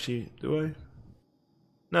no, actually, do I?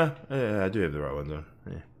 No, I do have the right ones on.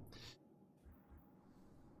 Yeah.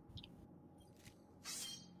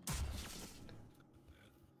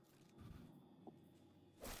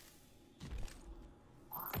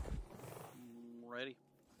 Ready.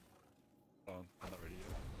 I'm not ready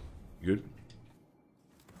yet. You good?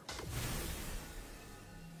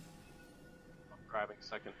 I'm grabbing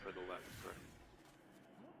second for the left. Right?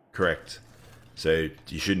 Correct. So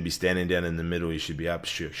you shouldn't be standing down in the middle. You should be up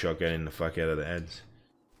shotgunning the fuck out of the ads.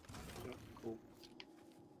 Yep, cool.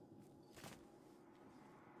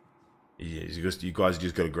 Yeah, you guys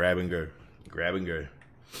just got to grab and go. Grab and go.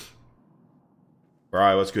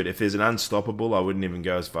 Alright, what's good? If there's an unstoppable, I wouldn't even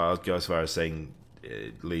go as far. I'd go as far as saying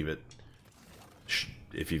leave it.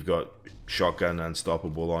 If you've got shotgun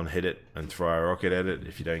unstoppable on, hit it and throw a rocket at it.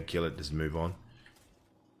 If you don't kill it, just move on.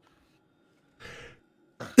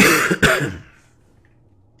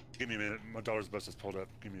 Give me a minute. My daughter's bus is pulled up.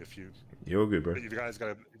 Give me a few. You're good, bro. But if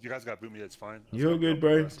you guys got boot me, it's fine. You're good,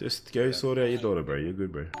 bro. Just go sort out your daughter, bro. You're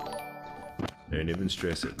good, bro. Don't even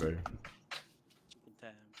stress it, bro. Good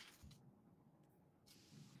time.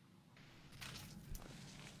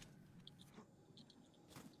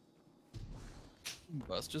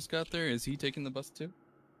 Bus just got there. Is he taking the bus too?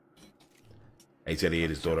 He's gotta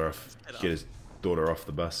get his daughter off. Get his daughter off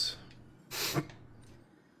the bus.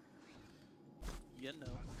 You know.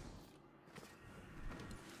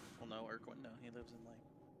 Well, no, Urquin, no. He lives in, like,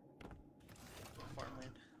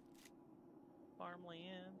 farmland.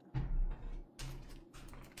 Farmland.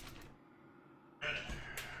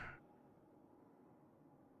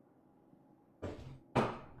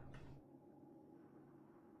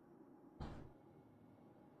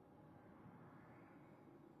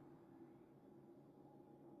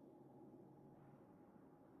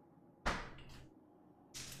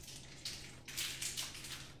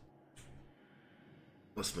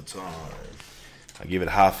 What's the time? I give it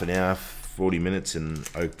half an hour, 40 minutes, and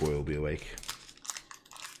Oak Boy will be awake.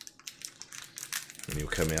 And he'll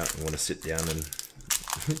come out and want to sit down and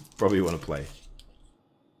probably want to play.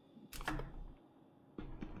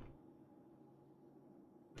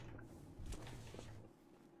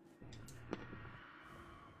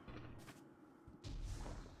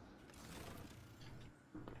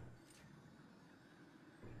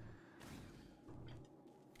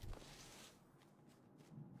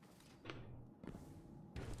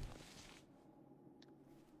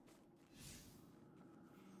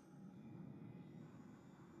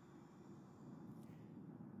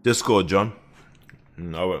 Discord, John.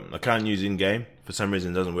 No, I can't use in-game. For some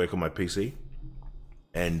reason, it doesn't work on my PC.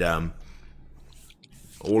 And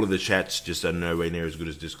all of the chats just are nowhere near as good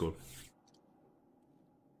as Discord.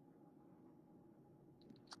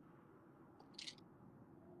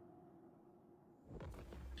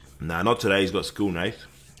 Nah, not today. He's got school, Nate.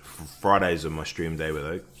 Fridays are my stream day with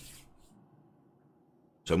Oak.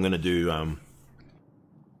 So I'm gonna do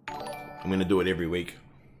it every week.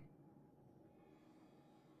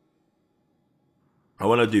 I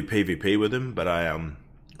want to do PvP with him, but I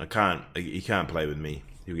can't. He can't play with me.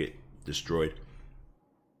 He'll get destroyed.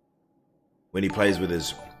 When he plays with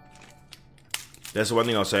his... That's the one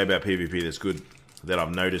thing I'll say about PvP that's good, that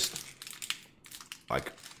I've noticed.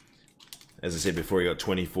 Like, as I said before, he got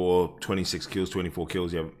 26 kills, 24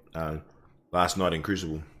 kills last night in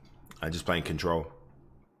Crucible. Just playing Control.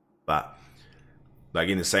 But, like,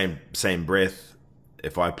 in the same breath,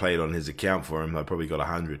 if I played on his account for him, I probably got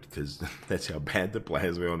 100, because that's how bad the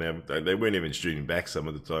players were on them. They weren't even shooting back some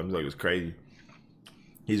of the times. Like, it was crazy.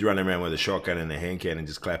 He's running around with a shotgun and a hand cannon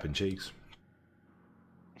just clapping cheeks.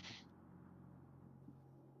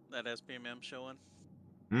 That SPMM showing.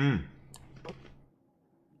 When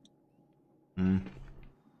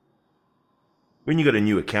you got a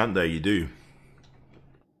new account, though, you do.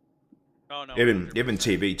 Oh, no. Even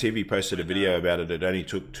TV posted a video about it. It only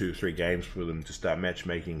took 2 or 3 games for them to start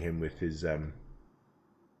matchmaking him with his on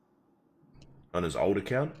his old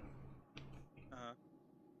account.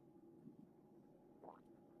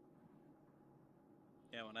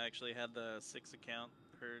 Yeah, when I actually had the 6 account,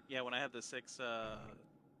 when I had the 6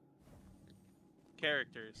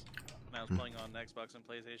 characters, and I was playing on Xbox and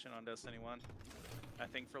PlayStation on Destiny 1. I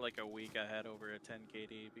think for like a week I had over a 10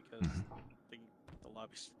 KD because the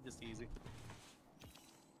lobby's just easy.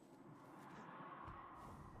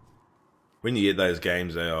 When you get those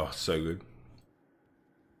games, they are so good.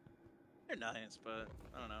 They're nice, but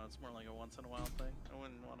I don't know, it's more like a once in a while thing. I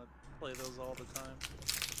wouldn't want to play those all the time.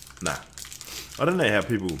 Nah. I don't know how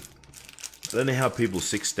people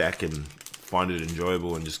 6-stack and find it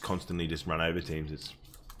enjoyable and just constantly just run over teams. It's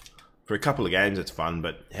for a couple of games it's fun,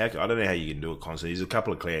 but I don't know how you can do it constantly. There's a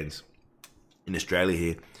couple of clans in Australia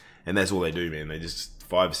here, and that's all they do, man. They just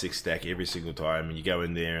 5 or 6 stack every single time, and you go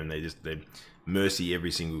in there and they mercy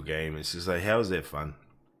every single game. It's just like, how is that fun?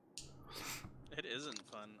 It isn't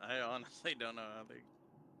fun. I honestly don't know how they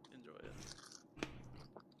enjoy it.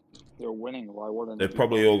 They're winning. Why wouldn't They've it be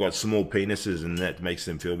probably fun? all got small penises, and that makes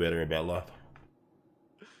them feel better about life.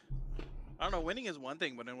 I don't know. Winning is one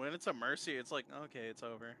thing, but when it's a mercy, it's like, okay, it's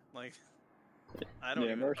over. Like, I don't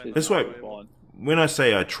Yeah, even mercy find is That's that why- enjoyable. fun. When I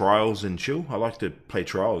say trials and chill, I like to play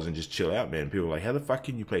trials and just chill out, man. People are like, how the fuck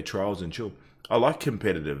can you play trials and chill? I like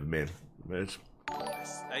competitive, man. It's,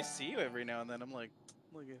 I see you every now and then. I'm like,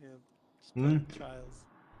 look at him. Just Hmm. playing trials.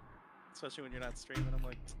 Especially when you're not streaming. I'm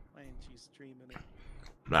like, why ain't you streaming it?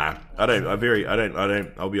 nah, I don't.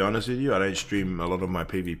 I'll be honest with you. I don't stream a lot of my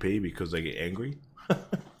PvP because I get angry.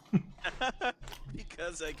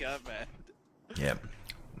 Because I got mad. Yeah.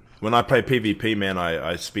 When I play PvP, man,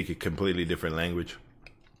 I speak a completely different language.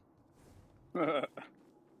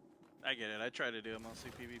 I get it. I tried to do a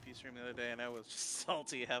mostly PvP stream the other day, and I was just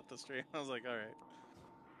salty half the stream. I was like, alright.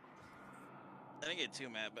 I didn't get too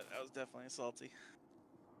mad, but I was definitely salty.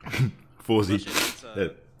 Forzy. Especially since,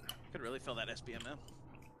 That, could really feel that SBMM.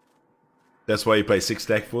 that's why you play 6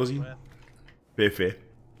 stack, Forzy? Sweat. Fair.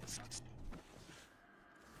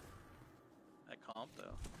 That comp,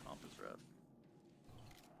 though. Comp is rough.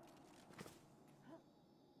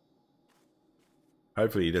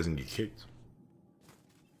 Hopefully he doesn't get kicked.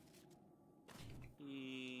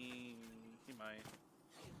 He might.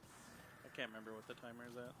 I can't remember what the timer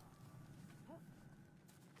is at.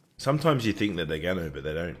 Sometimes you think that they're gonna, but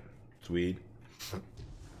they don't. It's weird.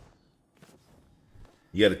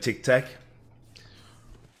 You got a tic tac?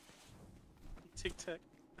 Tic Tac.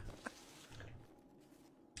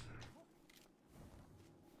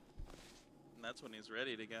 And that's when he's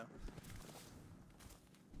ready to go.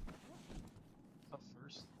 The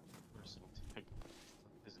first person to pick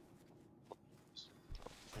is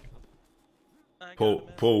I got Paul, him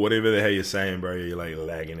in. Paul, whatever the hell you're saying, bro, you're like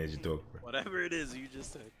lagging as you talk, bro. Whatever it is, you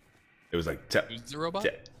just said. It was like tap, Who's the robot?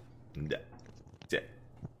 tap, tap, tap.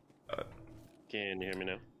 Can you hear me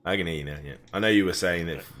now? I can hear you now, yeah. I know you were saying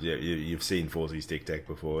that you've seen Forzy's tic tac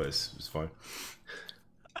before, it's fine.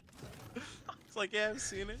 It's like, yeah, I've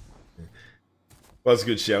seen it. Well, it's a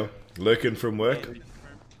good show. Lurking from work?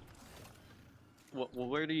 Well,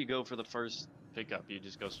 where do you go for the first pickup? You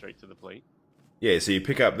just go straight to the plate? Yeah, so you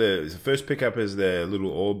pick up the first pickup is the little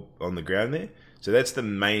orb on the ground there. So that's the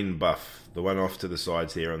main buff, the one off to the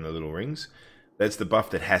sides here on the little rings. That's the buff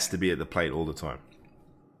that has to be at the plate all the time.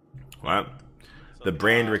 Right? So The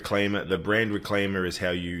brand reclaimer is how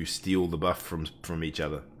you steal the buff from each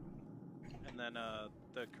other. And then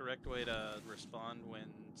the correct way to respond when,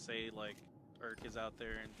 say, like, Urk is out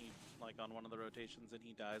there and he, like, on one of the rotations and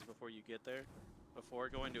he dies before you get there, before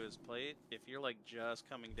going to his plate, if you're, like, just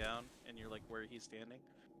coming down and you're, like, where he's standing,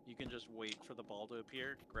 you can just wait for the ball to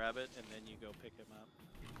appear, grab it, and then you go pick him up.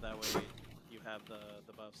 That way you have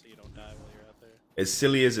the buff so you don't die while you're out there. As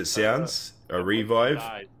silly as it sounds, a revive,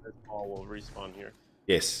 This ball will respawn here.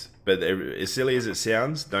 yes. But as silly as it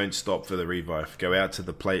sounds, don't stop for the revive. Go out to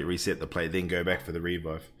the plate, reset the plate, then go back for the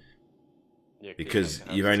revive. Yeah, Because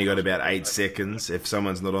yeah, you've only got about 8 seconds. If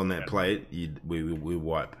someone's not on that plate, we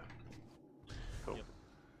wipe. Cool.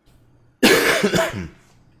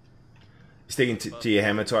 Sticking to your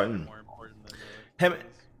Hammer Titan. More important than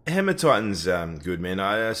Hammer Titan's good, man.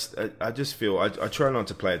 I just feel I try not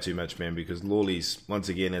to play it too much, man, because Lawley's, once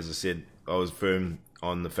again, as I said, I was firm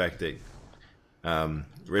on the fact that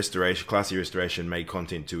Classy Restoration made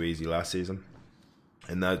content too easy last season,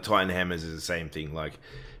 and the Titan Hammers is the same thing. Like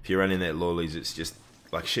if you're running that Lawley's, it's just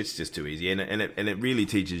like shit's just too easy, and it really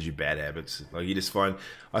teaches you bad habits. Like you just find,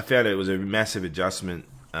 I found it was a massive adjustment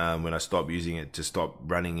when I stopped using it to stop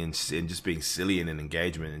running and just being silly in an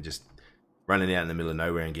engagement and just running out in the middle of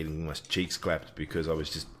nowhere and getting my cheeks clapped because I was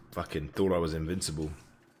just fucking thought I was invincible.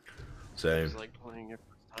 So, It's like playing your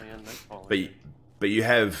first high-end Nightfall. but you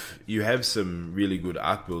have some really good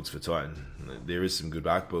arc builds for Titan. There is some good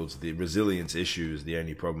arc builds. The resilience issue is the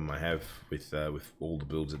only problem I have with all the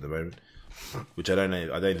builds at the moment, which I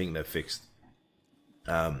don't think they've fixed.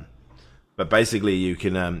 But basically, you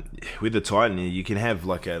can with the Titan, you can have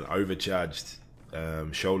like an overcharged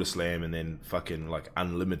shoulder slam and then fucking like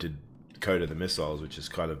unlimited code of the missiles, which is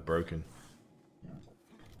kind of broken.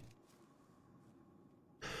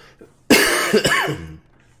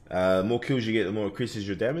 More kills you get, the more increases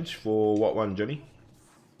your damage. For what one, Johnny?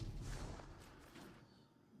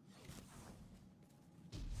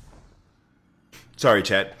 Sorry,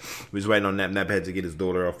 chat. We was waiting on Naphead to get his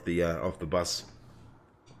daughter off the bus.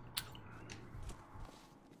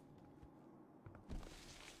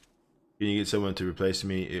 Can you get someone to replace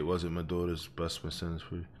me? It wasn't my daughter's bus, my son's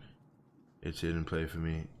food. It's didn't play for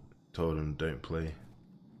me. Told him don't play.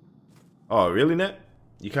 Oh, really, Nat?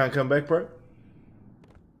 You can't come back, bro?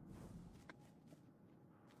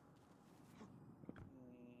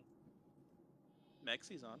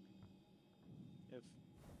 Mexi's on. If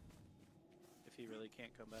he really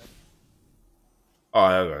can't come back. Oh,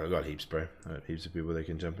 I got heaps, bro. I got heaps of people that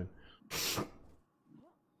can jump in.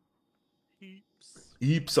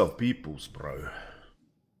 Heaps of peoples, bro.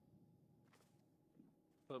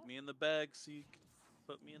 Put me in the bag, Seek.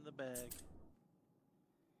 Put me in the bag.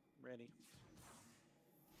 Ready.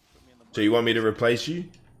 Put me in the So you want me to replace you,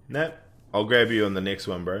 Nat? I'll grab you on the next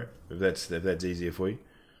one, bro. If that's easier for you.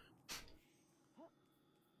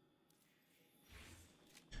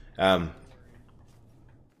 We'll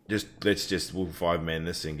 5-man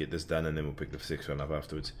this and get this done, and then we'll pick the 6th one up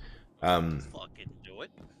afterwards. Fucking do it.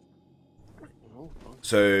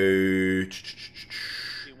 So You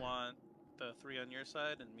want the 3 on your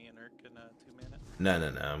side and me and Urk can 2-man it? no,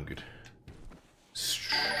 I'm good.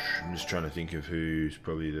 I'm just trying to think of who's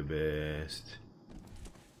probably the best.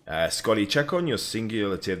 Scotty, check on your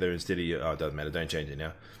singular tether instead of your. Oh, it doesn't matter. Don't change it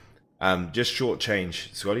now. Just short change,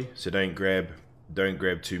 Scotty. So don't grab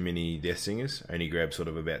too many Death Singers. Only grab sort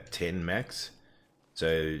of about 10 max.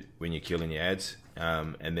 So when you're killing your ads,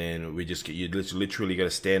 and then you literally got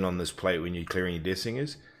to stand on this plate when you're clearing your Death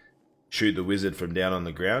Singers. Shoot the wizard from down on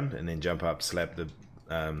the ground, and then jump up, slap the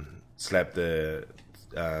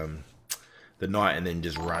knight, and then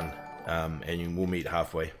just run. And we'll meet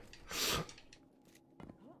halfway.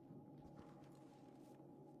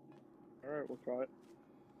 Alright, we'll try it.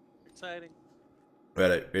 Exciting.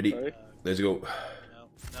 Right, ready? Ready? Let's go.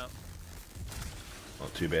 No.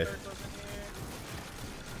 Not too bad. Urk wasn't here.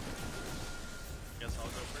 Guess I'll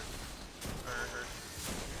go first. Or Urk.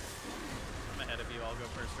 I'm ahead of you. I'll go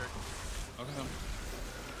first, Urk. Okay.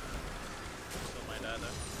 Still might die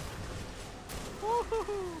though.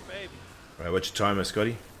 Woohoo, baby. Alright, what's your timer,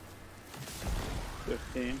 Scotty?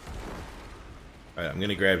 15. Alright, I'm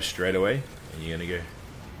gonna grab straight away, and you're gonna go. I have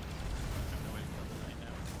no way to kill the knight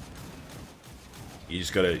now. You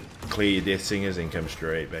just gotta clear your Death Singers and come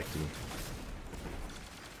straight back to me.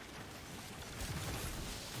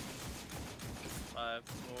 5,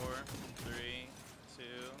 4, 3, 2,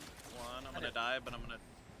 1. I'm gonna die, but I'm gonna.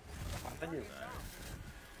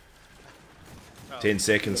 Oh, 10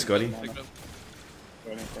 seconds, Scotty. Pick it up.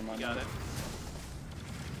 Waiting for my got number.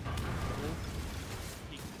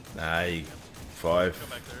 it. Nah, 5. Go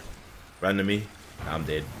back there. Run to me. I'm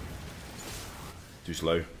dead. Too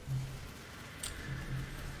slow.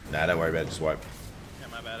 Nah, don't worry about it. Just wipe. Yeah,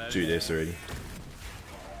 my bad. I 2 didn't- deaths already.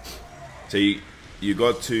 So you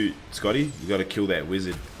got to, Scotty, you got to kill that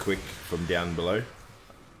wizard quick from down below.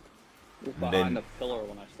 Behind then- the pillar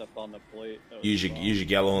when I stepped on the plate. That was Use your wrong.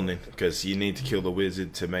 Gallon then, because you need to kill the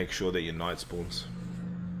wizard to make sure that your knight spawns.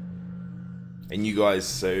 And you guys,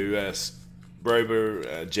 so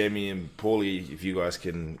Brober, Jemmy, and Paulie, if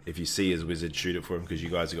you see his wizard, shoot it for him, because you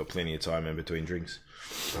guys have got plenty of time in between drinks.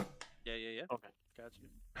 Yeah. Okay. Got you.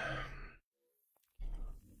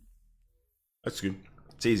 That's good.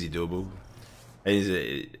 It's easy doable.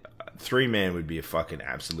 And 3-man would be a fucking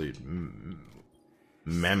absolute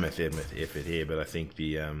mammoth effort here, but I think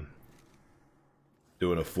the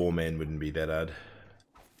doing a 4-man wouldn't be that hard.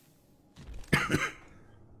 You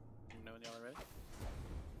know when y'all are ready?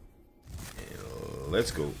 Let's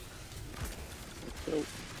go. So,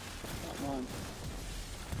 not mine.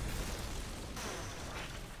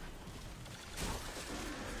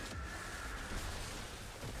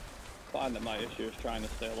 Find that my issue is trying to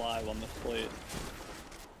stay alive on this plate.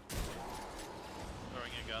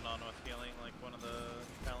 Throwing a gun on with healing like one of the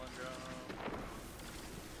palindrome.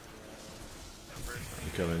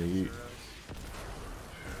 I'm coming to you.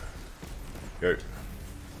 Go.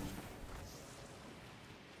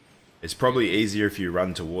 It's probably easier if you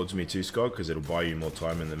run towards me too, Scott, because it'll buy you more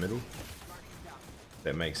time in the middle.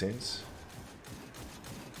 That makes sense.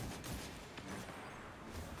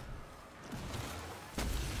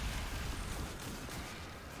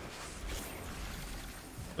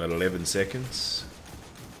 Got 11 seconds.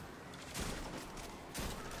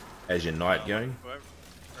 How's your night going? Urk,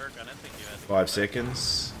 I didn't think you had 5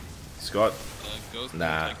 seconds. Scott? Ghost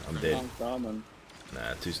Nah, protect I'm from- dead. I'm coming.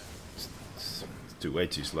 Nah, way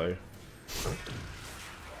too slow.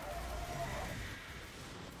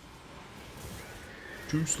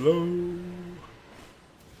 Too slow.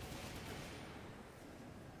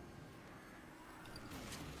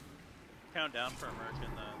 count down for Merc in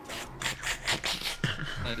the.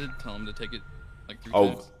 I did tell him to take it like 3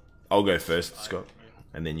 I'll times. I'll go first, Scott,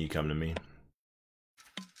 and then you come to me.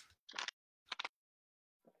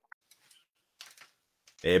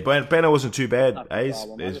 Yeah, banner wasn't too bad, Not the Ace.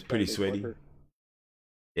 problem. It I was just pretty gotta be sweaty. quicker.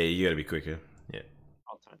 Yeah, you gotta be quicker. Yeah.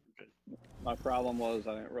 All time good. My problem was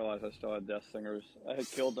I didn't realize I still had Death Singers. I had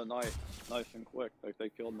killed the knight nice and quick. Like they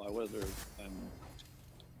killed my wizard and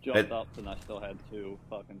jumped That- up, and I still had 2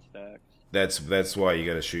 fucking stacks. That's why you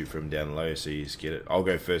gotta shoot from down low so you just get it. I'll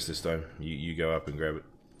go first this time. You go up and grab it.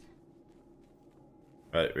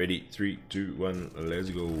 Alright, ready? 3, 2, 1, let's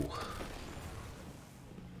go.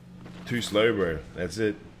 Too slow, bro. That's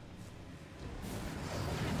it.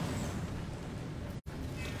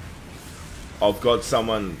 I've got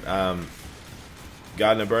someone,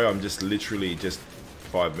 Gardner, bro. I'm just literally just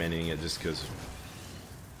 5-manning it just because.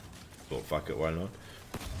 Thought, fuck it, why not?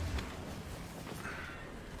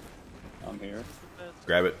 I'm here.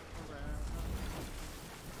 Grab it.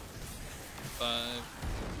 5,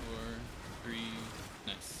 4, 3,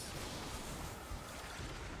 nice.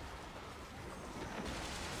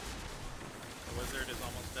 The wizard is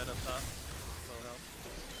almost dead up top. So help.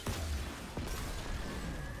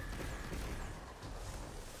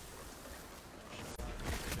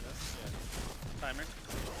 Timer.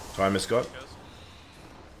 Timer, Scott.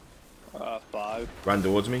 Goes. 5, Run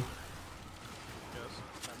towards me. Goes.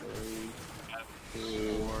 Timer. 3,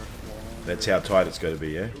 2, 1. That's how tight it's got to be,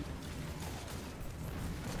 yeah?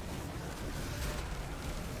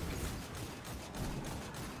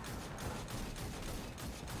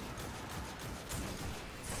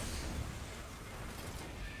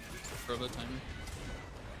 Throw the timer.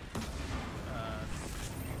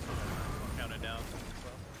 Count it down.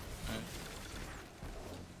 Alright.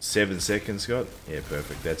 7 seconds, Scott. Yeah,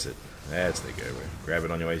 perfect. That's it. That's the go, bro. Grab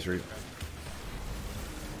it on your way through.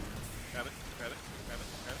 Grab it. Grab it. Grab it.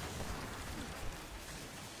 Grab it.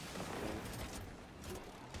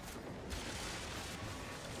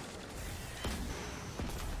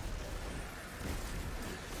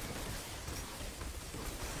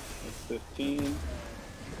 It's 15.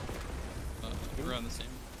 Around the same.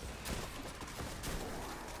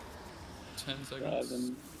 10 seconds.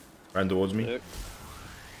 7, Run towards me. 6,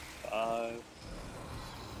 5,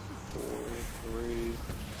 4, 3.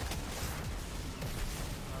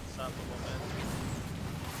 Unstoppable man.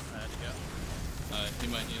 Ready to go. He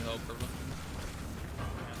might need help, purple.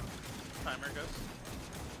 Yeah. Timer goes.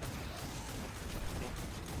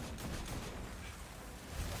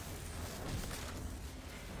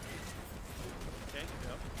 Okay,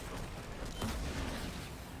 go.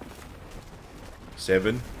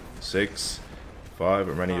 7, 6, 5.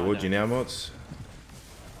 I'm running towards you now, Mots.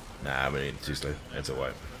 Nah, I'm gonna too slow. That's a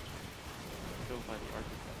wipe. Go by the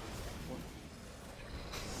architect.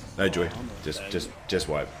 No joy. Just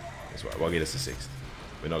wipe. Just wipe. I'll get us to 6th.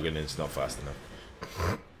 We're not getting. It's not fast enough.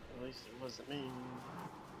 At least it wasn't me.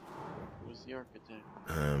 It was the architect.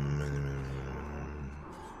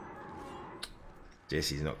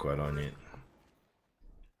 Jesse's not quite on yet.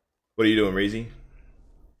 What are you doing, Reezy?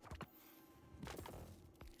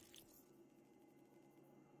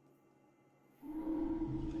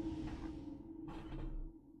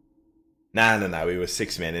 Nah. We were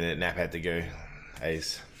 6 men in it. Nap had to go.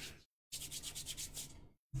 Ace.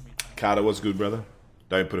 Carter, what's good, brother?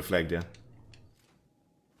 Don't put a flag down.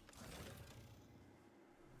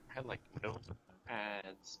 I had like no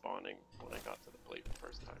ads spawning when I got to the plate the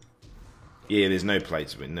first time. Yeah, there's no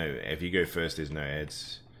plates, but no. If you go first, there's no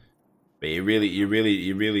ads. But you really,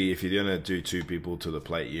 if you're gonna do 2 people to the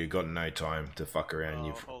plate, you got no time to fuck around.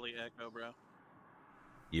 Oh, holy echo, bro.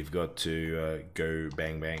 You've got to go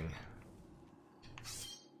bang bang.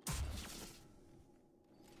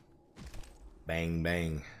 Bang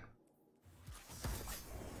bang.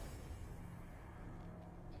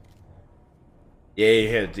 Yeah, you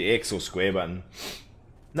hit the X or square button.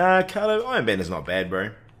 Nah, Carlo, Iron Banner's not bad,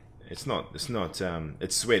 bro. It's not,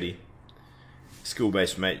 it's sweaty.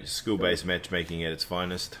 School-based matchmaking at its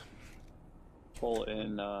finest. Pull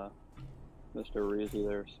in Mr. Reezy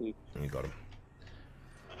there, see. You got him.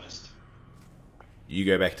 You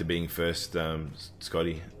go back to being first,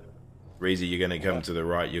 Scotty. Reezy, you're going to come to the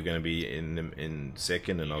right. You're going to be in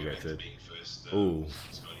second, and I'll go third. Ooh.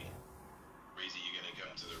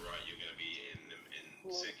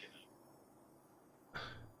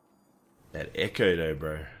 That echo though,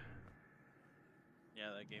 bro.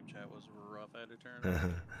 Yeah, that game chat was rough. I had to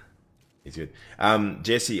turn. It's good.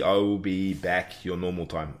 Jesse, I will be back your normal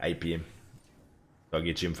time, 8 PM. I'll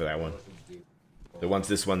get you in for that one. So once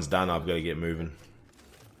this one's done, I've got to get moving.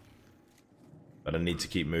 But I need to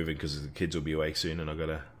keep moving because the kids will be awake soon, and I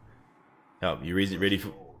gotta help. You ready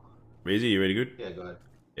for? Reezy, you ready? Good. Yeah, go ahead.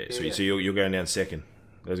 Yeah. Yeah, So, yeah. so you're going down second.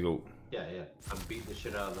 Let's go. Yeah. I'm beating the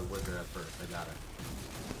shit out of the wizard at first. I got it.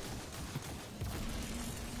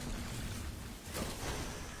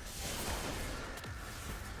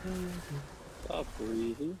 Up,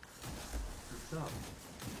 Breezy. What's up?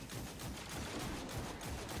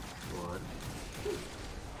 One.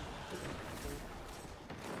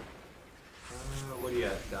 What do you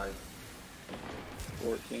at, guys?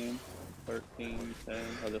 14, 13, 10.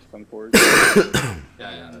 I'll just come forward.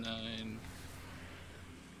 Yeah, 9,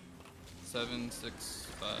 7, 6,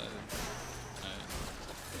 5, 9.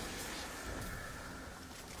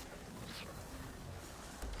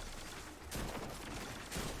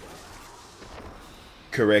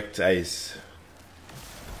 Correct, Ace.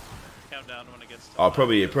 Count down when it gets to Oh,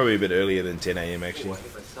 probably a bit earlier than 10 a.m. Ooh, actually.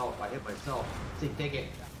 I hit myself. See, take it.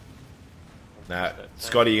 Nah,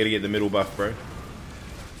 Scotty, you gotta get the middle buff, bro.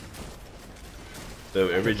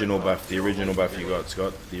 The original buff you got,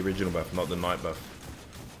 Scott. The original buff, not the night buff.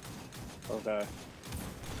 Okay.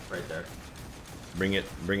 Right there. Bring it.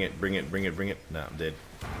 Nah, I'm dead.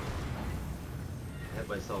 I hit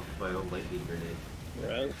myself with my own lightning grenade.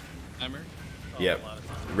 Red. Hammer? Yep.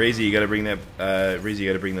 Reezy, you gotta bring that. Reezy, you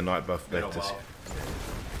gotta bring the night buff back Middle to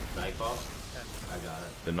buff. Knife off. I got it.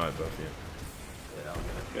 the night buff. Yeah. Yeah, I'll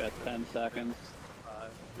get You got 10 seconds.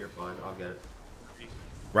 it. You're fine. I'll get it.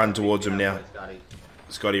 Run towards him Yeah, now, Scotty.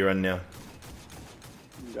 Scotty. Run now.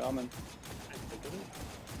 I'm coming.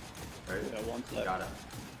 Right? Yeah, 1 sec. Got it.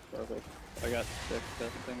 Perfect. I got 6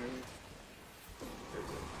 death fingers.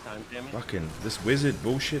 Time damage. Fucking this wizard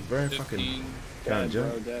bullshit, bro. 15. Fucking can't Bro,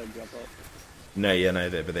 jump. dead. Jump up. No, yeah, no,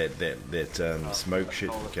 that, but that smoke shit,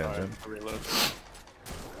 you can't jump. I reload.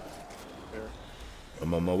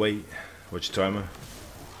 I'm on my way. What's your timer?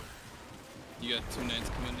 You got 2 knights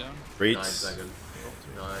coming down. 9 Reeds. seconds.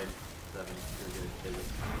 9, 7. You're gonna take it.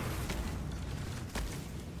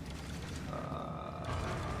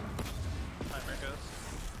 Timer goes.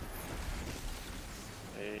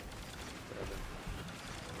 8, 7,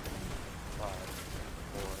 5,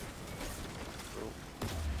 4.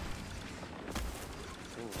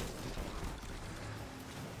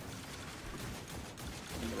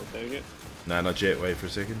 I'm gonna take it. Nah, not yet. Wait for a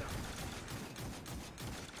second.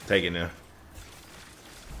 Take it now.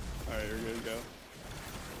 Alright, you're good to go.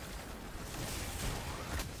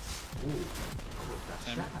 Ooh. Almost got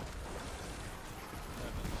Timer. shot.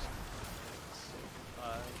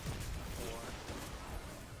 5,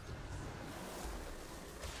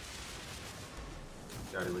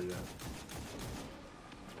 4. Scotty, what do you got?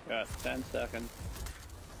 Got 10 seconds.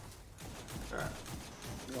 Alright.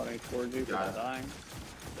 Running towards you, Got but it. dying.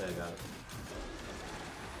 Yeah, I got it.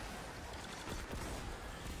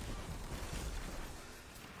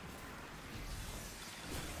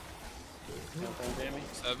 Countdown damage.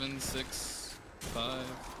 7, 6, 5,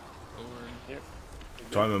 4.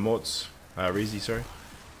 Timer Morts. Reezy, sorry.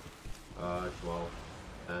 12,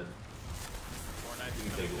 10. 4 knights You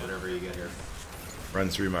can take coming it down. whenever you get here. Run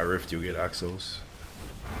through my rift, you'll get Axels.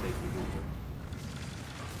 Take your movement.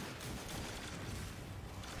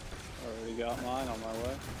 Already got mine on my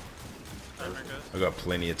way. Timer goes. I got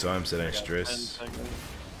plenty of time, so don't I got 10 stress. seconds.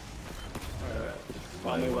 Alright.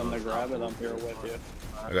 Tell me when to grab it, I'm here with you.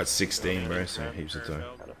 I got 16, bro, so heaps of time.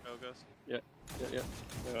 Go goes. Yeah.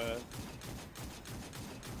 Go ahead.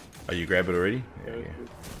 Oh, you grab it already? Yeah, Go, yeah.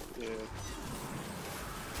 yeah.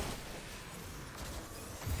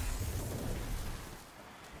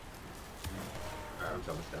 Alright, I'm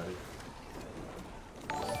coming, Scotty.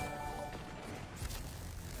 10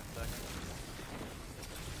 seconds.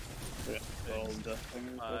 Yeah, 12 death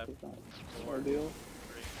fingers. 5, That's not ordeal.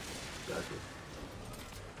 3. Gotcha.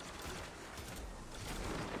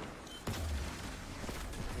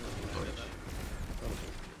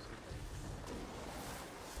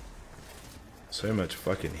 So much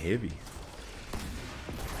fucking heavy.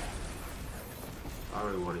 I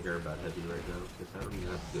don't really want to hear about heavy right now, because I don't even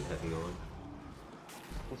have good heavy on.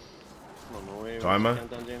 On my way. Timer?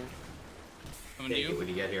 Countdown damage. Coming to Take it you. when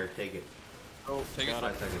you get here, take it. Oh, Take it. got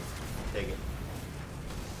 5 seconds. Take it.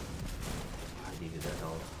 I needed that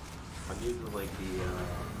help. I'm using like the,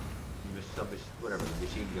 whatever, the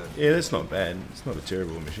machine gun. Yeah, that's not bad. It's not a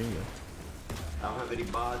terrible machine gun. I don't have any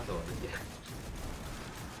mods on it yet.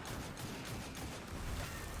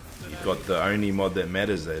 You've got the only mod that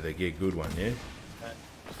matters though, the get good one, yeah?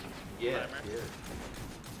 Yeah, Timer? yeah.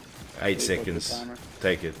 8 What's the seconds. timer?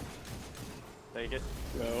 Take it. Take it.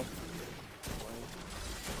 Go.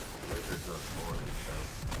 Wizard's not spawning, so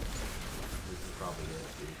this is probably it,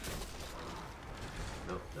 dude.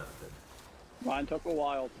 Nope, nothing. Mine took a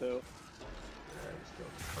while too. Alright,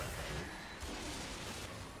 still crap,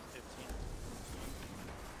 dude. 15.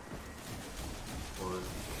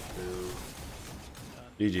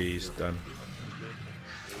 1, 2. GG's done.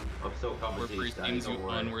 I'm still coming We're to you, Scotty, pre-teams you don't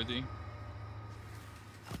worry. unworthy.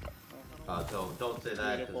 Don't say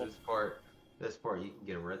that Beautiful. because this part you can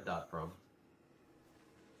get a red dot from.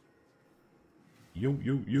 Yo.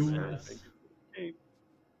 Yes.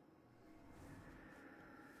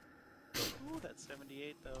 Ooh, that's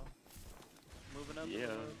 78 though. Moving up. Yeah.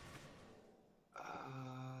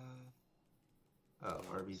 Oh,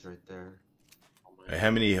 Arby's right there. Oh my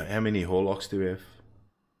How many Horlocks do we have?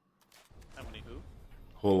 How many who?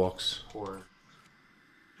 Horlocks. 4.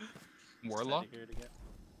 Warlock? Here to get.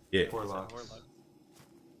 Yeah. 4 Is that locks. Warlock?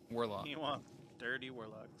 Warlock. You want dirty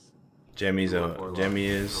warlocks? Jemmy's Four a warlocks. Jemmy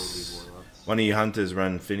Don't is. need warlocks. One of you hunters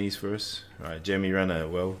run Finnies for us. Alright, Jemmy run a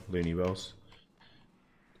Looney Wells.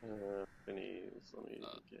 Finnies, let me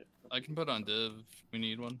get. I can put on div. We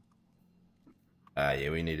need one. Yeah,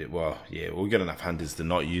 we need it. Well, yeah, we've got enough hunters to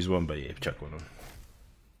not use one, but yeah, chuck one on.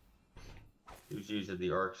 Who's using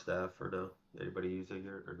the arc staff or no? Anybody using it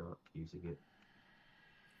or not using it?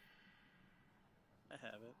 I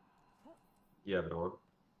have it. You have it on?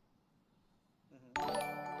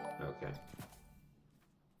 Mm-hmm. Okay.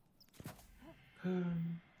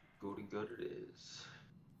 Golden good it is.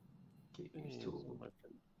 Can't use two of them.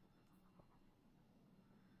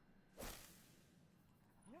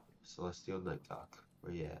 Celestial Nightcock,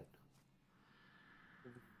 where you at?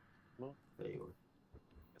 Well. There you are.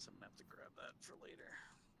 Guess I'm gonna have to grab that for later.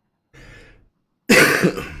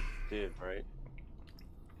 Did, right?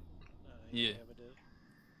 Yeah. I have a div.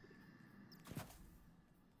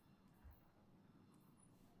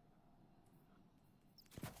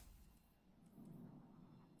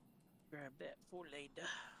 Grab that for later.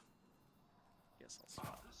 Guess I'll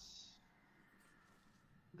swap.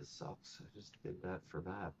 This sucks. I just did that for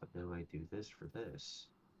that, but now I do this for this.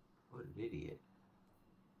 What an idiot.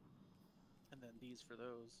 And then these for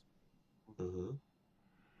those. Uh-huh.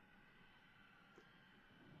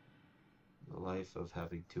 The life of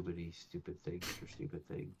having too many stupid things for stupid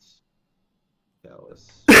things.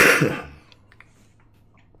 Dallas. There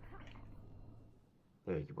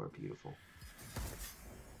you are, beautiful.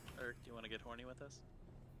 Eric, do you want to get horny with us?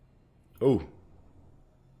 Oh,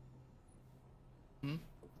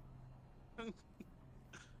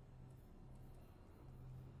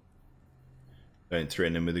 don't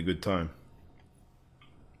threaten him with a good time.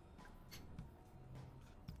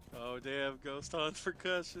 Oh damn, Ghost on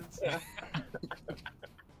percussions.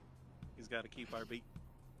 He's got to keep our beat.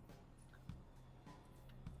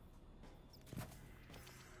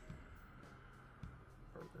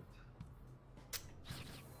 Perfect.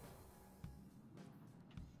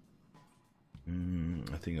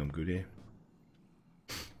 I think I'm good here.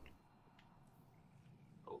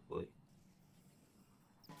 Hopefully.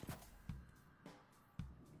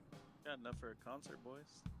 Got enough for a concert,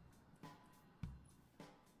 boys.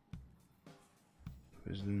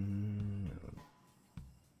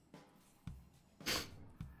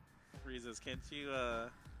 Reezus, can't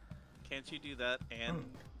you do that and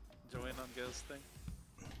join on Ghost thing?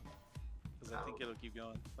 Because I think it'll keep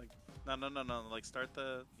going. Like, no. Like, start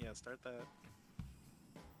that.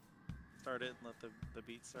 Start it and let the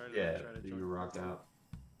beat start. And Yeah, then try to you join. rock out.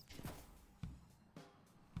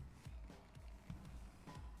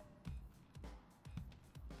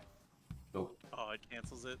 Nope. Oh, it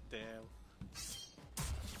cancels it. Damn.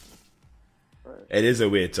 It is a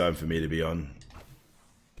weird time for me to be on.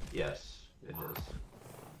 Yes, it is.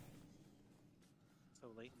 So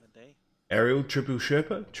late in the day. Ariel, triple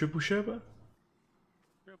Sherpa? Triple Sherpa.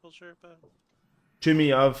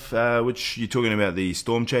 Jimmy, which you talking about, the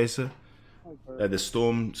Storm Chaser? The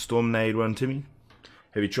Storm Nade one, Timmy?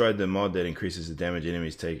 Have you tried the mod that increases the damage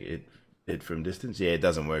enemies take it from distance? Yeah, it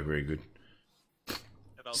doesn't work very good.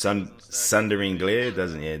 It also doesn't stack. Sundering Glare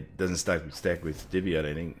doesn't stack with Divi, I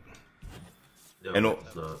don't think. No, And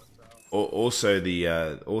it's not. Also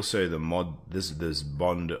the mod, this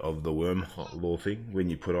Bond of the Worm law thing, when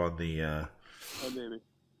you put on the Oh, baby.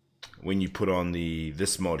 when you put on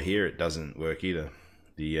this mod here, it doesn't work either.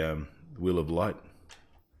 The Wheel of Light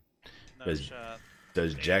No shot.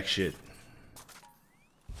 does jack shit.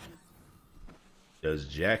 Does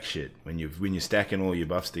jack shit when you're stacking all your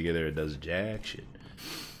buffs together. It does jack shit.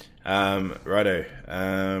 Righto.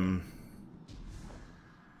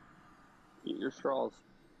 Eat your straws.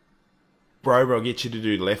 Bro, I'll get you to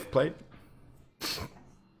do left plate.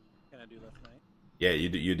 Can I do left night? Yeah, you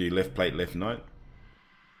do left plate, left night,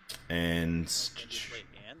 and Can you play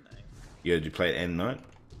and night? you gotta do plate and night.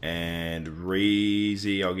 And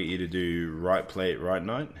Reezy, I'll get you to do right plate, right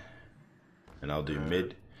night, and I'll do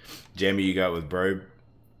mid. Jamie, you go with Bro,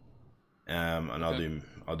 and I'll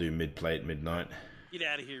do mid plate, midnight. Get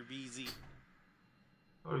out of here, BZ.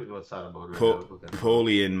 I don't know what side I'm on right now. Look at it.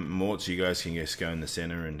 Paulie and Morts, you guys can just go in the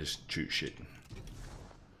center and just shoot shit.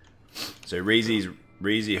 So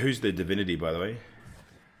Reezy, who's the divinity, by the way?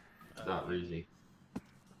 It's not Reezy.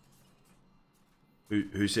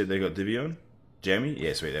 Who said they got Divi on? Jamie?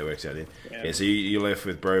 Yeah, sweet, that works out then. Yeah. Yeah, so you're left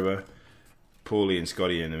with Brober, Paulie and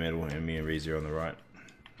Scotty in the middle, and me and Reezy are on the right.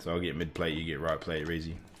 So I'll get mid plate, you get right plate,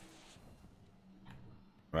 Reezy.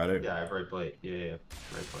 Righto? Yeah, I have right plate. Yeah.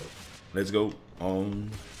 Right plate. Let's go on.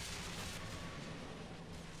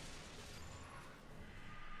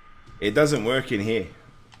 It doesn't work in here,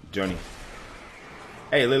 Johnny.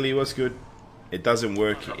 Hey Lily, what's good? It doesn't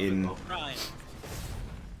work in. Ryan.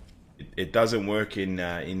 It doesn't work in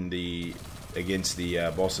the against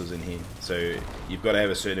the bosses in here. So you've got to have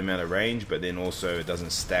a certain amount of range, but then also it doesn't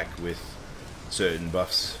stack with certain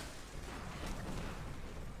buffs.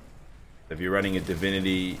 If you're running a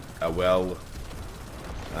divinity, a well,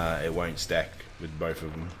 it won't stack with both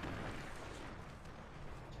of them.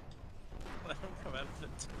 Let him come out of the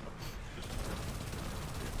top.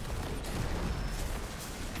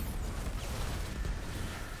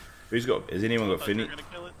 Who's got? Has anyone got Thought you were Finny? gonna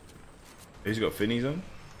kill it. Who's got Finnies on?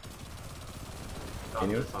 Not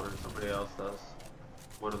Anyone? this hunter, somebody else does.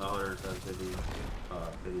 One of the hunters has Finnies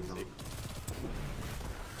on.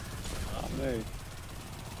 Not me.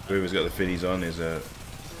 Whoever's got the Finnies on is a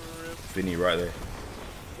Finny right there.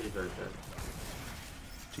 He's right there.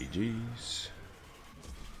 GG's.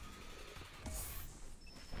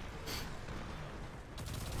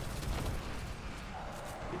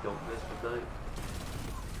 You don't miss midnight.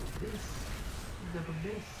 Miss. You never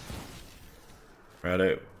miss.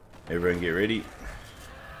 Righto. Everyone get ready.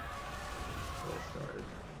 Well started.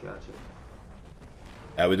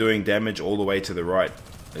 Gotcha. We're doing damage all the way to the right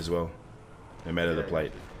as well. No matter the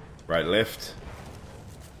plate. Right, left.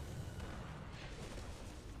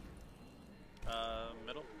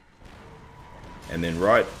 Middle. And then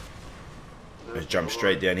right. Let's jump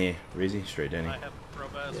straight down here. Reezy, straight down I here. have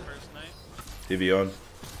Robaz first night. Divvy on.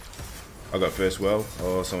 I got first well.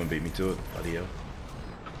 Oh, someone beat me to it. Bloody hell.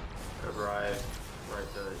 Right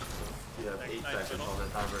there. You have 8 Nice seconds middle. on the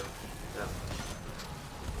timer. Yeah.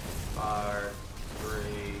 5,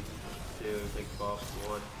 3, 2, take the ball.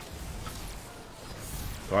 1.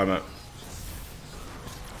 Timer.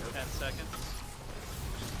 10 seconds.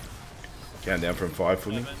 Count down from 5 for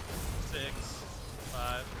me. 7, 6,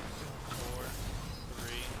 5, 4,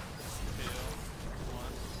 3, 2,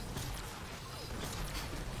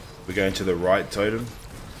 1. We're going to the right totem.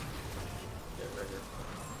 Yeah, right here.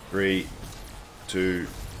 3, 2,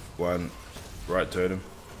 1. Right totem.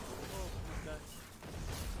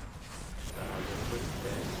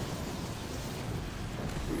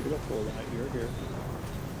 Beautiful that you're here.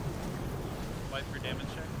 Fight for damage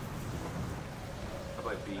check. I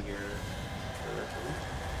might be here.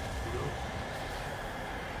 You know?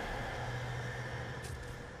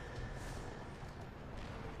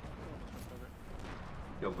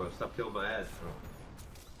 Yo, bro, stop killing my ass, bro.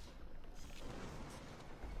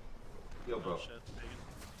 Yo, bro, Oh shit. Pagan.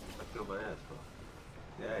 stop killing my ass, bro.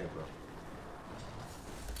 Yeah, bro.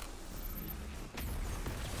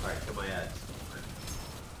 Alright, kill my ass.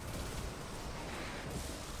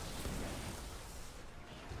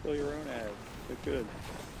 Kill your own ad. Good, good.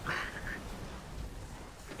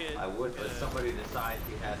 Kid, I would, but uh, somebody decides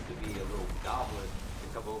he has to be a little goblin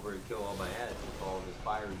to come over and kill all my ads with all this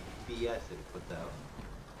fiery BS that he puts out.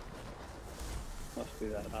 Must be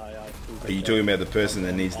that high IQ. Are you talking about the person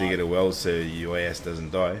that needs to get a well so your ass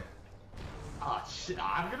doesn't die? Oh shit,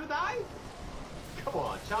 I'm gonna die? Come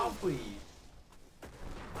on, child, please.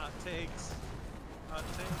 hot takes. Hot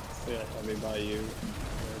takes. Yeah, I mean by you.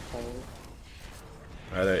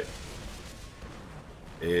 Righto.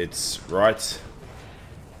 It's right.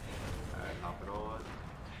 Alright, hopping on.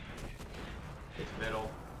 It's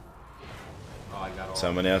middle. Oh, I got all.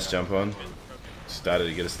 Someone else jump on. Started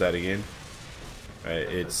to get a start again. Right,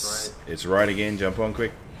 it's right again. Jump on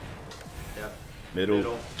quick. Yep.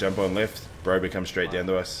 Middle. Jump on left. Brober comes straight down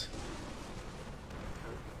to us.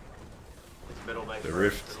 It's middle knight The first,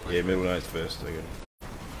 rift. middle Yeah, knight middle knight's first. Okay.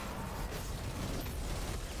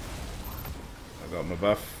 I got my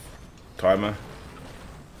buff. Timer.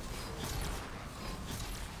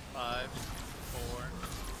 5, 4,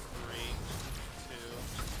 3, 2,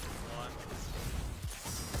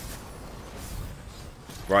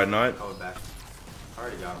 1. Right knight. Coming back. I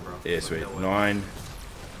already got him, bro. Yeah, sweet. 9,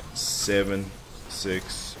 7,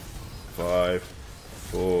 6, 5,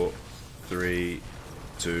 4, 3,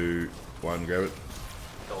 2, 1. Grab it.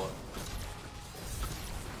 Kill it.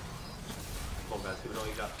 Come on, Matt, see what all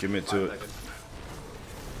you got. Commit 5 to it. seconds.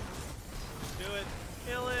 Do it.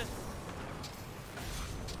 Kill it.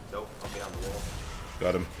 Nope, I'm behind the wall.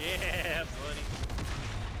 Got him. Yeah, buddy.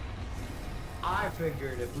 I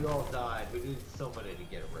figured if we all died, we needed somebody to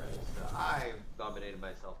get a rest. So I nominated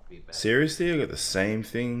myself to be bad. Seriously, I got the same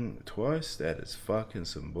thing twice? That is fucking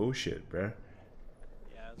some bullshit, bro.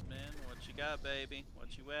 Yasmin, what you got, baby? What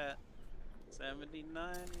you at?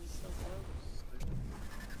 79. He's so close.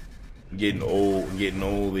 Getting all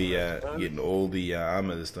the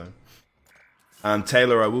armor this time.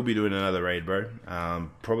 Taylor, I will be doing another raid, bro.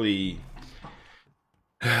 Probably.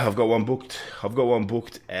 I've got one booked.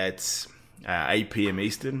 At 8 PM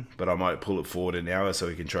Eastern, but I might pull it forward an hour so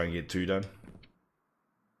we can try and get 2 done.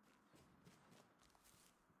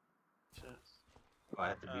 I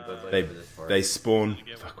have to be Bud Light for this part. They spawn.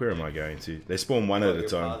 Fuck, where am I going to? They spawn one at a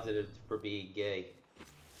time. Positive for being gay.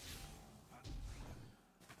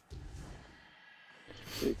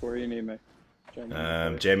 Speak where you need me.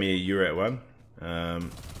 Jamie, you're at 1.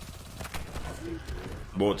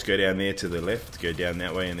 Morts, go down there to the left. Go down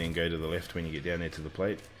that way and then go to the left when you get down there to the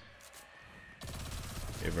plate.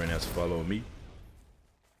 Everyone else follow me.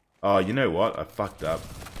 Oh, you know what? I fucked up.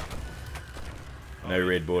 No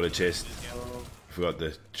red border chest. Forgot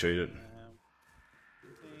to shoot it.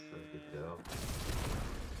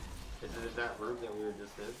 Is it in that room that we were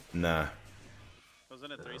just in? Nah.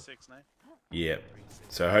 Wasn't it 369? Yeah.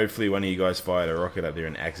 So hopefully one of you guys fired a rocket up there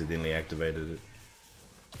and accidentally activated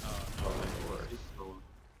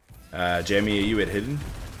it. Jamie, are you at hidden?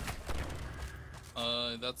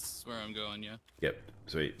 That's where I'm going, yeah. Yep.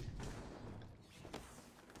 Sweet.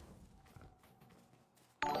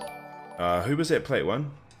 Who was at plate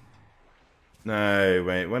 1? No,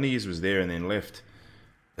 wait. One of yous was there and then left.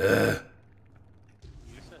 Ugh.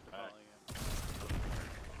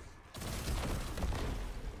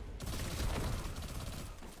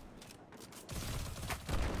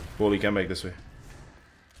 Paulie, come back this way.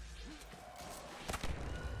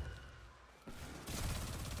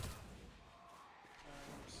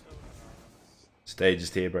 Stage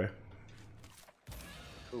is here, bro.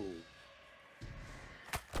 Cool.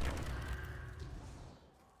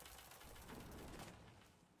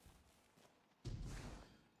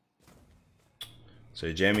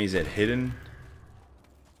 So Jamie's at hidden.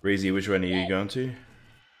 Breezy, which one are you going to?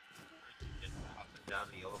 Down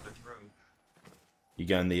the elephant room. You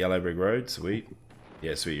going the Yellow Brick Road? Sweet.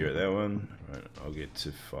 Yeah, sweet, you're at that one. Right, I'll get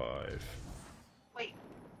to 5. Wait.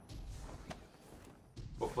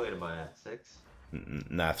 What plate am I at? 6?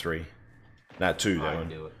 Nah, 3. Nah, 2, that I one.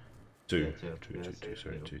 do it. 2. Yeah, 2, Yeah, 2,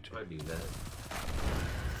 sorry, 2, 2. I knew that.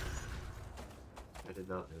 I did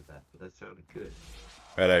not know that, but that sounded good.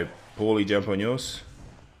 Righto, Paulie, jump on yours.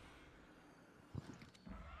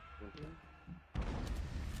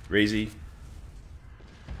 Reezy.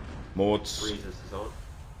 Morts. Breeze is on.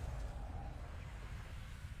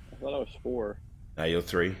 I thought I was 4. Nah, you're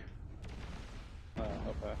 3. Oh,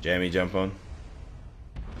 okay. Jamie, jump on.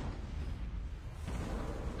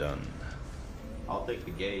 Done. I'll take the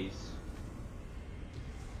gaze.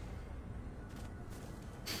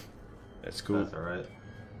 That's cool. That's alright.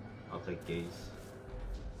 I'll take gaze.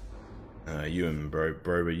 You and bro,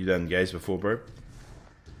 but you done gaze before, bro?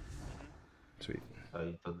 Sweet. Oh,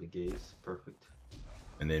 you done the gaze. Perfect.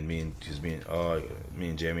 And then me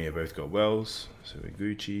and Jamie have both got wells, so we're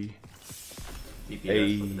Gucci. DPS,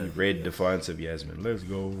 Hey, that's red DPS. Defiance of Yasmin. Let's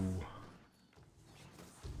go.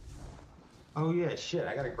 Oh yeah, shit,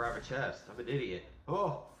 I gotta grab a chest. I'm an idiot.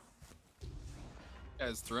 Oh!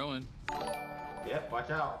 Guy's throwing. Yep, watch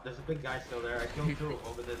out. There's a big guy still there. I killed 2 of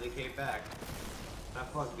them, but then they came back. Have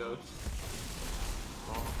fun, ghost.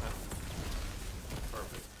 Oh,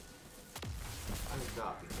 perfect. I did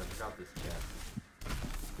not, because I forgot this chest.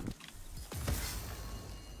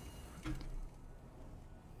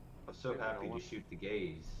 I'm so happy to shoot the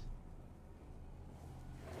gaze.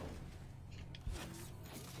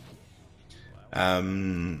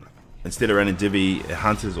 Instead of running divvy,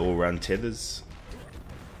 hunters all run tethers.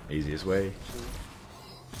 Easiest way.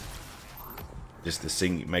 Just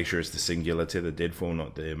make sure it's the singular tether, Deadfall,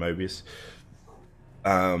 not the Mobius.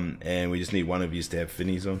 And we just need one of you to have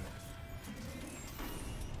finnies on.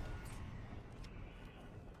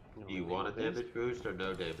 Do you want a damage boost or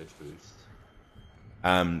no damage boost?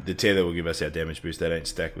 The tether will give us our damage boost. They don't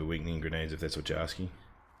stack with weakening grenades if that's what you're asking.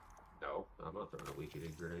 No, I'm not throwing a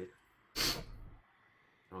weakening grenade.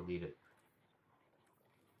 I don't need it.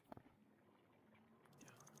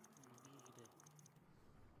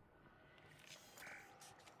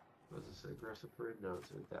 Was this aggressive raid? No,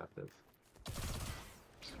 it's adaptive.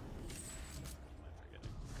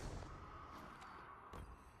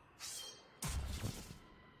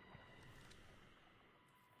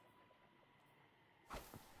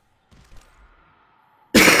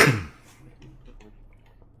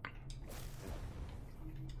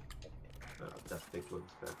 that big one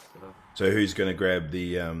spec stuff. So who's gonna grab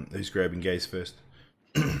the who's grabbing gaze first?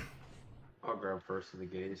 I'll grab first of the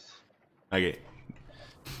gaze. Okay.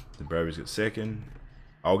 The Brover's got second.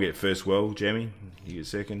 I'll get first well, Jamie. You get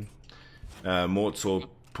second. Mortz or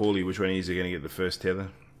Paulie, which one of you are gonna get the first tether?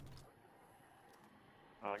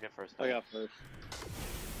 I'll get first. I got first.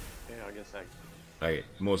 Yeah, I'll get second. Okay,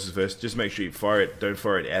 Mortz is first. Just make sure you fire it. Don't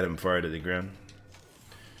fire it at him, fire it at the ground.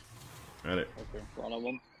 Right. Okay, in front of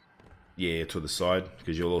them. Yeah, to the side,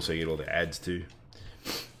 because you'll also get all the ads too.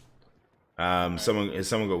 Has someone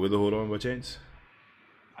got Witherhoard on by chance?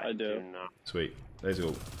 I do. not. Sweet. Let's go. I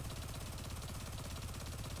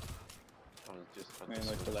was just about I to mean,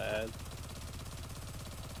 like switch. for the ad.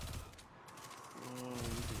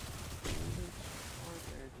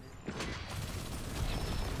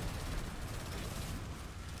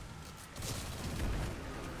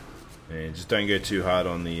 And just don't go too hard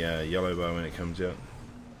on the yellow bar when it comes out.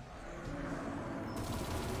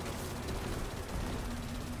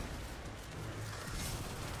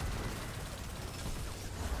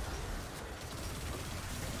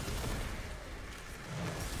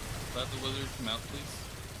 Let the wizard come out, please.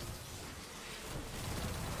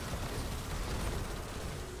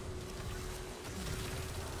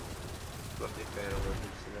 Fluffy fan of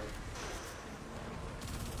wizards today.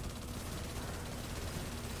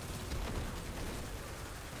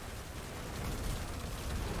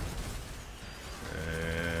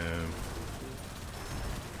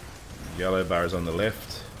 Yellow bar is on the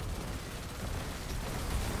left.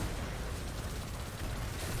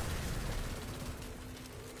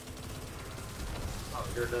 Oh,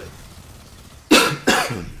 you're done.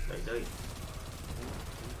 Nice.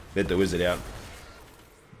 Let the wizard out.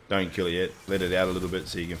 Don't kill it yet. Let it out a little bit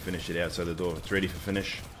so you can finish it outside the door. It's ready for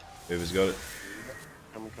finish. Whoever's got it.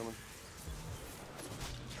 Coming.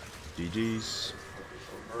 GG's.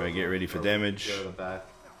 Gonna get ready for damage. Go to the back.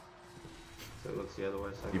 So it looks the other way.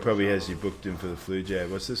 So I He go probably south. has you booked in for the flu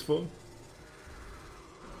jab. What's this for?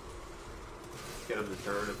 Get him to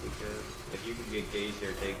turn if we can. If you can get gaze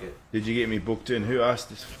here, take it. Did you get me booked in? Who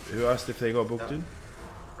asked if they got booked in?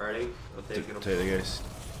 Ready? I'm taking him. Take the guys.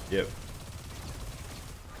 Yep.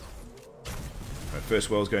 Alright, first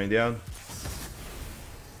well's going down.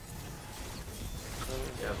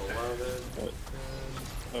 You have 11.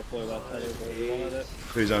 Hopefully that's how they wanted it.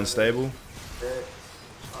 Who's unstable? 6,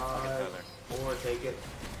 5, 4, take it.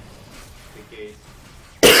 Get gaze.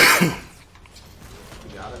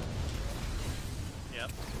 You got it?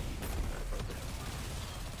 Yep.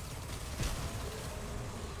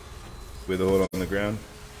 With the hood on the ground.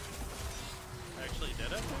 Actually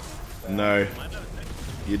did it? No, Might not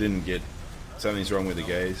have. you didn't get. Something's wrong with the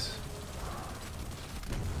gaze.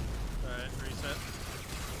 Alright, reset.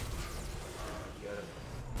 You got it.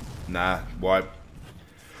 Nah, wipe.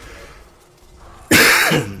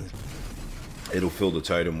 It'll fill the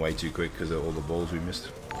totem way too quick because of all the balls we missed.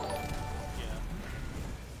 Yeah.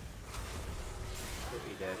 Hit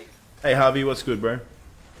me, daddy. Hey Harvey, what's good, bro?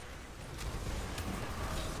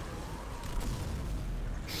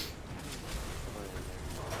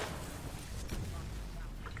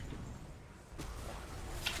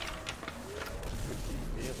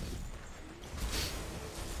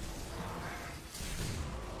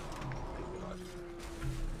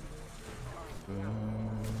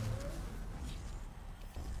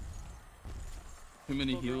 Too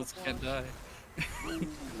many heals can't die.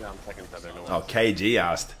 Yeah, I'm second tether. No Oh, KG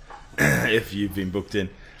asked if you've been booked in.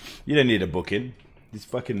 You don't need to book in. Just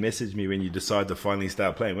fucking message me when you decide to finally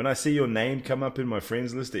start playing. When I see your name come up in my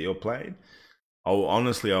friends list that you're playing,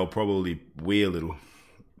 I'll probably wee a little.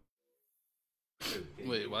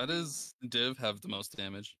 Wait, why does Div have the most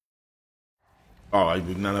damage? Oh,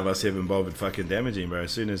 none of us haven't bothered fucking damaging, bro.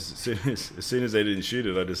 As soon as they didn't shoot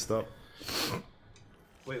it, I just stopped.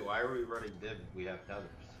 Wait, why are we running div? We have tethers.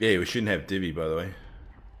 Yeah, we shouldn't have Divvy, by the way.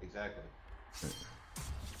 Exactly.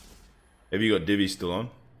 Have you got Divvy still on?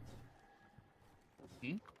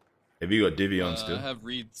 Hmm? Have you got Divvy on I still? have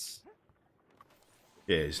reads.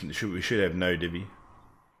 Yeah, we should have no Divvy.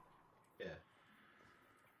 Yeah.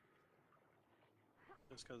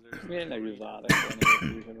 Just because there's. We ain't exotic on the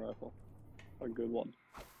fusion rifle. A good one.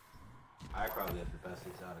 I probably have the best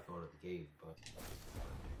exotic out of the game, but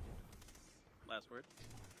Last word.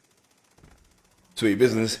 Sweet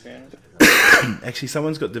business. Yeah. Actually,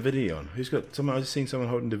 someone's got Divinity on. Who's got someone? I was seeing someone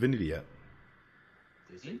holding Divinity out.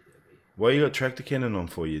 this ain't Why you got Tractor Cannon on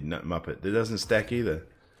for, you nut muppet? It doesn't stack either.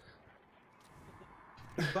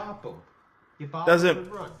 You bop them. You bop Doesn't- them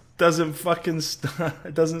and run. Doesn't fucking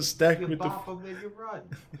it doesn't stack You with the bop them and you run.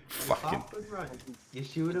 You fucking. bop and run. You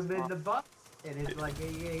shoot them in the butt. and it's like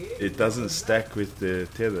It doesn't stack with the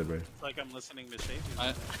tether, bro. It's like I'm listening to Shady.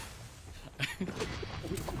 I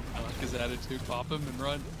like his attitude. Pop him and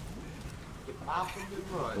run. Pop him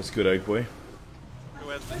and run. What's good, Oak Boy? Who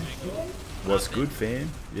has the jingle? What's good, fam?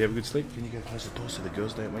 You have a good sleep? Can you go close the door so the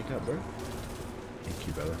girls don't wake up, bro? Thank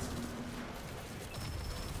you, brother.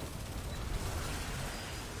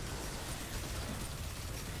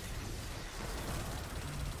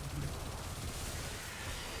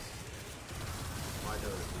 Why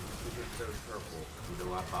don't you get so purple? You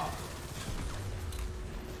know I pop.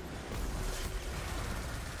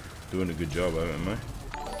 Doing a good job, am I?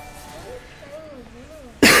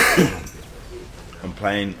 I'm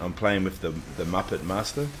playing with the Muppet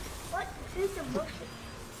Master. What? Who's the Muppet?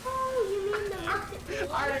 Oh, you mean the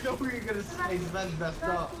Muppet? I don't know who you're gonna say. Sven's messed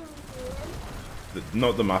up.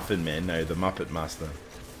 Not the Muffin Man, no, the Muppet Master.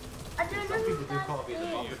 I don't know Some people who do that call me the is.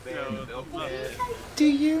 Muppet Man, the Milkman. Do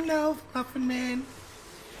you know Muffin Man?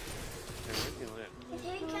 Is he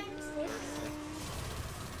Cake Six?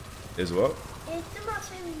 Is what? Is the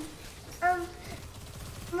Muffin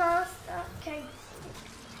Master Cake?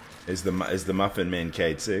 Is the Muffin Man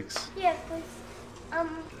Cade 6? Yeah, because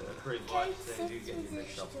Pretty Cade much. They do 6 get you is the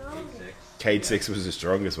mixed up with strongest. K6. Cade 6 was the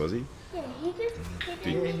strongest, was he? Yeah, he could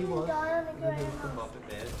Yeah, he even was. die on the He ground. was the Muppet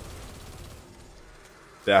Man.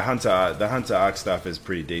 The Hunter Arc stuff is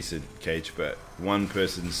pretty decent, Cage, but one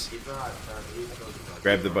person's He's not. He's supposed to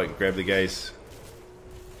grab the gaze.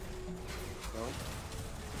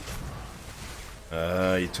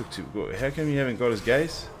 You took too. How come you haven't got his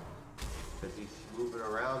gaze? Because he's moving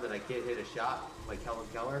around and I can't hit a shot like Helen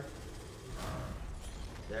Keller.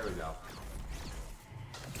 There we go.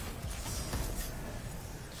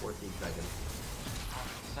 14 seconds.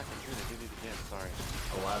 Second through, they did it again, sorry.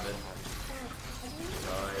 11.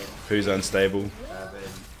 9. Who's unstable? 7.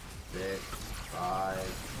 6. 5.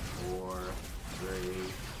 4. 3.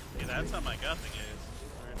 Yeah, that's how my guessing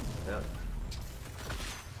is. Yep.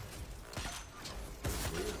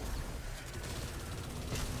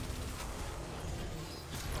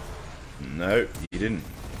 No, you didn't.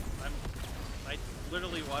 I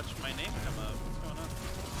literally watched my name come up. What's going on?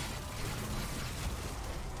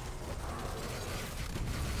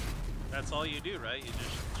 That's all you do, right? You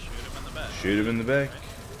just shoot him in the back. Shoot him in the back.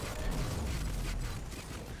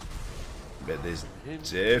 But there's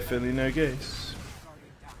definitely no gaze.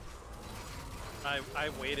 I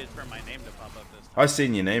waited for my name to pop up this time. I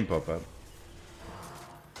seen your name pop up.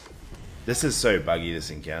 This is so buggy, this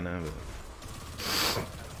encounter. But...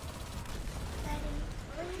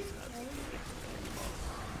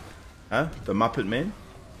 Huh? The Muppet Man?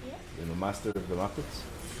 Yeah. The master of the Muppets?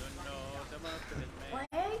 You know the Muppet Man. Why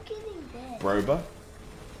are you getting dead? Broba?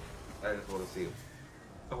 I just want to see him.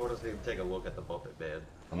 I want to see him take a look at the Muppet Man.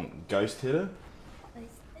 Ghost Hitter?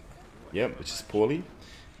 Yep, which is Paulie.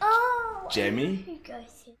 Oh! Jamie? I know who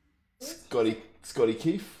goes here. Scotty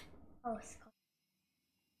Keefe? Oh, Scott.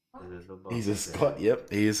 And then the He's a Muppet Scot, yep,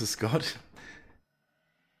 he is a Scot.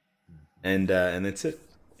 And that's it.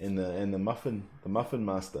 And the Muffin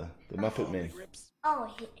Master, the Muppet Man.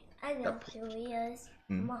 Oh, I know who he is.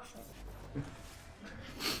 Hmm. Muffin.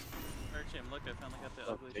 Jim, look, I finally got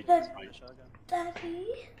the ugly Daddy. shotgun. Daddy.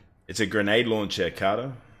 It's a grenade launcher,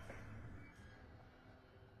 Carter.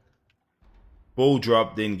 Ball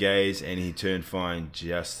drop, then gaze, and he turned fine.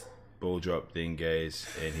 Just ball drop, then gaze,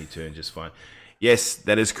 and he turned just fine. Yes,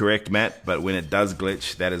 that is correct, Matt. But when it does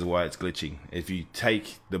glitch, that is why it's glitching. If you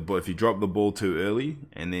drop the ball too early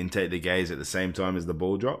and then take the gaze at the same time as the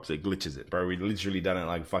ball drops, it glitches it, bro. We literally done it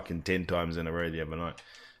like fucking 10 times in a row the other night.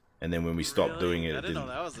 And then when we stopped doing it, I it didn't know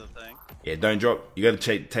didn't. that was the thing. Yeah, don't drop. You got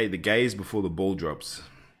to take the gaze before the ball drops.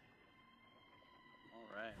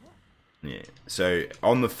 Alright. Yeah. So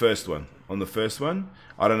on the first one,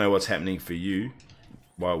 I don't know what's happening for you,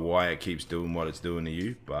 why it keeps doing what it's doing to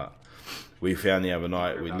you, but we found the other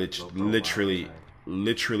night we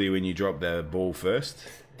literally when you drop the ball first,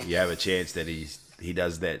 you have a chance that he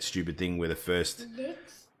does that stupid thing where the first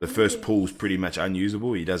pull's pretty much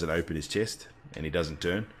unusable. He doesn't open his chest and he doesn't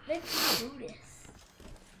turn. Let's do this.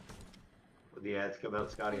 When the ads come out,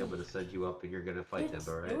 Scotty, I'm going to send you up and you're going to fight them, Let's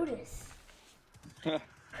do alright? this.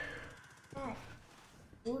 Dad,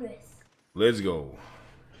 do this. Let's go.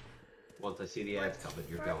 Once I see the ads coming,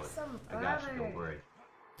 you're going. I got you, don't worry.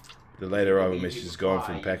 The later You Rival can message is fly, gone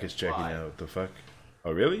from you package can tracking fly. now. What the fuck?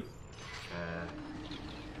 Oh really? Uh,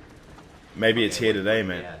 Maybe it's okay, here wait today, for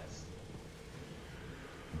the man. ads.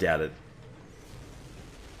 Doubt it.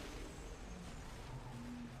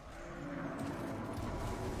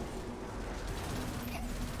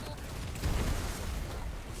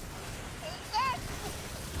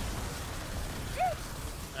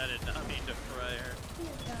 I did not mean to throw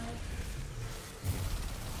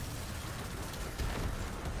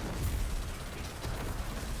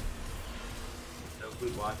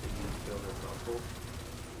watching you kill this uncle?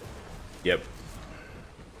 Yep.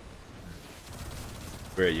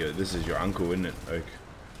 Where are you? This is your uncle, isn't it, Oak?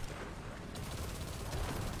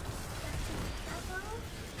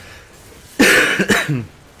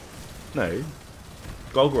 No.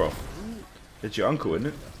 Golgroth. It's your uncle, isn't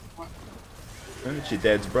it? No, it's your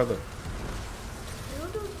dad's brother.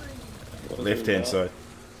 Left hand side.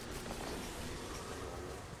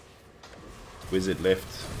 Wizard left.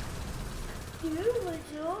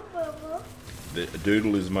 The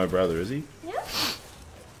Doodle is my brother, is he? Yep.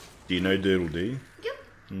 Do you know Doodle, do you? Yep.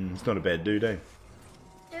 It's not a bad dude, eh?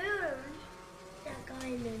 Dude, that guy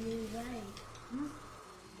in the new raid.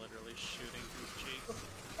 Literally shooting his cheeks.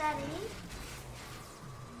 Daddy?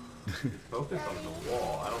 Focus on the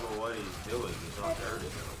wall. I don't know what he's doing. He's not hurting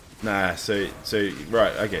him. Nah, so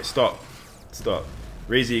right, okay, stop.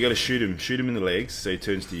 Reezy, you gotta shoot him. Shoot him in the legs so he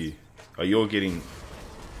turns to you. Oh, you're getting...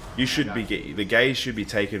 You should be the gaze should be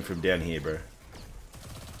taken from down here, bro.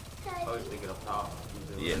 I was thinking up top.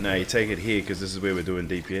 Yeah, no, you take it here because this is where we're doing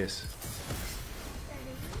DPS.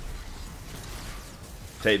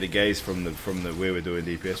 Take the gaze from the where we're doing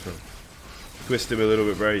DPS from. Twist him a little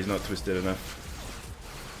bit, bro. He's not twisted enough.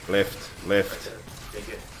 Left. Take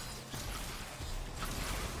it.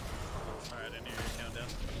 Alright, I need your countdown.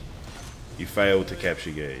 You failed to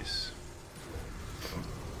capture gaze.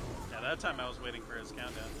 Yeah, that time I was waiting for his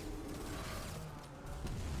countdown.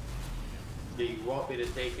 Do you want me to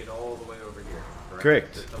take it all the way over here?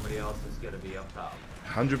 Correct. So somebody else is going to be up top.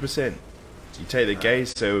 100%. You take the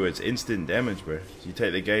gaze so it's instant damage, bro. You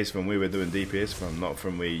take the gaze from where we're doing DPS from, not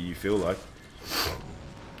from where you feel like.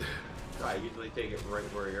 I usually take it right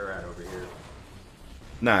where you're at over here.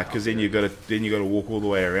 Nah, because then you gotta walk all the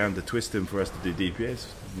way around to twist him for us to do DPS.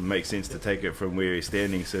 It makes sense to take it from where he's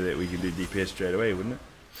standing so that we can do DPS straight away, wouldn't it?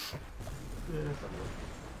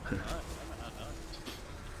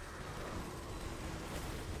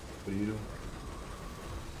 What are you doing?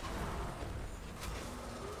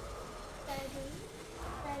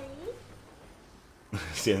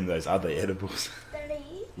 Seeing those other edibles. Daddy?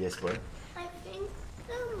 Yes, bro. I think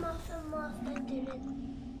the Muffin Master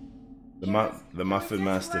didn't. The Muffin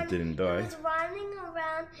Master didn't die. He was running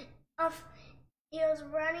around. He was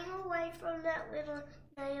running away from that little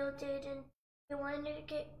nail dude, and he wanted to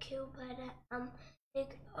get killed by that big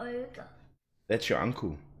ogre. That's your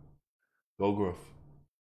uncle, Golgroth.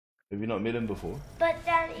 Have you not met him before? But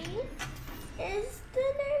Daddy, is the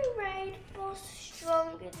new raid boss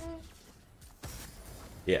stronger than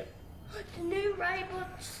Yeah. the new raid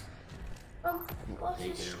boss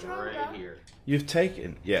Take is it stronger? right here. You take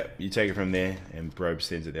it from there, and Brobe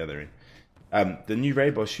stands at the other end. The new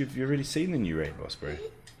raid boss, you've already seen the new raid boss, bro.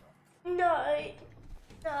 No.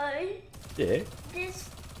 Yeah. This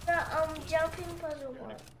jumping puzzle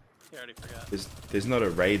one. You already forgot. There's not a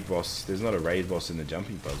raid boss. There's not a raid boss in the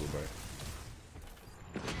jumping puzzle, bro.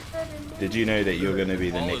 Did you know that you're going to be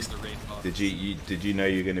the Wall is next? the raid boss. Did you know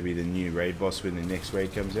you're going to be the new raid boss when the next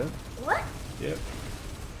raid comes out? What? Yep.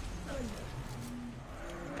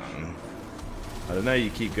 I don't know. You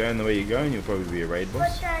keep going the way you're going, you'll probably be a raid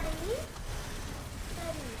boss. But Daddy,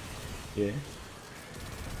 Yeah.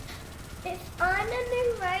 if I'm the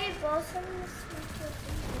new raid boss, I'm gonna smack your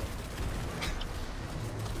finger.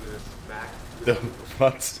 He's gonna smack. The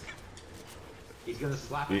what? He's gonna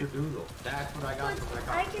slap Yeah. your doodle. That's what I got from that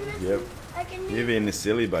I guy. can use, Yep. I can use, You're being a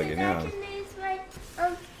silly bugger now. I can use my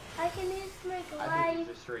I can use my I think glaive he's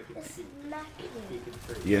just straight. to He smack you. can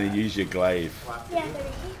straight. You're gonna use your glaive. slap Yeah, you. I'm gonna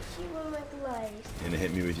hit you with my glaive. You're gonna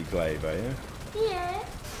hit me with your glaive, are you? Yeah.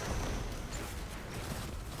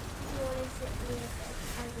 You wanna sit me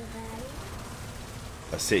as a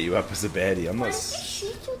baddie? I set you up as a baddie. I'm Why not did you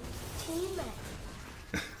shoot your teammate?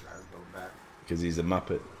 I'll go back. because he's a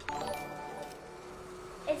muppet.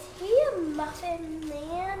 Is he a muffin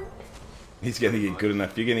man? He's gonna get good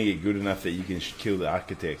enough. You're gonna get good enough that you can kill the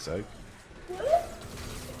architects, Oak.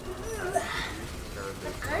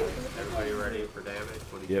 Everybody ready for damage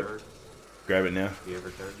when he Yep. turns? Grab it now. You ever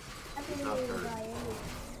turn? I can Not do turn. it by any.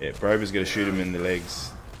 Yeah, Brober's gonna shoot him in the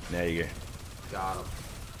legs. There you go. Got him.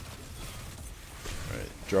 Alright,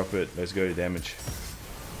 drop it. Let's go to damage.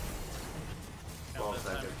 12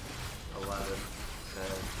 seconds. 11,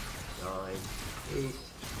 10, 9, 8,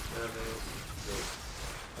 7, 6,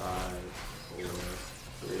 5, 4,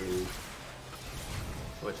 3.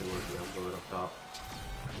 Switching with me. I'm going up top.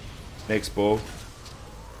 Next ball.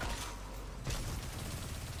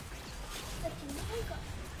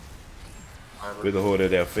 Armor. With the horde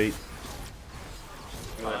at our feet.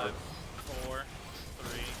 5, 4,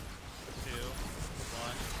 3, 2,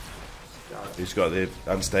 1. Got it. Who's got the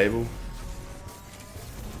unstable?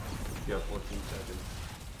 You have 14 seconds.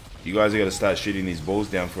 You guys are gonna start shooting these balls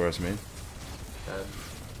down for us, man. 10,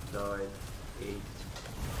 9, 8,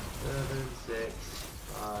 7, 6,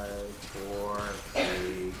 5, 4, 3,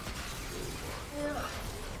 2,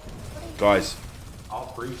 1. Guys, I'll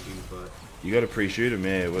pre-shoot, but you gotta pre-shoot them,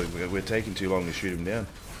 yeah. We're taking too long to shoot them down.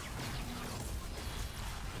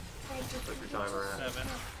 put your timer at. 7,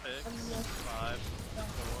 6, 5,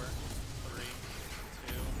 4, 3,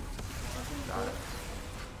 2, 1. Got it.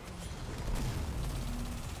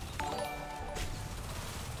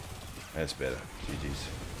 That's better. GG's.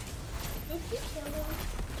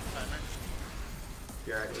 Timer.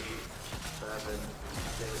 You're at 8, 7,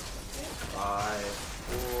 6, 5,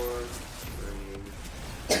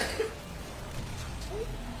 4, 3.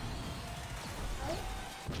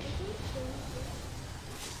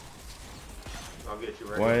 I'll get you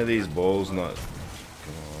ready. Why are these balls not?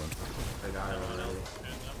 Come on. I got it Everyone already. else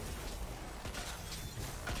doing them.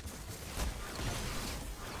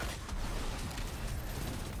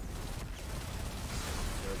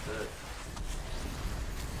 That's it.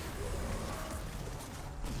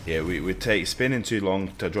 Yeah, we're spending too long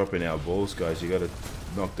to drop in our balls, guys. You gotta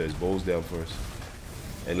knock those balls down for us.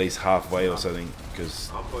 At least halfway or something,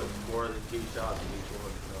 because I'll put more than 2 shots in each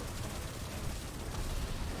one.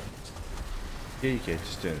 So. yeah, you can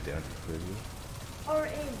just turn it down. Or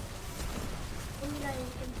in. And you guys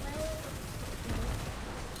can play it.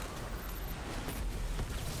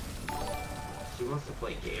 She wants to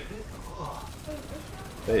play Gambit? Oh.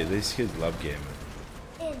 Hey, these kids love gaming.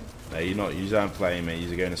 In. No, you aren't playing, man.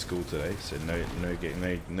 You're going to school today, so no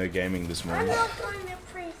gaming this I'm morning. not going to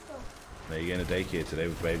preschool. No, you're going to daycare today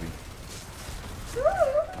with baby. No.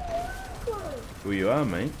 Well, you are,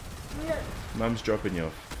 mate. No. Mum's dropping you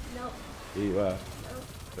off. No. Here you are. No.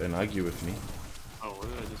 Don't argue with me. Oh, what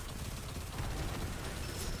did I just...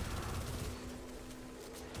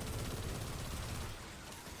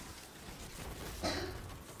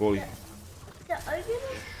 Boy, The argument.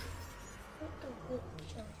 What the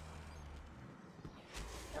kill?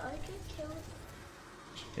 The argument kills.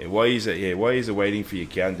 yeah, while you're waiting for your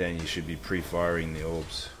countdown, you should be pre-firing the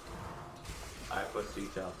orbs. I put 2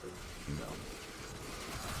 shots in. No.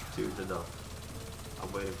 2's enough.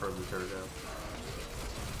 I'm waiting for him to turn down.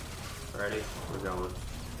 Ready? We're going.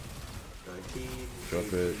 19, Drop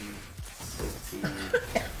 18, it. 16,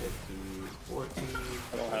 15, 14,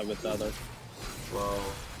 I don't have it either.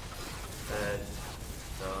 12, 10,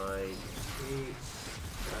 9, 8,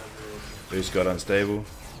 7, Who's got unstable?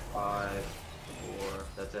 5, 4.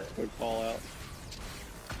 That's it. Quick fall out.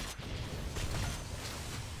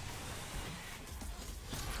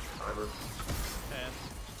 Timer. 10,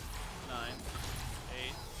 9,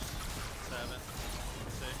 8, 7,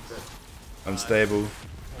 6, Unstable. 4,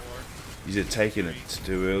 Is it taking it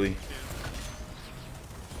too early?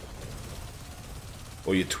 2.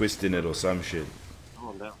 Or you're twisting it or some shit?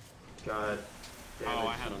 Calm down. God damn Oh, it.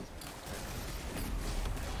 I had him.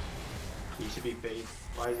 He should be facing.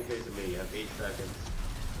 Why is he facing me? You have 8 seconds.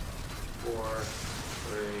 4,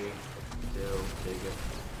 3, 2, take it.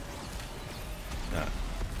 Nah.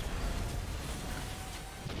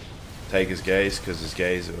 Take his gaze, because his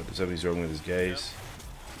gaze, something's wrong with his gaze.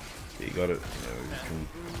 Yeah, you got it. Yeah, we can,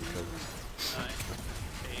 9,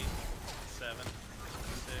 8, 7, 6,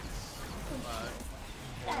 5,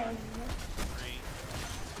 4, 3,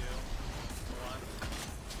 2, 1.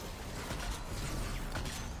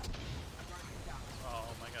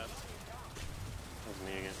 Oh my god. That was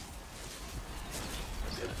me again.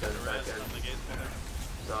 Get 10 Rest seconds. on the gate there.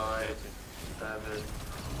 9, 7,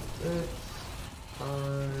 6, 5,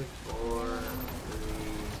 4, 3,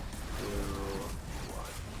 2, 1.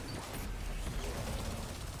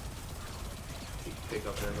 Pick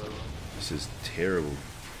up that little. this is terrible.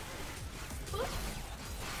 8,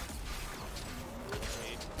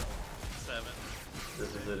 7,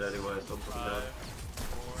 This is it anyway, so put it 5, up.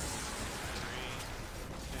 4, 3,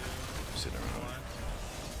 2, Sitting around.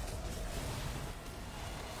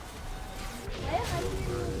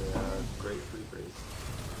 1. Great free race.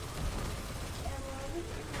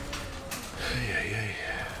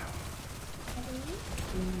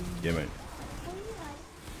 Yeah, mate.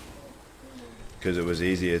 Because it was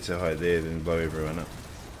easier to hide there than blow everyone up.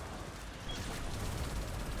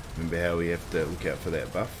 Remember how we have to look out for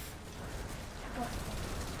that buff?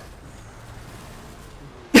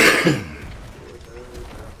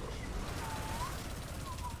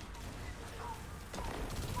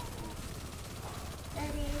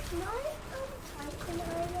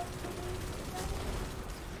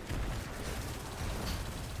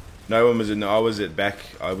 No one was in. I was at back.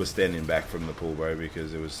 I was standing back from the pool, bro,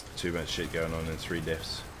 because there was too much shit going on and 3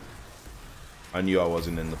 deaths. I knew I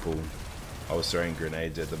wasn't in the pool. I was throwing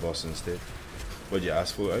grenades at the boss instead. What'd you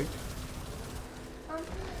ask for, Oak?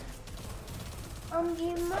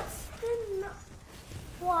 You must have not.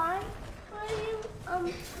 Why?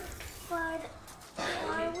 Why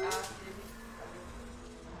was?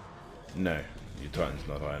 No, your Titan's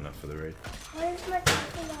not high enough for the raid. Why is my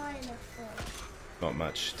Titan high enough for? Not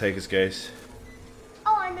much. Take us, guys.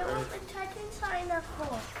 Oh, I know what the Titan's high enough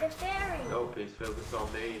for. The fairy. Nope, he's focused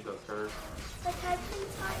on me. He's not turn. The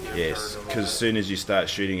Titan's high enough. Yes, because as soon as you start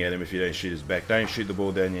shooting at him, if you don't shoot his back, don't shoot the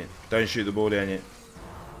ball down yet. Don't shoot the ball down yet.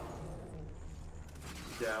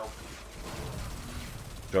 Down.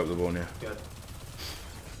 Drop the ball now. Good.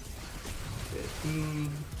 15.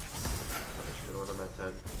 What am I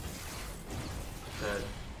 10? 10.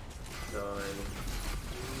 9.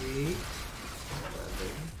 8. 7.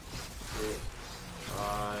 6.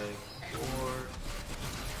 5.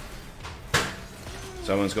 4.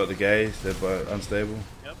 Someone's got the gaze. They're both unstable.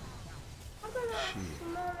 Yep. I'm gonna Shit.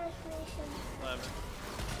 smallest nation. 11,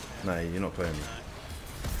 No, you're not playing me. 9,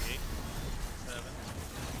 8, 7,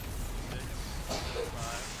 6, 5,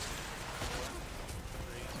 4,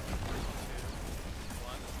 3, 2,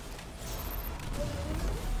 1.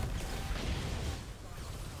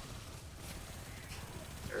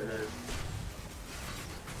 There it is.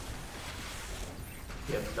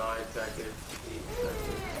 You have 9 seconds. 8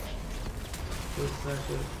 seconds. 6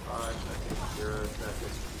 seconds. 5 seconds. 0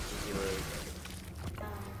 seconds. 0 seconds.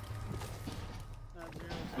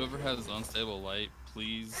 Whoever has unstable light,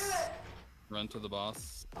 please run to the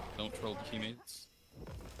boss. Don't troll the teammates.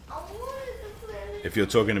 If you're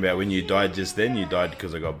talking about when you died just then, you died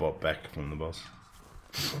because I got bought back from the boss.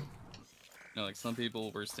 No, like some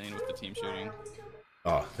people were staying with the team shooting.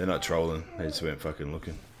 Oh, they're not trolling. They just weren't fucking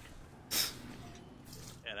looking. Yeah,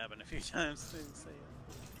 it happened a few times too. So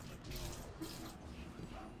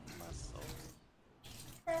my soul.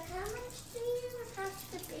 So how much do you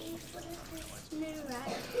have to be for this new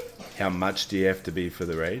raid? How much do you have to be for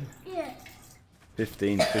the raid? Yeah.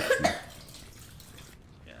 1550.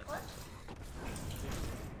 Yeah. What?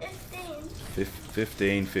 15.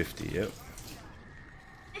 1550, yep.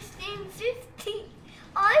 1550.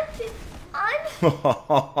 I'm.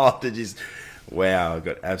 Did you? Wow, I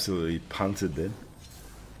got absolutely punted then.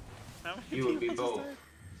 How many You and me people just both.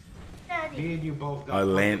 died? Me and you both got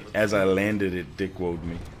As I landed, it dick-walled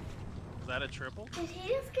me. Was that a triple? Did he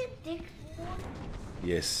just get dick walled?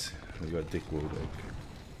 Yes, we got dick-walled.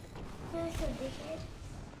 You're so dickhead.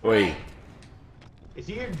 Oi, Is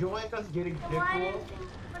he enjoying us getting So dick why walled? didn't you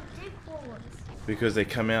put dick walls? because they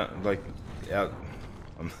come out like out.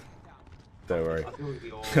 Don't worry. I feel like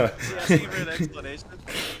we all. Yeah, asking for an explanation.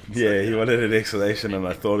 Yeah, he wanted an explanation, and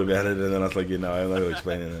I thought about it, and then I was like, I'm not going to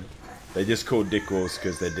explain it. They just call dick walls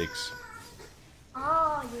because they're dicks.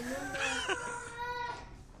 Oh, you remember that?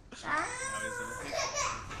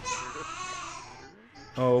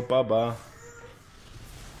 Oh, Baba.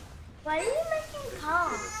 Why are you making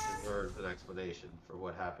paths? Deserves an explanation for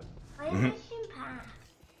what happened, Why are you making paths?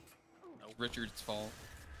 No, Richard's fault.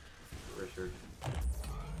 Richard.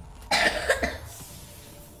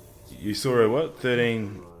 You saw a what?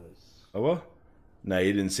 13. A what? No,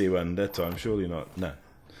 you didn't see one that time. Surely not. No.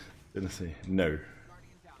 Didn't see. No.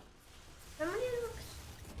 Somebody looks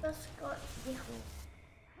just got nickel.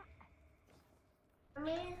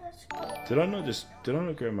 Somebody just got. Did I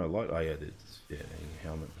not grab my light? Oh, yeah, yeah,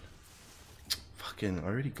 helmet. Fucking, I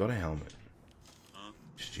already got a helmet.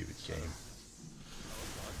 Stupid game.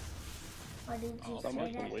 Why did you Someone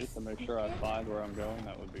say can that? wait to make sure I find where I'm going.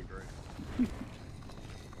 That would be great.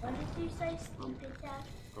 What did you say, stupid dad?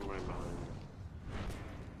 I'm right behind you.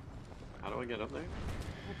 How do I get up there?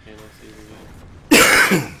 Can I see it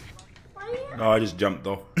again? Why are you? No, I just jumped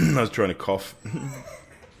off. I was trying to cough. The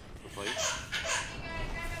plate?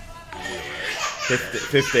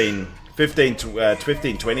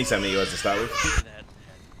 15, 20 something you guys to start with.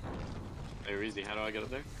 Hey, Reezy, how do I get up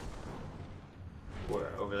there?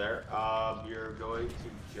 Where? Over there? You're going to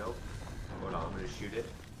jump. Hold on, I'm gonna shoot it.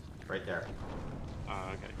 Right there.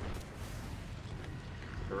 Okay.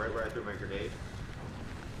 So right where I threw my grenade.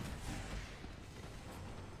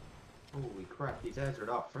 Holy crap, these ads are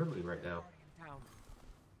not friendly right now.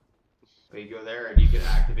 So you go there and you can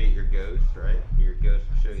activate your ghost, right? Your ghost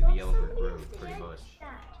will show you the yellow brick road, pretty much.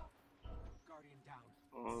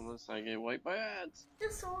 Unless I get wiped by ads.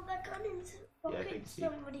 Just all that gun and Yeah, I rocket can see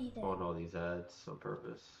somebody there. on all these ads on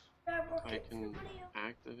purpose. I Rocket can somebody else.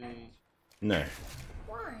 activate. No,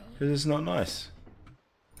 Why? because it's not nice.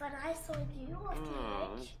 But I saw you off Oh,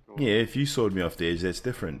 the that's edge. cool. Yeah, if you sawed me off the edge, that's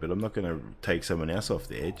different. But I'm not going to take someone else off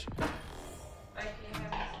the edge.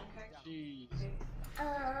 Jeez.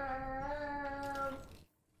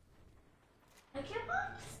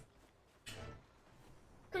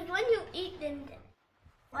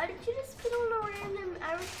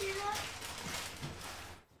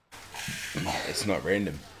 It's not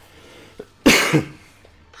random.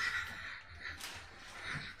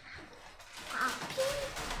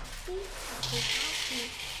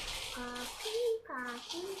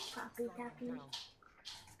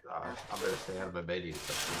 I better stay out of my baby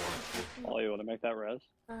stuff. Oh, you want to make that res?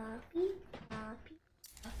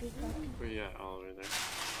 Where you at? All over there.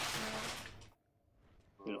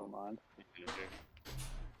 You don't mind.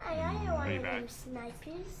 I don't want Way them back.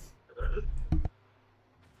 snipers.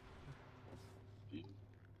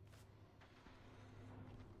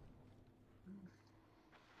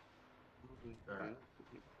 Alright.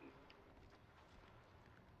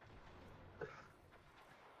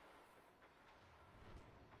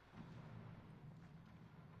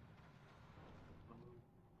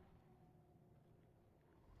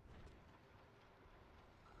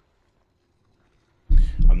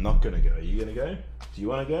 I'm not gonna go. Are you gonna go? Do you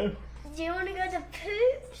wanna go? Do you want to go to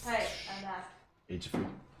Poops? Hey, I'm back. Eat your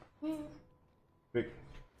food. Quick.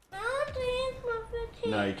 Oh, dance my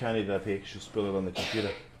food. No, you can't eat it up here 'cause you'll spill it on the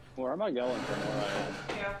computer. Where am I going from where I am?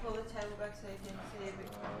 Here, I'll pull the table back so you can see it.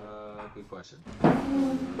 Good question.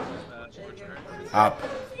 Up.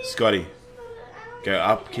 Scotty. Go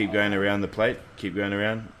up, keep going around the plate, keep going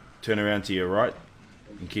around, turn around to your right,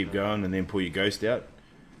 and keep going, and then pull your ghost out.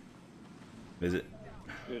 Is it?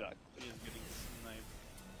 Dude, He is getting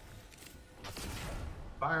sniped.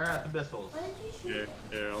 Fire out the missiles. Here,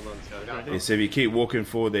 hold on, Scotty. Yeah, so if you keep walking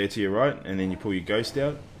forward there to your right, and then you pull your ghost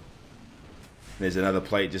out, there's another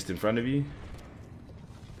plate just in front of you.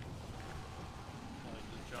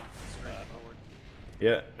 Just jump straight forward.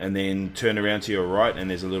 Yeah, and then turn around to your right, and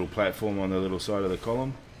there's a little platform on the little side of the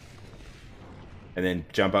column. And then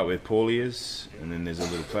jump up where Paulie is, and then there's a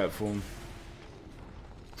little platform.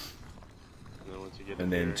 And then once you get And in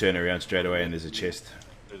then there, turn around straight away, and there's a chest.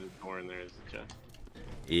 there's a door in there, there's a chest.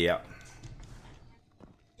 Yeah.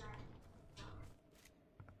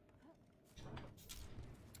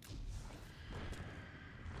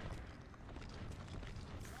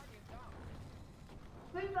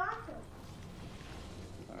 Where's Arthur?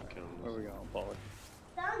 Where we going, Polly?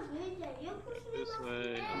 Sounds good that you push me This up way,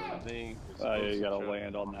 there. and then I think. Oh, yeah, you gotta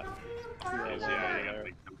land on that. Yeah, Yeah, you gotta there.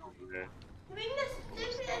 make them over there. Bring the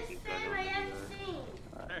stupidest thing I ever seen.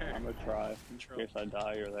 Alright, I'm gonna try. In case I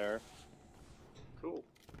die, you're there. Cool.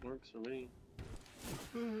 Works for me.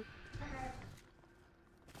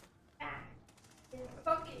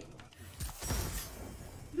 Fuck it.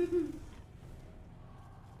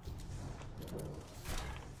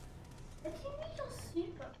 I think we just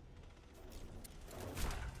super.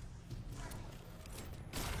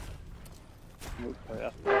 Move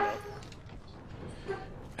fast. What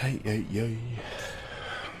Hey, hey, yo. You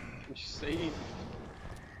see?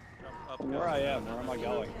 Where I am, where am I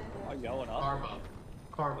going? Am I going up? Karma.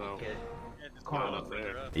 Karma, No. kid. Yeah, just Come go on up up further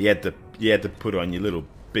there. up. You had to put on your little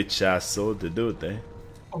bitch ass sword to do it there.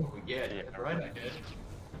 Oh, yeah, that's right, I did.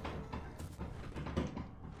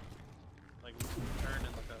 Like, turn and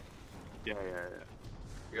look up. Yeah.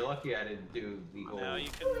 You're lucky I didn't do the Now old you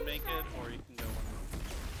can make it, or you can go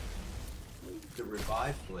one. the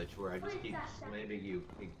revive glitch where I just keep slamming you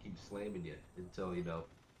and keep slamming you until you know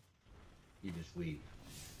you just leave.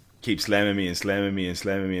 Keep slamming me and slamming me and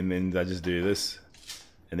slamming me, and then I just do this.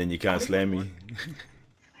 And then you can't slam me.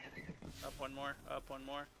 Up one more, up one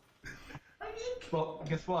more. Well,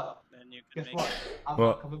 guess what? Then you can Guess make what? it. I'm What?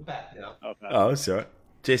 not coming back now. Okay. Oh, that's alright.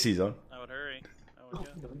 Jesse's on. I would hurry. I would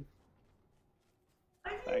go.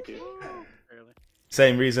 Thank you. Barely.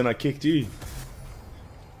 Same reason I kicked you.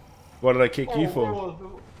 What did I kick you for?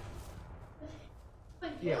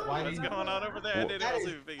 Yeah, why What's did you going on over there? I didn't That also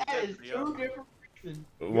is, be paying that is attention to you. two different reasons.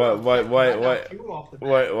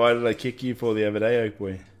 Why did I kick you for the other day, Oak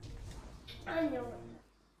Boy? I know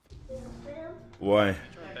it. Why?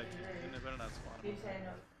 Try back. You better not spawn You him. say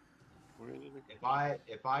no. Where did it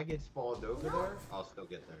If I get spawned over there, I'll still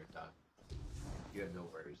get there in time. You have no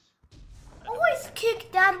worries. Always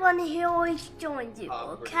kick that one, he always joins you,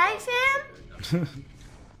 okay, fam?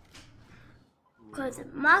 Cause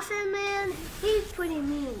Muffin Man, he's pretty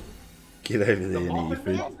mean. Get over there and eat your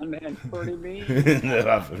food. Muffin Man's pretty mean. The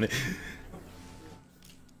Muffin Man.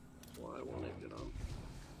 Why won't it get on?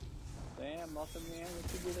 Damn, Muffin Man,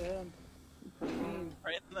 what you do to him? Pretty mean.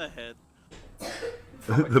 Right in the head.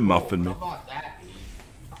 The Muffin Man. I'm not that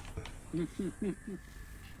mean.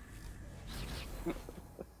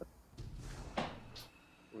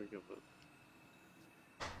 Where you go?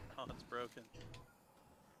 Oh, it's broken.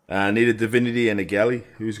 I need a divinity and a galley.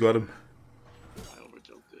 Who's got them? I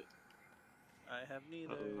overjumped it. I have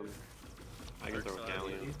neither. I can throw a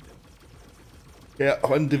galleon. Yeah,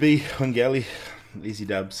 on Divi, on galley. Easy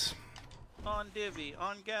dubs. On divvy,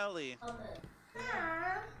 on galley.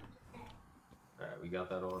 Alright, we got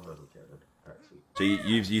that on, but okay. Alright, sweet. So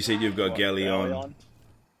you said you've got galley on.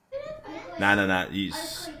 Nah.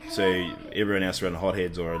 So everyone else run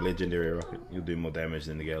hotheads or a legendary rocket. You'll do more damage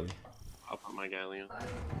than the galley. I'll put my galley on.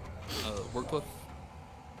 Warcliffe?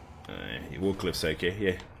 Warcliffe's okay,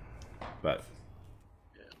 yeah. But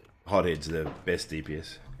hothead's the best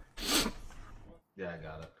DPS. Yeah, I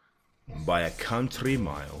got it. By a country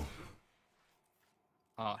mile.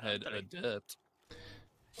 Hothead adept.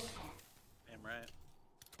 Damn right.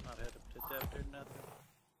 Not head up to depth or nothing.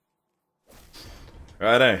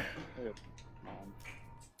 Righto.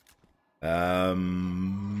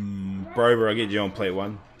 Brober, I'll get you on plate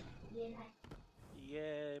 1.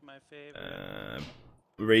 Yay, my favorite.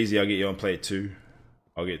 Breezy, I'll get you on plate 2.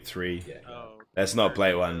 I'll get 3. Oh, That's not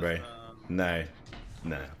plate 1, bro. No.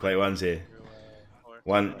 Plate 1's here.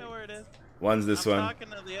 One. I know where it is. One's this I'm one. talking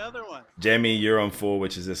to the other one. Jamie, you're on 4,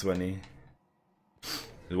 which is this one here.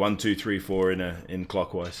 1, 2, 3, 4 in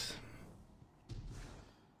clockwise.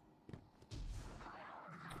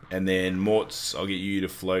 And then Mortz, I'll get you to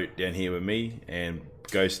float down here with me, and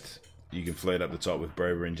Ghost, you can float up the top with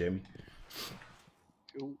Brober and Jamie.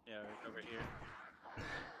 Ooh. Yeah, right over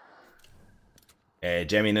here.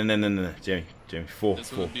 Jamie, no, Jamie, 4. This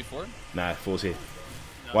 4. would be 4? Nah, 4's here.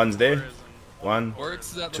 No, 1's there. 4 is 1,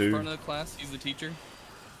 Oryx is at the 2. front of the class. He's the teacher.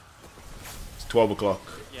 It's 12 o'clock.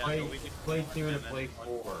 Yeah, Play, no, we can play 2 to play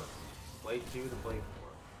 4. Play 2 to play 4.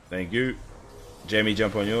 Thank you. Jamie,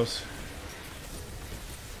 jump on yours.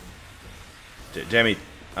 Jamie,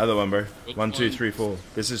 other one, bro. Which 1, 2, one? 3, 4.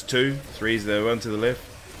 This is 2. 3's the one to the left.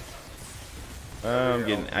 I'm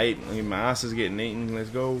getting 8. My ass is getting eaten.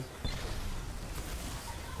 Let's go.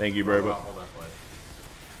 Thank you, bro. Hold that play.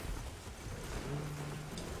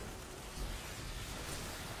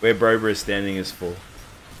 Where Brober is standing is 4.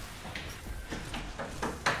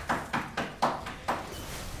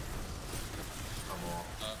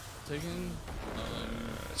 Taking.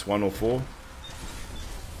 It's 1 or 4.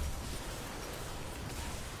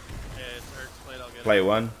 Yeah, it's Eric's plate. I'll get Play it.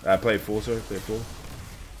 1. Play 4, sorry. Play 4.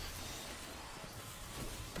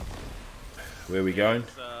 Where are we going?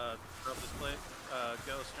 Drop this plate.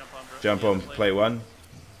 Ghost, Jump yeah, on the plate. plate 1.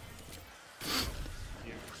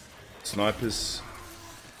 Snipers.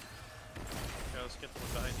 Ghost, get the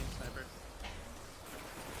one behind you, sniper.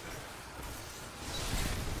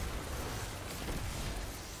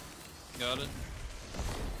 Got it.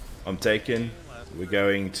 I'm taking. We're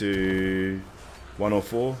going to 1 or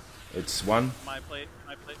 4. It's 1. My plate,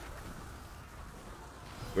 my plate.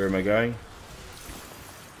 Where am I going?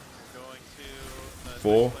 Going to the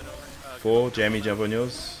 4. plate over. 4. Jamie, jump on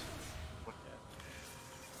yours.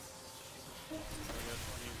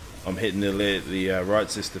 I'm hitting the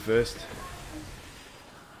right sister first.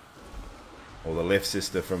 Or the left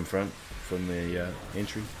sister from front, from the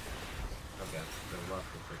entry. Okay, the left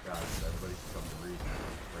is for guys. Everybody should come to read.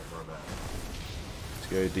 Right where I'm at. Let's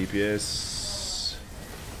go DPS.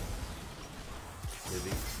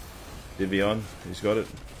 Divvy. Divvy on. Who's got it?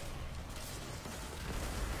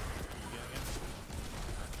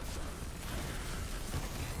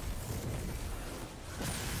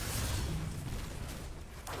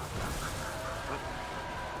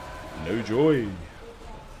 No joy.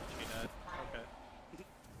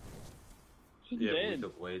 Yeah, dead. we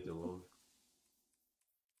took way too long.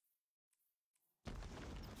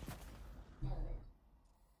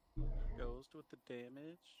 Ghost with the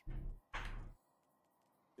damage.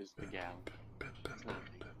 Is the gal.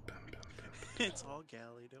 It's all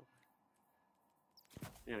galley, don't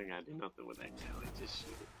You don't gotta do nothing with that galley, just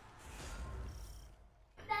shoot it.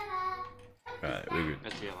 Alright, we're good.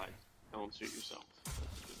 That's your life. Don't shoot yourself.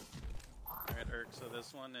 Alright, Erk, so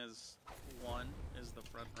this one is 1 is the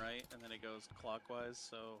front right, and then it goes clockwise,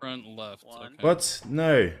 so... Front left. 1. Okay. What?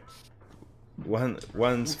 No.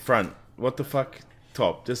 One's front. What the fuck?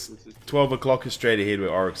 Top. Just 12 o'clock is straight ahead where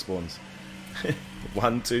Oryx spawns.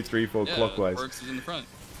 1, 2, 3, 4 Yeah, clockwise. Oryx is in the front.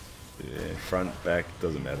 Yeah, front, back,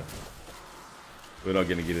 doesn't matter. We're not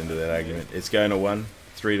going to get into that argument. It's going to 1,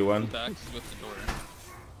 3 to 1. Back is with the door.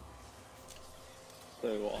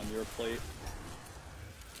 So on your plate,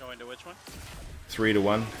 Going to which one? 3 to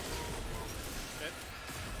 1. Okay.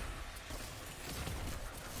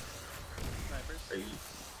 Snipers. Are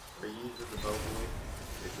you using the bow boy?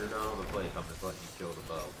 If you're not on the plate, I'm just letting you kill the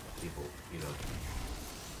bow. People, you know.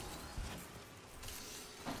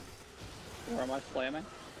 where am I slamming?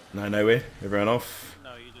 No, nowhere. Everyone off.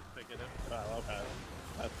 No, you just pick it up. Oh, okay.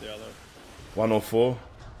 That's the other. 1 or 4.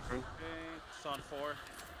 Okay, it's on 4.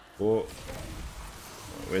 4.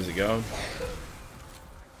 Where's it going?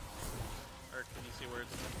 Erk, can you see where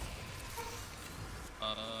it's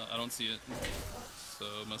I don't see it. So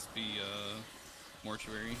it must be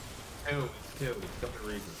mortuary. Two. Couple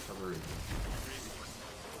reasons.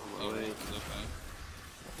 Oh, Wait. okay.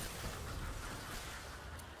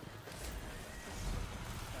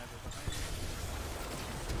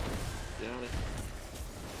 Got it.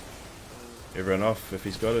 Everyone off if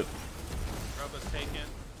he's got it. Robo's taken.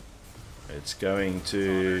 It's going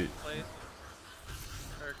to Place.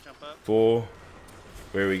 Eric, jump up. 4.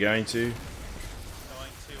 Where are we going to?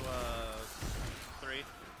 Going to 3.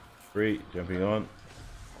 3. Jumping on.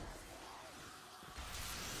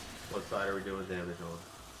 What side are we doing damage on?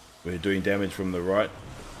 We're doing damage from the right.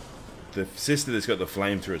 The sister that's got the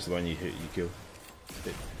flame through it's the one you hit, you kill.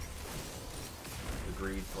 The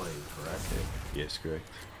green flame, correct? Yes, correct.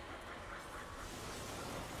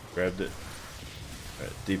 Grabbed it.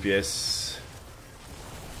 Right, DPS.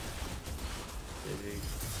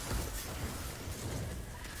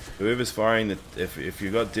 Whoever's firing the, if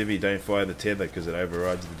you got divvy, don't fire the tether because it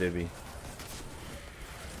overrides the divvy.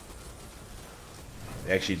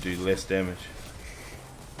 They actually do less damage.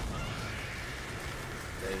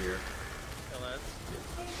 Stay here. Kill that.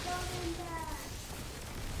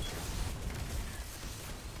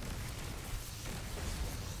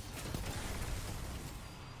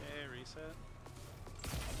 Okay, reset.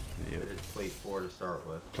 Yep. It's plate 4 to start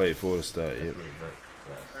with. Play it 4 to start, yep. Eric,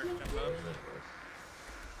 jump up.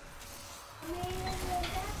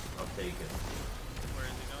 I'll take it. Where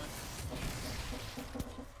is he going?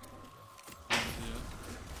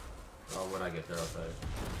 Oh, when I get there, I'll tell you.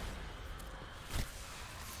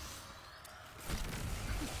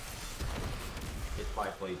 It's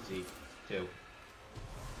 5 plate C. 2.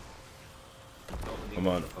 Come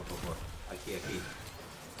on. I can't keep.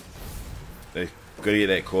 They gotta get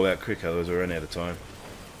that call out quick, otherwise we'll run out of time.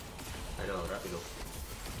 I know, Rapido.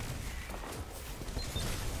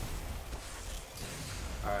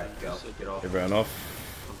 Alright, go. Get off. Everyone off.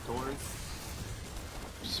 I'm torn.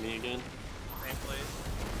 Me again. Same place.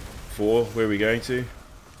 4, where are we going to?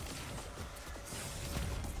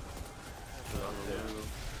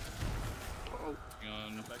 Oh,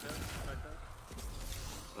 Back up.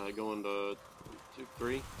 going to 2,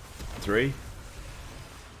 3. 3.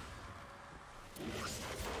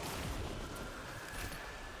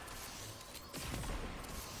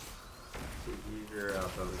 You're out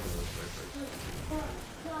of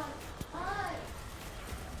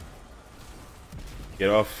Get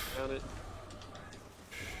off. Got it.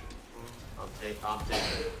 I'm taking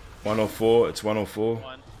it. 104, it's 104.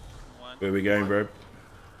 1. Where are we going, bro?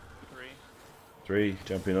 3. 3,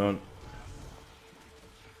 jumping on.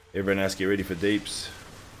 Everyone else get ready for deeps.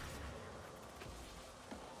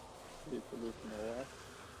 Deep for this from the wall.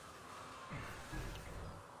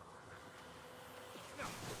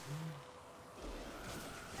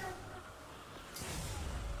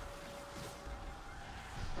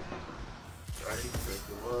 Ready?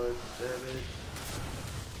 51, damage.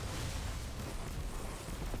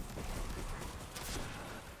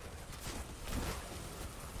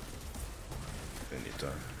 Plenty of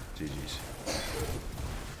time. GG's.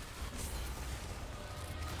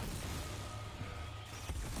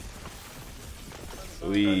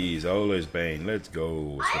 Please, Ola's Bane. Let's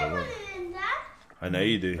go. That's what I want. I know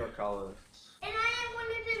you do. Dark Hollows. And I have one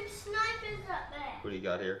of them snipers up there. What do you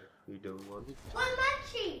got here? Who you doing one? One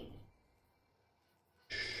munchie.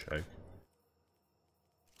 Okay. I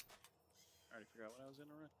already forgot what I was in a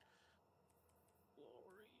run.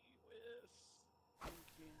 Glory with.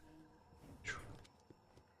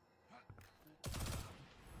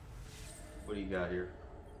 What do you got here?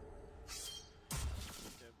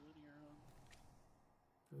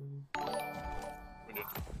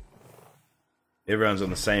 Everyone's on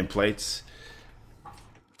the same plates.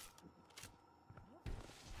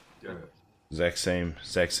 Yeah. Exact same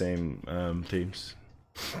teams.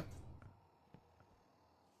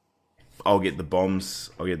 I'll get the bombs.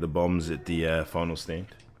 I'll get the bombs at the final stand.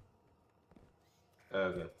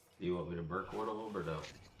 Okay. Do you want me to burk one of them or no?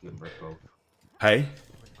 You can burk both. Hey,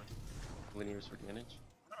 Linears for damage.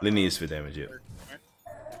 linears for damage. Yeah.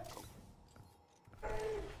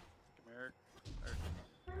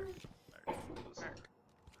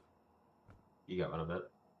 You got one of it.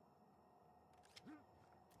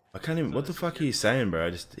 I can't even. What the fuck are you saying, bro? I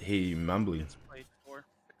just hear you mumbling. Plate 4.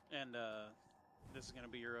 And this is gonna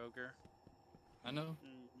be your ogre. I know.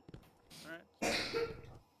 Alright.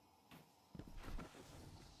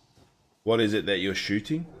 What is it that you're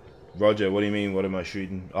shooting? Roger, what do you mean? What am I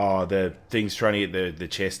shooting? Oh, the thing's trying to get the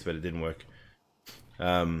chest, but it didn't work.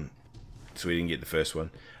 So we didn't get the first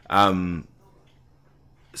one.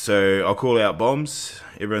 So I'll call out bombs,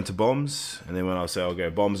 everyone to bombs, and then when I say I'll go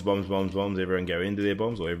bombs, bombs, bombs, bombs, everyone go into their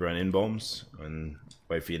bombs, or everyone in bombs, and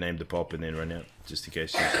wait for your name to pop and then run out, just in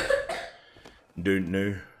case you don't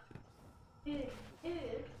know.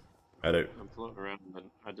 I don't. I'm floating around, but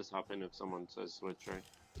I just hop in if someone says switch, right?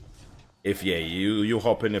 If you'll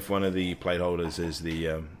hop in if one of the plate holders is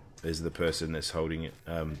the person that's holding it,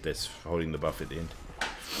 that's holding the buff at the end.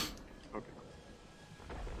 Okay.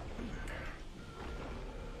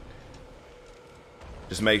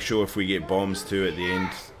 Just make sure if we get bombs too at the end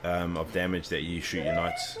of damage that you shoot your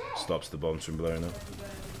knights. Stops the bombs from blowing up.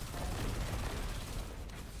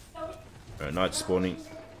 Alright, knights spawning.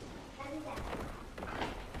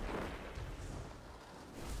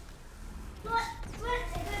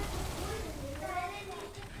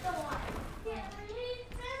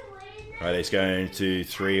 Alright, it's going to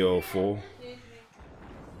 3 or 4.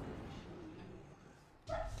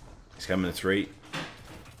 It's coming to 3.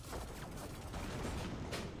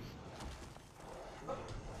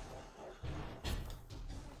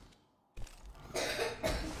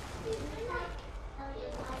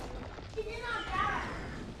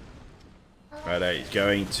 Right, it's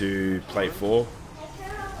going to plate 4.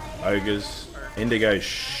 Ogres. Indigo,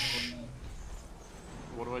 shh.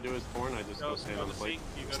 What do I do as Thorn? I just go stand on the plate.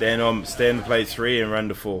 Stand on plate 3 and run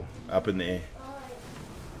to 4. Up in the air.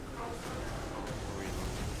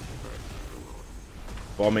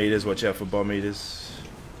 Bomb eaters, watch out for bomb eaters.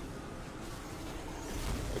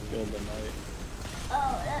 I killed the knight.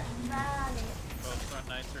 Oh, that's bad. Both front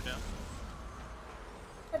knights are down.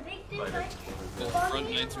 The big thing like Both front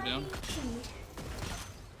knights are down.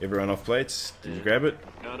 Everyone off plates. Did you grab it?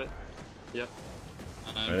 Got it. Yep.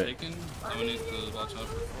 I'm Right. taken. Someone needs to watch out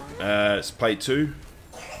for 4. It's plate 2.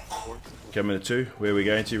 Coming to 2. Where are we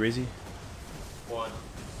going to, Rizzy? 1.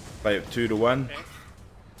 Plate 2 to 1. Okay.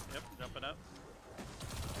 Yep, jumping up.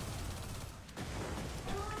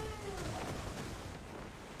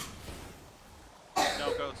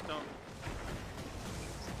 No, ghost, don't.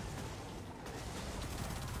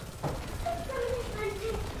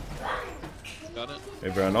 Got it.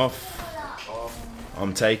 Everyone off.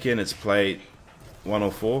 I'm taking. It's plate 1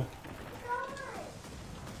 or 4.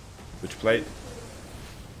 Which plate?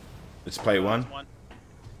 It's plate 1. One.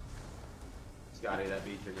 Scotty, that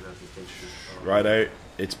beat you're gonna have to take this. Righto.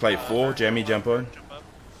 It's plate 4. Jamie, jump on. Jump up.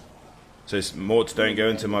 So Morts, don't go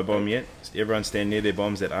into my bomb yet. Everyone stand near their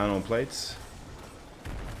bombs that aren't on plates.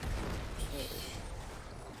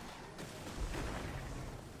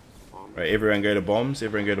 Right, everyone go to bombs.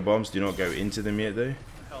 Everyone go to bombs. Do not go into them yet, though.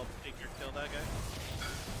 Help Figure kill that guy.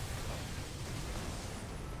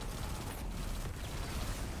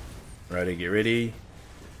 Righto, get ready.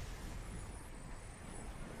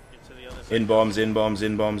 Get to the other side. In bombs, in bombs,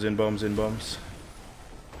 in bombs, in bombs, in bombs.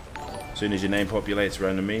 As soon as your name populates,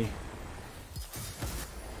 run to me.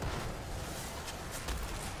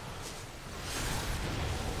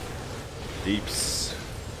 Deeps.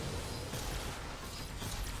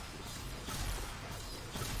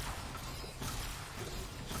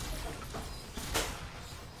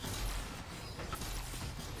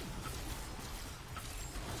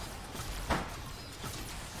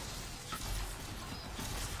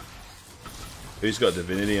 Who's got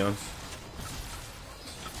Divinity on?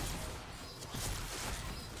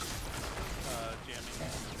 Jamming.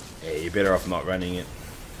 Yeah, you're better off not running it.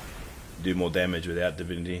 Do more damage without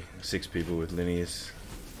Divinity. 6 people with linears.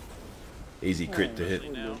 Easy crit to hit.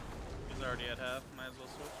 Especially now. He's already at half. Might as well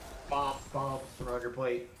switch. Bombs around your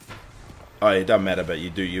plate. Oh, it doesn't matter, but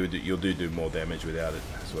you'll do more damage without it.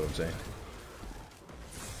 That's what I'm saying.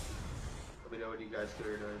 Let me know when you guys kill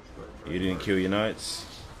your knights. You didn't kill your knights.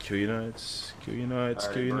 Kill your knights. Kill your knights.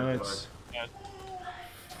 Kill your knights.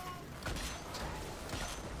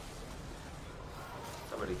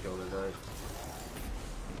 Somebody killed a knight.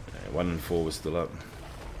 1 and 4 was still up.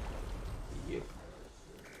 Yep.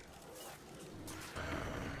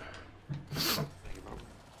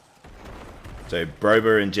 So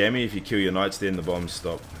Brober and Jammy, if you kill your knights, then the bombs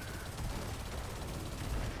stop.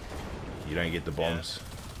 You don't get the bombs.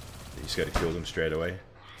 You just got to kill them straight away.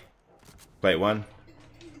 Plate 1.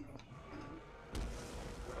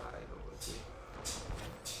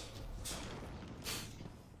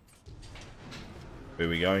 Where are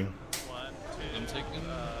we going? 1, 2. I'm taking.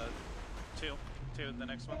 2. The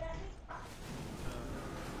next one.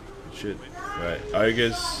 Shit. Right.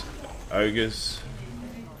 Ogres. Ogres.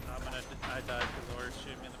 I died because the horse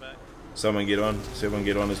shooting me in the back. Someone get on. Someone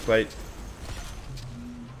get on his plate.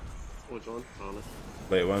 Which one? On it.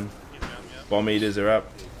 Plate 1. He's down, yeah. Bomb eaters are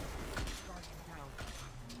up.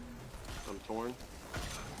 I'm torn.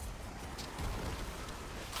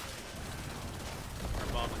 Our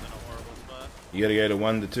bomb You gotta go to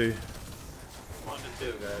 1 to 2. 1 to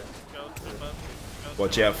 2, guys. Go, jump up. Go,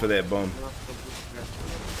 Watch out for that bomb.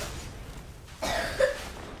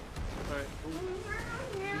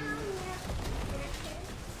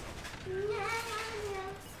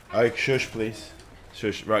 Alright. Oh, shush, please.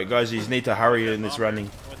 Shush. Right, guys, you just need to hurry in this running.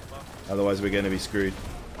 Otherwise, we're going to be screwed.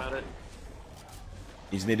 Got it.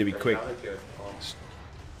 You just need to be quick.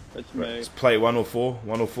 It's me. It's plate 104.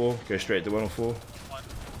 104. Go straight to 104.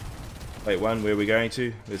 Plate 1, where are we going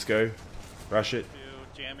to? Let's go. Rush it.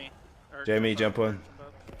 Jamie, jump on.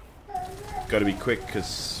 Got to be quick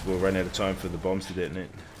because we'll run out of time for the bombs to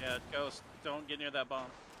detonate. Yeah, Ghost, don't get near that bomb.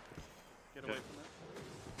 Get away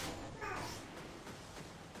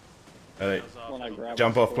from it. Alright.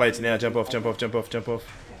 Jump off plates now. Jump off, jump off, jump off, jump off.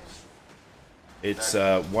 It's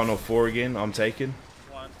 104 again. I'm taking.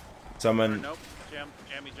 Someone. Nope.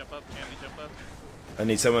 Jamie, jump up. Jamie, jump up. I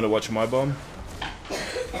need someone to watch my bomb.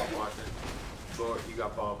 You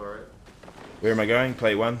got Bob, alright? Where am I going?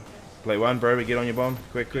 Plate 1. Plate 1, bro. Get on your bomb.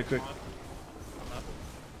 Quick, quick, quick.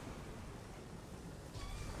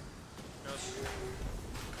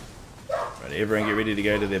 Right, everyone get ready to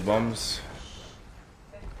go to their bombs.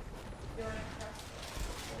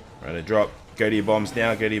 Right, a drop. Go to your bombs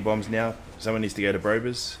now. Go to your bombs now. Someone needs to go to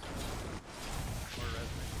Brobers.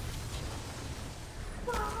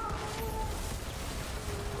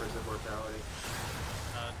 Where's the mortality?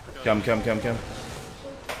 Come, come, come, come.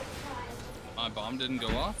 My bomb didn't go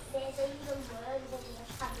off? It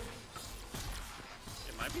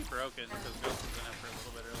might be broken because Ghost was in it for a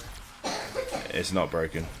little bit earlier. It's not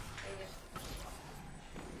broken.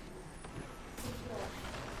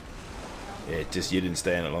 Yeah, it just you didn't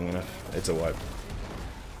stay in it long enough. It's a wipe.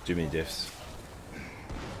 Too many deaths.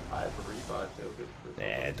 I have a revive, though. Nah,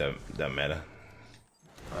 it don't matter.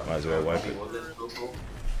 Might as well wipe it.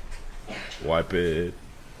 Wipe it.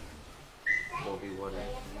 1v1.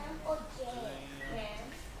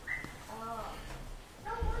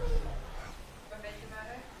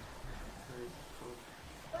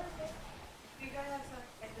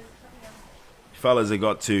 Fellas have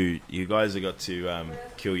got to, you guys have got to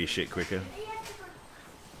kill your shit quicker.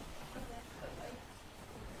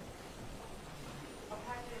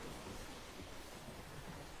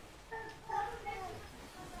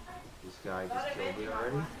 This guy just killed me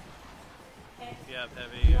already. If you have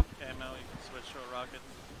heavy ammo, you can switch to a rocket.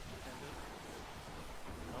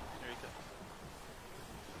 Oh, here you go.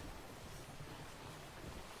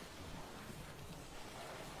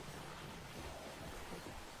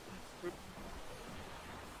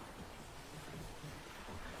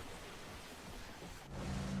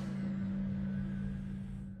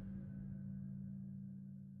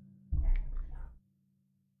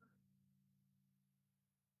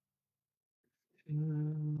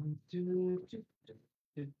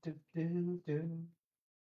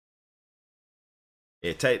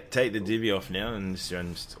 Yeah, take the divvy off now and just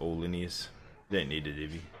run just all linears. You don't need a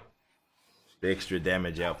divvy. The extra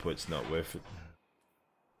damage output's not worth it.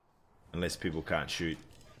 Unless people can't shoot.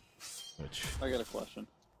 Which... I got a question.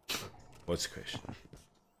 What's the question?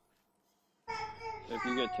 If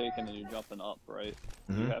you get taken and you're jumping up, right?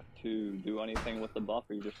 Mm-hmm. You have to do anything with the buff,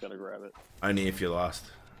 or you just gotta grab it? Only if you're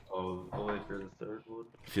last. Oh, only if you're the third one?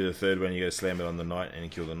 If you're the third one, you gotta slam it on the knight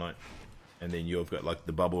and kill the knight. And then you've got like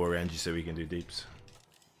the bubble around you so we can do deeps.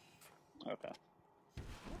 Okay.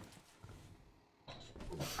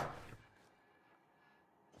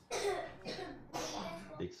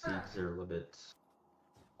 Exceeds their limits.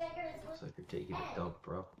 Looks like you're taking a dump,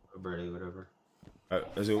 bro. I'm ready, whatever. Oh,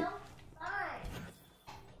 is it...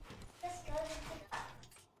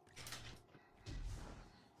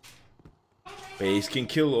 But you can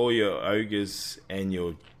kill all your ogres and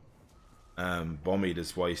your bomb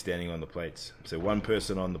eaters while you're standing on the plates. So one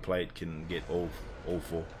person on the plate can get all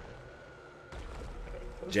four.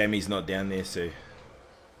 Jamie's not down there, so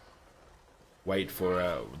wait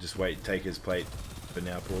for just wait, take his plate for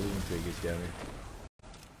now, Paulie, until he gets down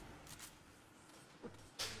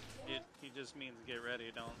there. He just means get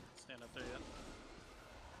ready, don't stand up there yet.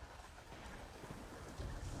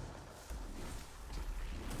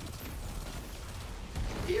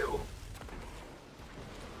 Ew.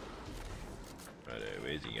 Righto,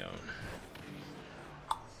 where's he going?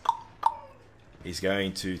 He's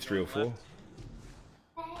going to 3 or 4.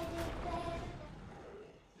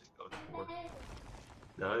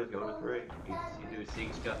 No, he's going to 3.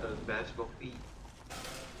 He's got those magical feet.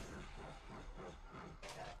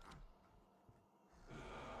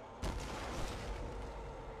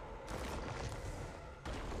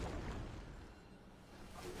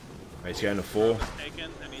 He's going to 4.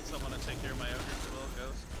 Taken. I need someone to take care of my ogres as well,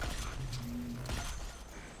 Ghost.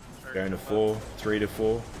 Going to 4, 3 to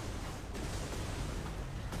 4.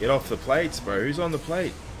 Get off the plates, bro. Who's on the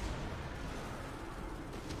plate?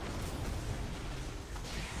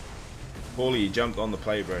 Paulie, you jumped on the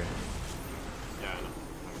plate, bro. Yeah, I know.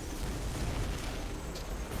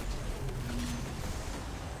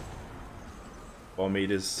 Bomb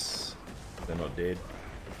eaters. They're not dead.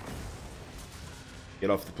 Get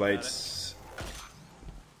off the plates. I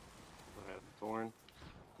have Thorn.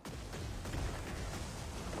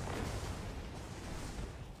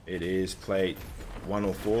 It is plate 1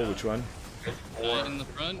 or 4. Which one? In the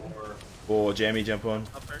front. 4. Jammy, jump on.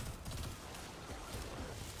 Upper.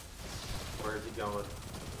 Where is he going?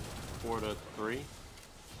 4 to 3. Easy.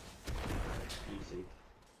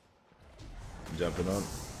 I'm jumping on.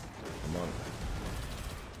 Come on.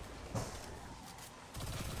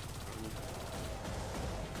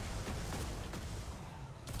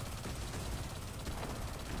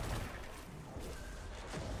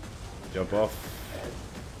 Jump off.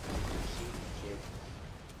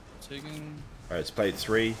 Taking. Alright, it's plate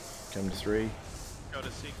 3. Come to 3. Go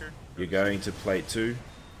to Seeker. You're going to plate 2.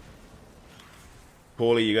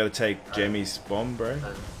 Paulie, you gotta take Jamie's bomb, bro.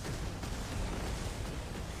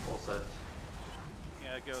 All set.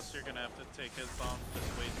 Yeah, Ghost, you're gonna have to take his bomb. Just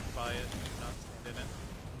wait by it, not stand in it.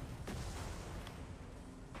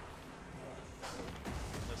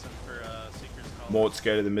 Listen for Seeker's call. Morts,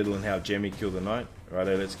 go to the middle and have Jamie kill the knight.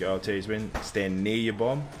 Righto, let's go. I'll tell you when. Stand near your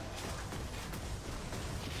bomb.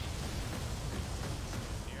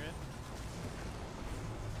 Near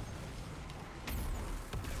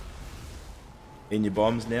it. In your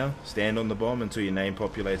bombs now. Stand on the bomb until your name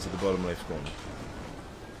populates at the bottom left corner.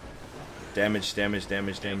 Damage, damage,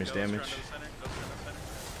 damage, damage, Ghost, damage. run to the center. Ghost, run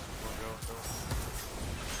to the center.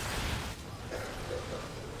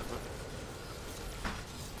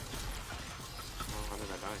 Oh, how did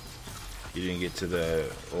I die? You didn't get to the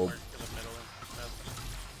orb. Mark to the middle and left.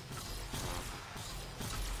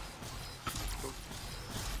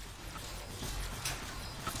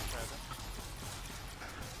 Grab it.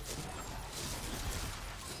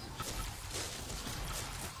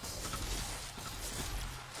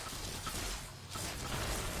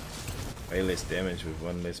 Way less damage with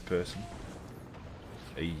one less person.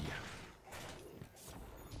 Hey.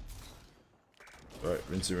 Right,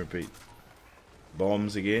 rinse and repeat.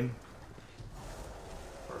 Bombs again.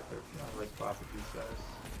 Perfect. I like clapping these guys.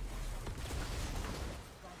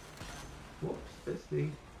 Whoops, this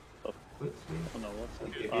me. Quits me. Oh no,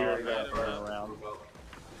 what's If that? you Oh, already okay, got turn burned around.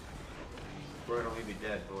 we're gonna leave you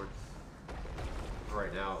dead, Lords.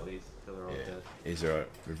 Right now, at least, until they're all Yeah, dead. he's alright.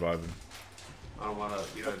 Revive him. I don't wanna,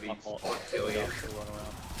 you know, be Oh, spawn kill you. yeah, so run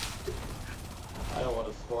around. I don't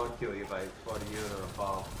wanna spawn kill you by spawning you in a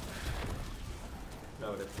bomb.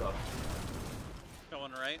 No, that sucks.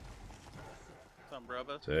 Going right. It's on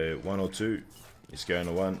Broba. So 1 or 2. He's going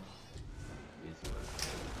to 1. Easy one.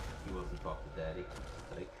 He wasn't talk to daddy.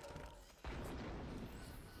 Like.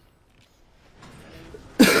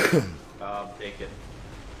 Take it.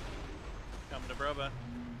 Come to Broba.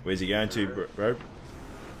 Where's he going to, bro?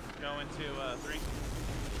 Going to 3.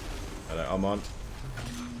 I'm on.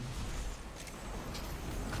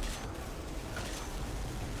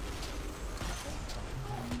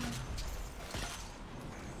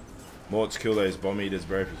 Morts, kill those bomb eaters,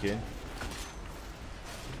 bro, if you can.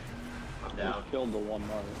 I'm down. Killed the one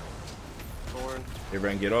mark. Thorn.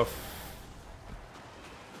 Everyone get off.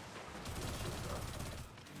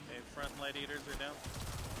 Okay, front light eaters are down.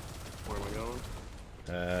 Where am I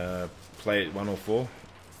going? Plate 1 or 4.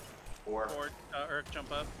 4. Forward. Urk,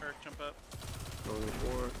 jump up. Urk, jump up. Going to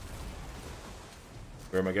 4.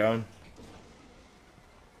 Where am I going?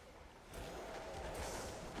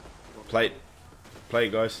 Plate.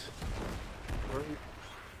 Plate, guys.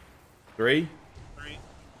 3. 3.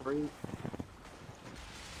 3.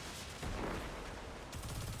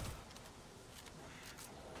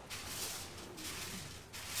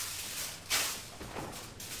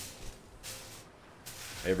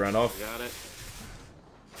 Everyone off. Got it.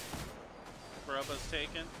 Broba's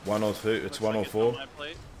taken. 1 or 2. It's Looks 1 like or it's 4. on my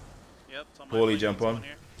plate. Yep, it's on my Paulie, plate. jump There's on. one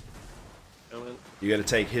here. Coming. You got to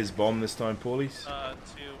take his bomb this time, Paulies. To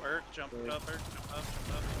Urk, jump up, Urk, jump up, jump up, jump up.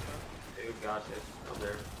 Dude, gotcha. I'm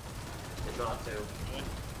there. It's on 2.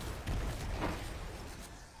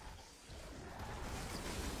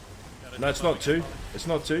 Gotta No, it's jump not up 2. again. It's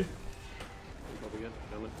not 2. Up again.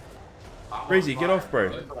 Coming. Breezy, get off, bro.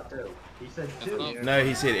 He said That's 2. not- No,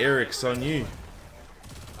 he said Eric's on you.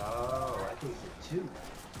 Oh, I think he said 2. Nope,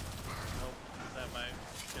 that might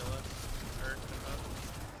kill us. Urk, jump up.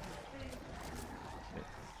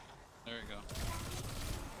 There we go.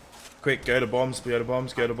 Quick, go to bombs, go to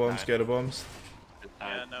bombs, go to bombs, go to bombs.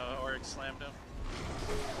 Yeah, no,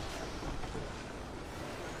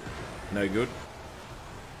 No good.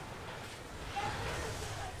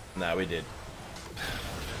 No, we did.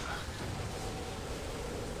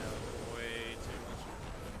 Way too much.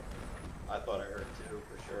 I thought I heard 2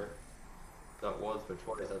 for sure. Not once, but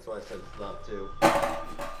twice. That's why I said it's not 2.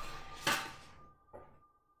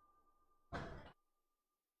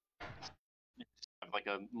 Have like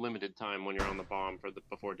a limited time when you're on the bomb for the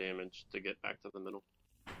before damage to get back to the middle.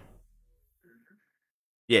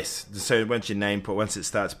 Yes. So once it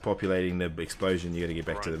starts populating the explosion, you got to get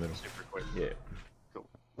back to the middle. Super quick. Yeah. Cool.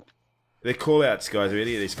 Their callouts, guys. We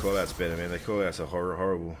gotta get these callouts better, man. Their callouts are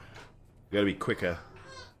horrible. You got to be quicker.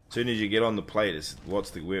 As soon as you get on the plate, it's where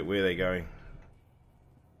are they going?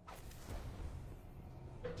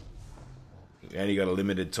 You only got a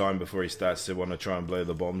limited time before he starts to want to try and blow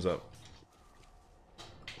the bombs up.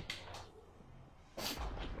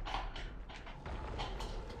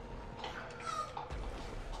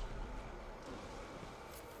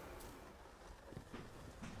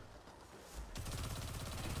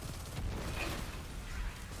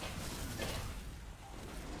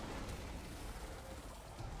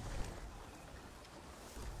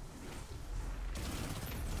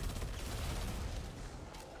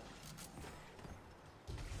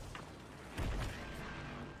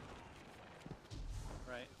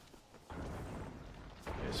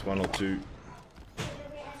 It's 1 or 2.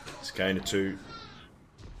 It's going to 2.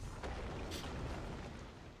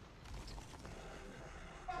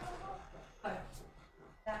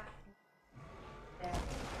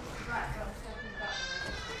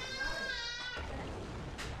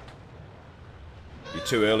 You're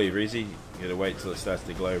too early, Rizzy. You gotta wait till it starts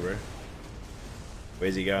to glow, bro.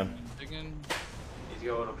 Where's he going? He's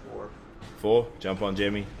going to 4. 4? Jump on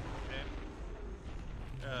Jemmy.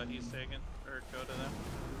 Okay. He's taken. Or go to them.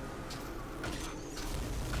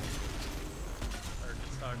 Or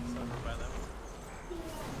just talk over by them.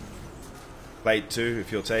 Plate 2,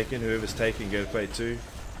 if you're taken. Whoever's taken, go to plate 2.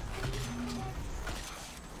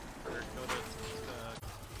 Or go to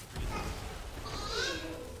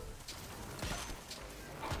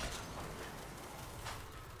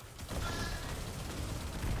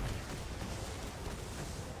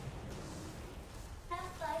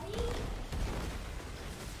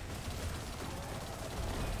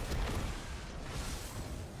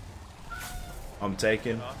I'm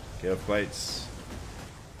taken. Get off plates.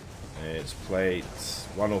 It's plate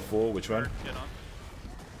 1 or 4. Which one? Get on.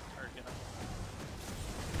 Or get on.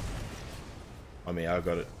 I mean, I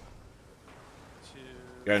got it. 2.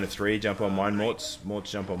 Going to 3. Jump on mine, Morts.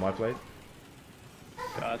 Morts, jump on my plate.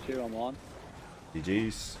 Got you, I'm on.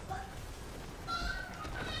 GG's.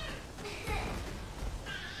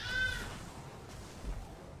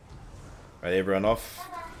 Right, everyone off.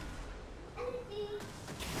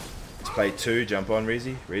 It's plate 2. Jump on,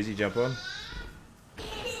 Reezy. Reezy, jump on.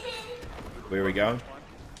 Where are we going?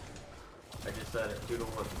 I just said it. 2 to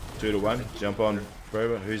 1. 2 to 1. Jump on,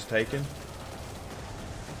 Brober. Who's taken?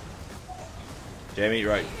 Jamie,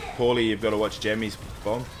 right. Paulie, you've got to watch Jamie's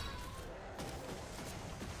bomb.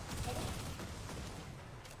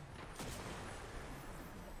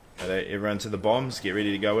 Right, everyone to the bombs. Get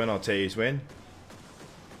ready to go in. I'll tell you when.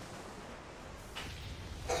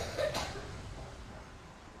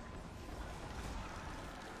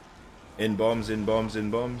 In bombs, in bombs,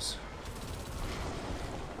 in bombs.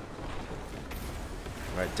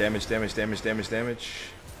 Right, damage, damage, damage, damage, damage.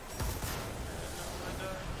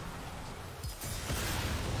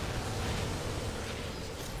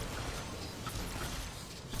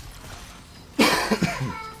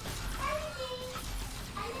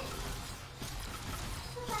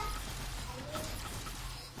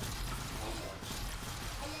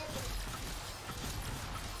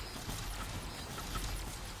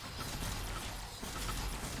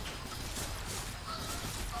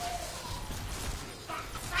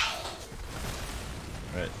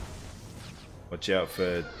 Right. Watch out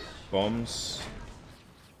for bombs.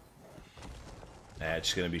 Nah, it's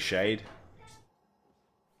just gonna be shade.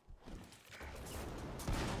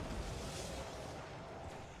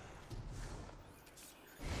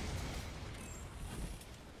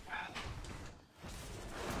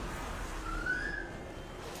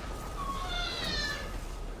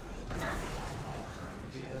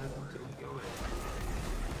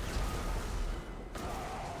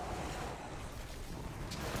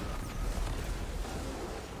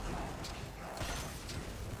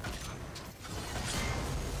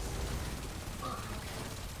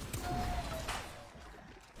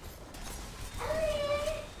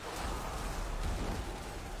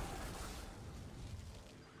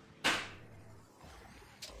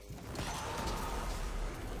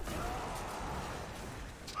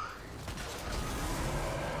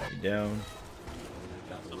 down.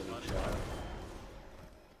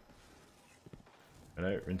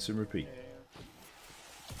 Alright, rinse and repeat.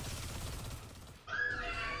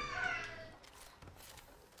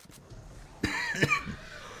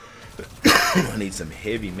 I need some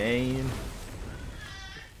heavy, man.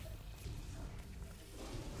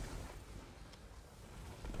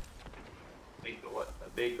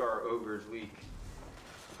 Make our ogres weak.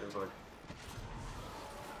 Everybody.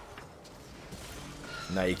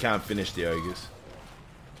 No, you can't finish the ogres.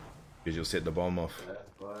 Because you'll set the bomb off. That's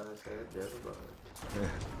why I said everybody.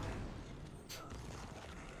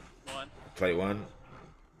 One. Plate 1.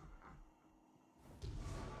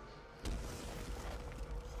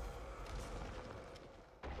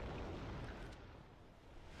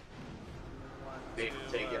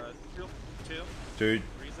 Take it. Two. Dude,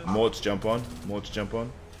 Morts jump on. Morts jump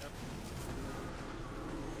on.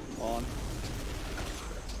 On.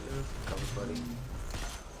 Come, buddy.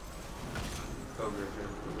 Ogres.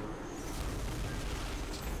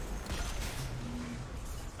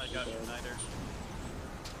 I got United.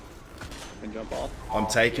 Can jump off. I'm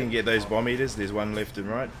taking, get those bomb eaters. There's one left and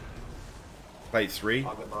right. Plate 3.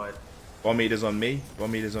 I'll get mine. Bomb eaters on me.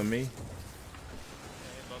 Bomb eaters on me. Okay,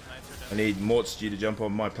 both knights are I down. need Morts you to jump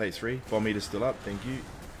on my plate 3. Bomb eater's still up. Thank you.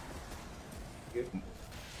 Good.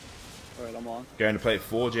 Alright, I'm on. Going to plate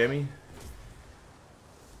 4, Jamie.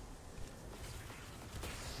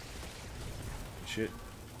 Shit.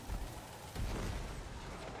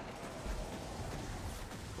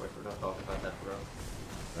 Wait, we're not talking about that, bro.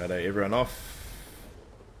 Righto, everyone off.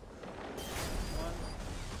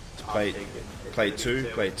 To plate, I'll take it. plate 2,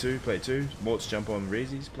 plate 2, plate 2. Morts jump on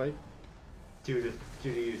Reezy's plate. 2 to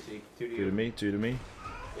you, see. 2 to 2 you. to me, 2 to me.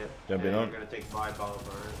 Yep. Jumping and on. You're gonna take my bomb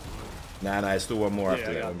burn. Nah, still one more Yeah, after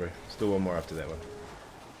I that got one, bro. Still one more after that one.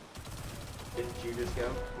 Didn't you just go?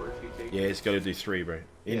 Where'd you take Yeah, it's got to do 3, bro.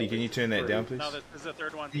 Indy, can you turn that down, please? No, this is the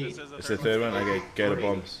third one. This is the It's the third third one? one. Okay, go to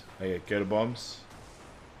bombs. Okay, go to bombs.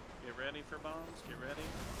 Get ready for bombs. Get ready.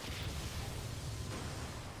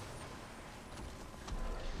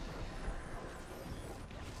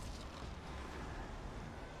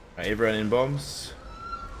 Right, everyone in bombs.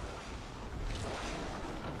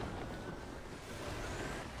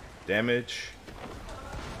 Damage.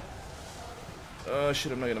 Oh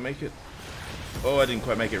shit, I'm not gonna make it. Oh, I didn't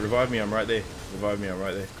quite make it. Revive me, I'm right there. Revive me, I'm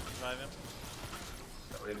right there. Revive him.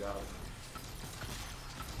 Already got him.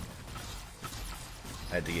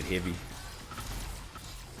 I had to get heavy.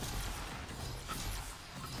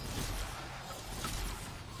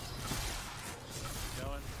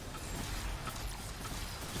 Going.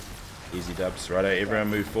 Easy dubs. Righto, everyone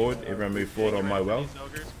move forward. Everyone move forward on my well. These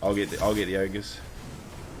ogres. I'll get the ogres.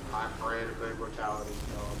 I'm afraid of big mortality,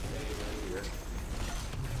 so I'm staying right here.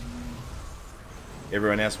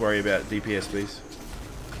 Everyone else worry about DPS, please.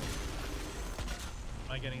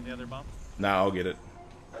 Am I getting the other bomb? Nah, I'll get it.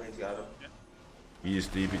 I think he's got him. You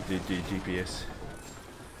just do DPS.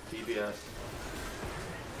 DBS.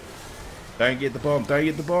 Don't get the bomb. Don't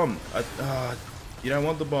get the bomb. You don't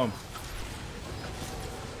want the bomb.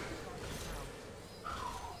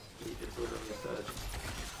 He just literally said.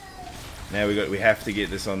 Now we have to get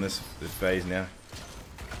this on this phase now.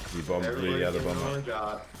 You bomb through the other bomb. Oh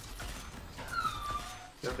god.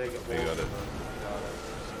 Gonna make it We got it. Got it.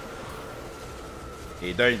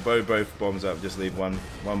 Yeah, don't blow both bombs up. Just leave one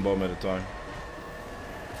bomb at a time.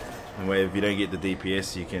 And where if you don't get the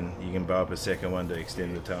DPS, you can blow up a second one to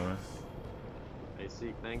extend the timer. Hey,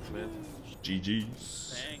 Seek, thanks, man.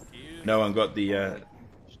 GG's. Thank you. No one got the.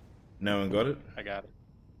 No one got it. I got it.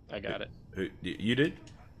 I got it. Who you did?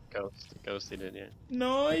 Ghosty did, yeah.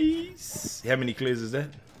 Nice. How many clears is that?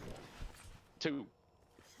 2.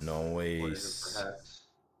 Nice. Perhaps.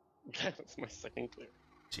 That's my second clear.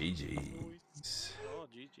 GG's. Oh,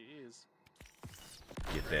 GG's.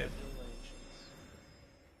 Get that.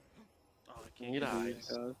 Oh, I can't Need get eyes.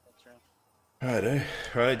 these. Next round. Righto.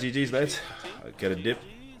 Right, GG's lads. I got a dip.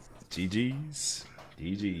 GG's.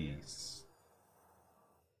 GG's.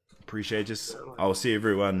 Appreciate you. I'll see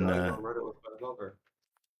everyone.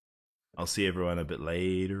 I'll see everyone a bit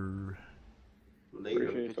later.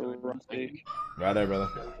 Appreciate the Rusty. Righto, brother.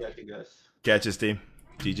 Catch you guys. Catch us, team.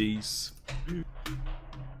 GG's.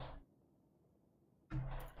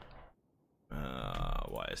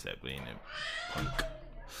 Why is that being a punk?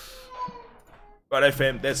 Righto,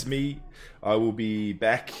 fam. That's me. I will be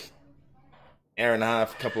back. Hour and a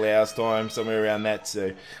half, couple of hours time, somewhere around that.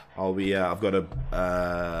 So I'll be. I've got a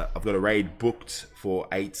raid booked for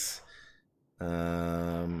 8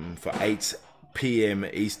 p.m.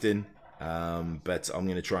 Eastern. But I'm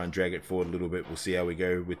going to try and drag it forward a little bit. We'll see how we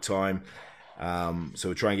go with time. So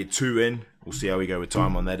we'll try and get 2 in we'll see how we go with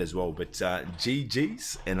time on that as well. But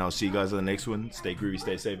GG's, and I'll see you guys on the next one. Stay groovy,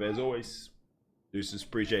 stay safe as always. Deuces,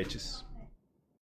 appreciate you.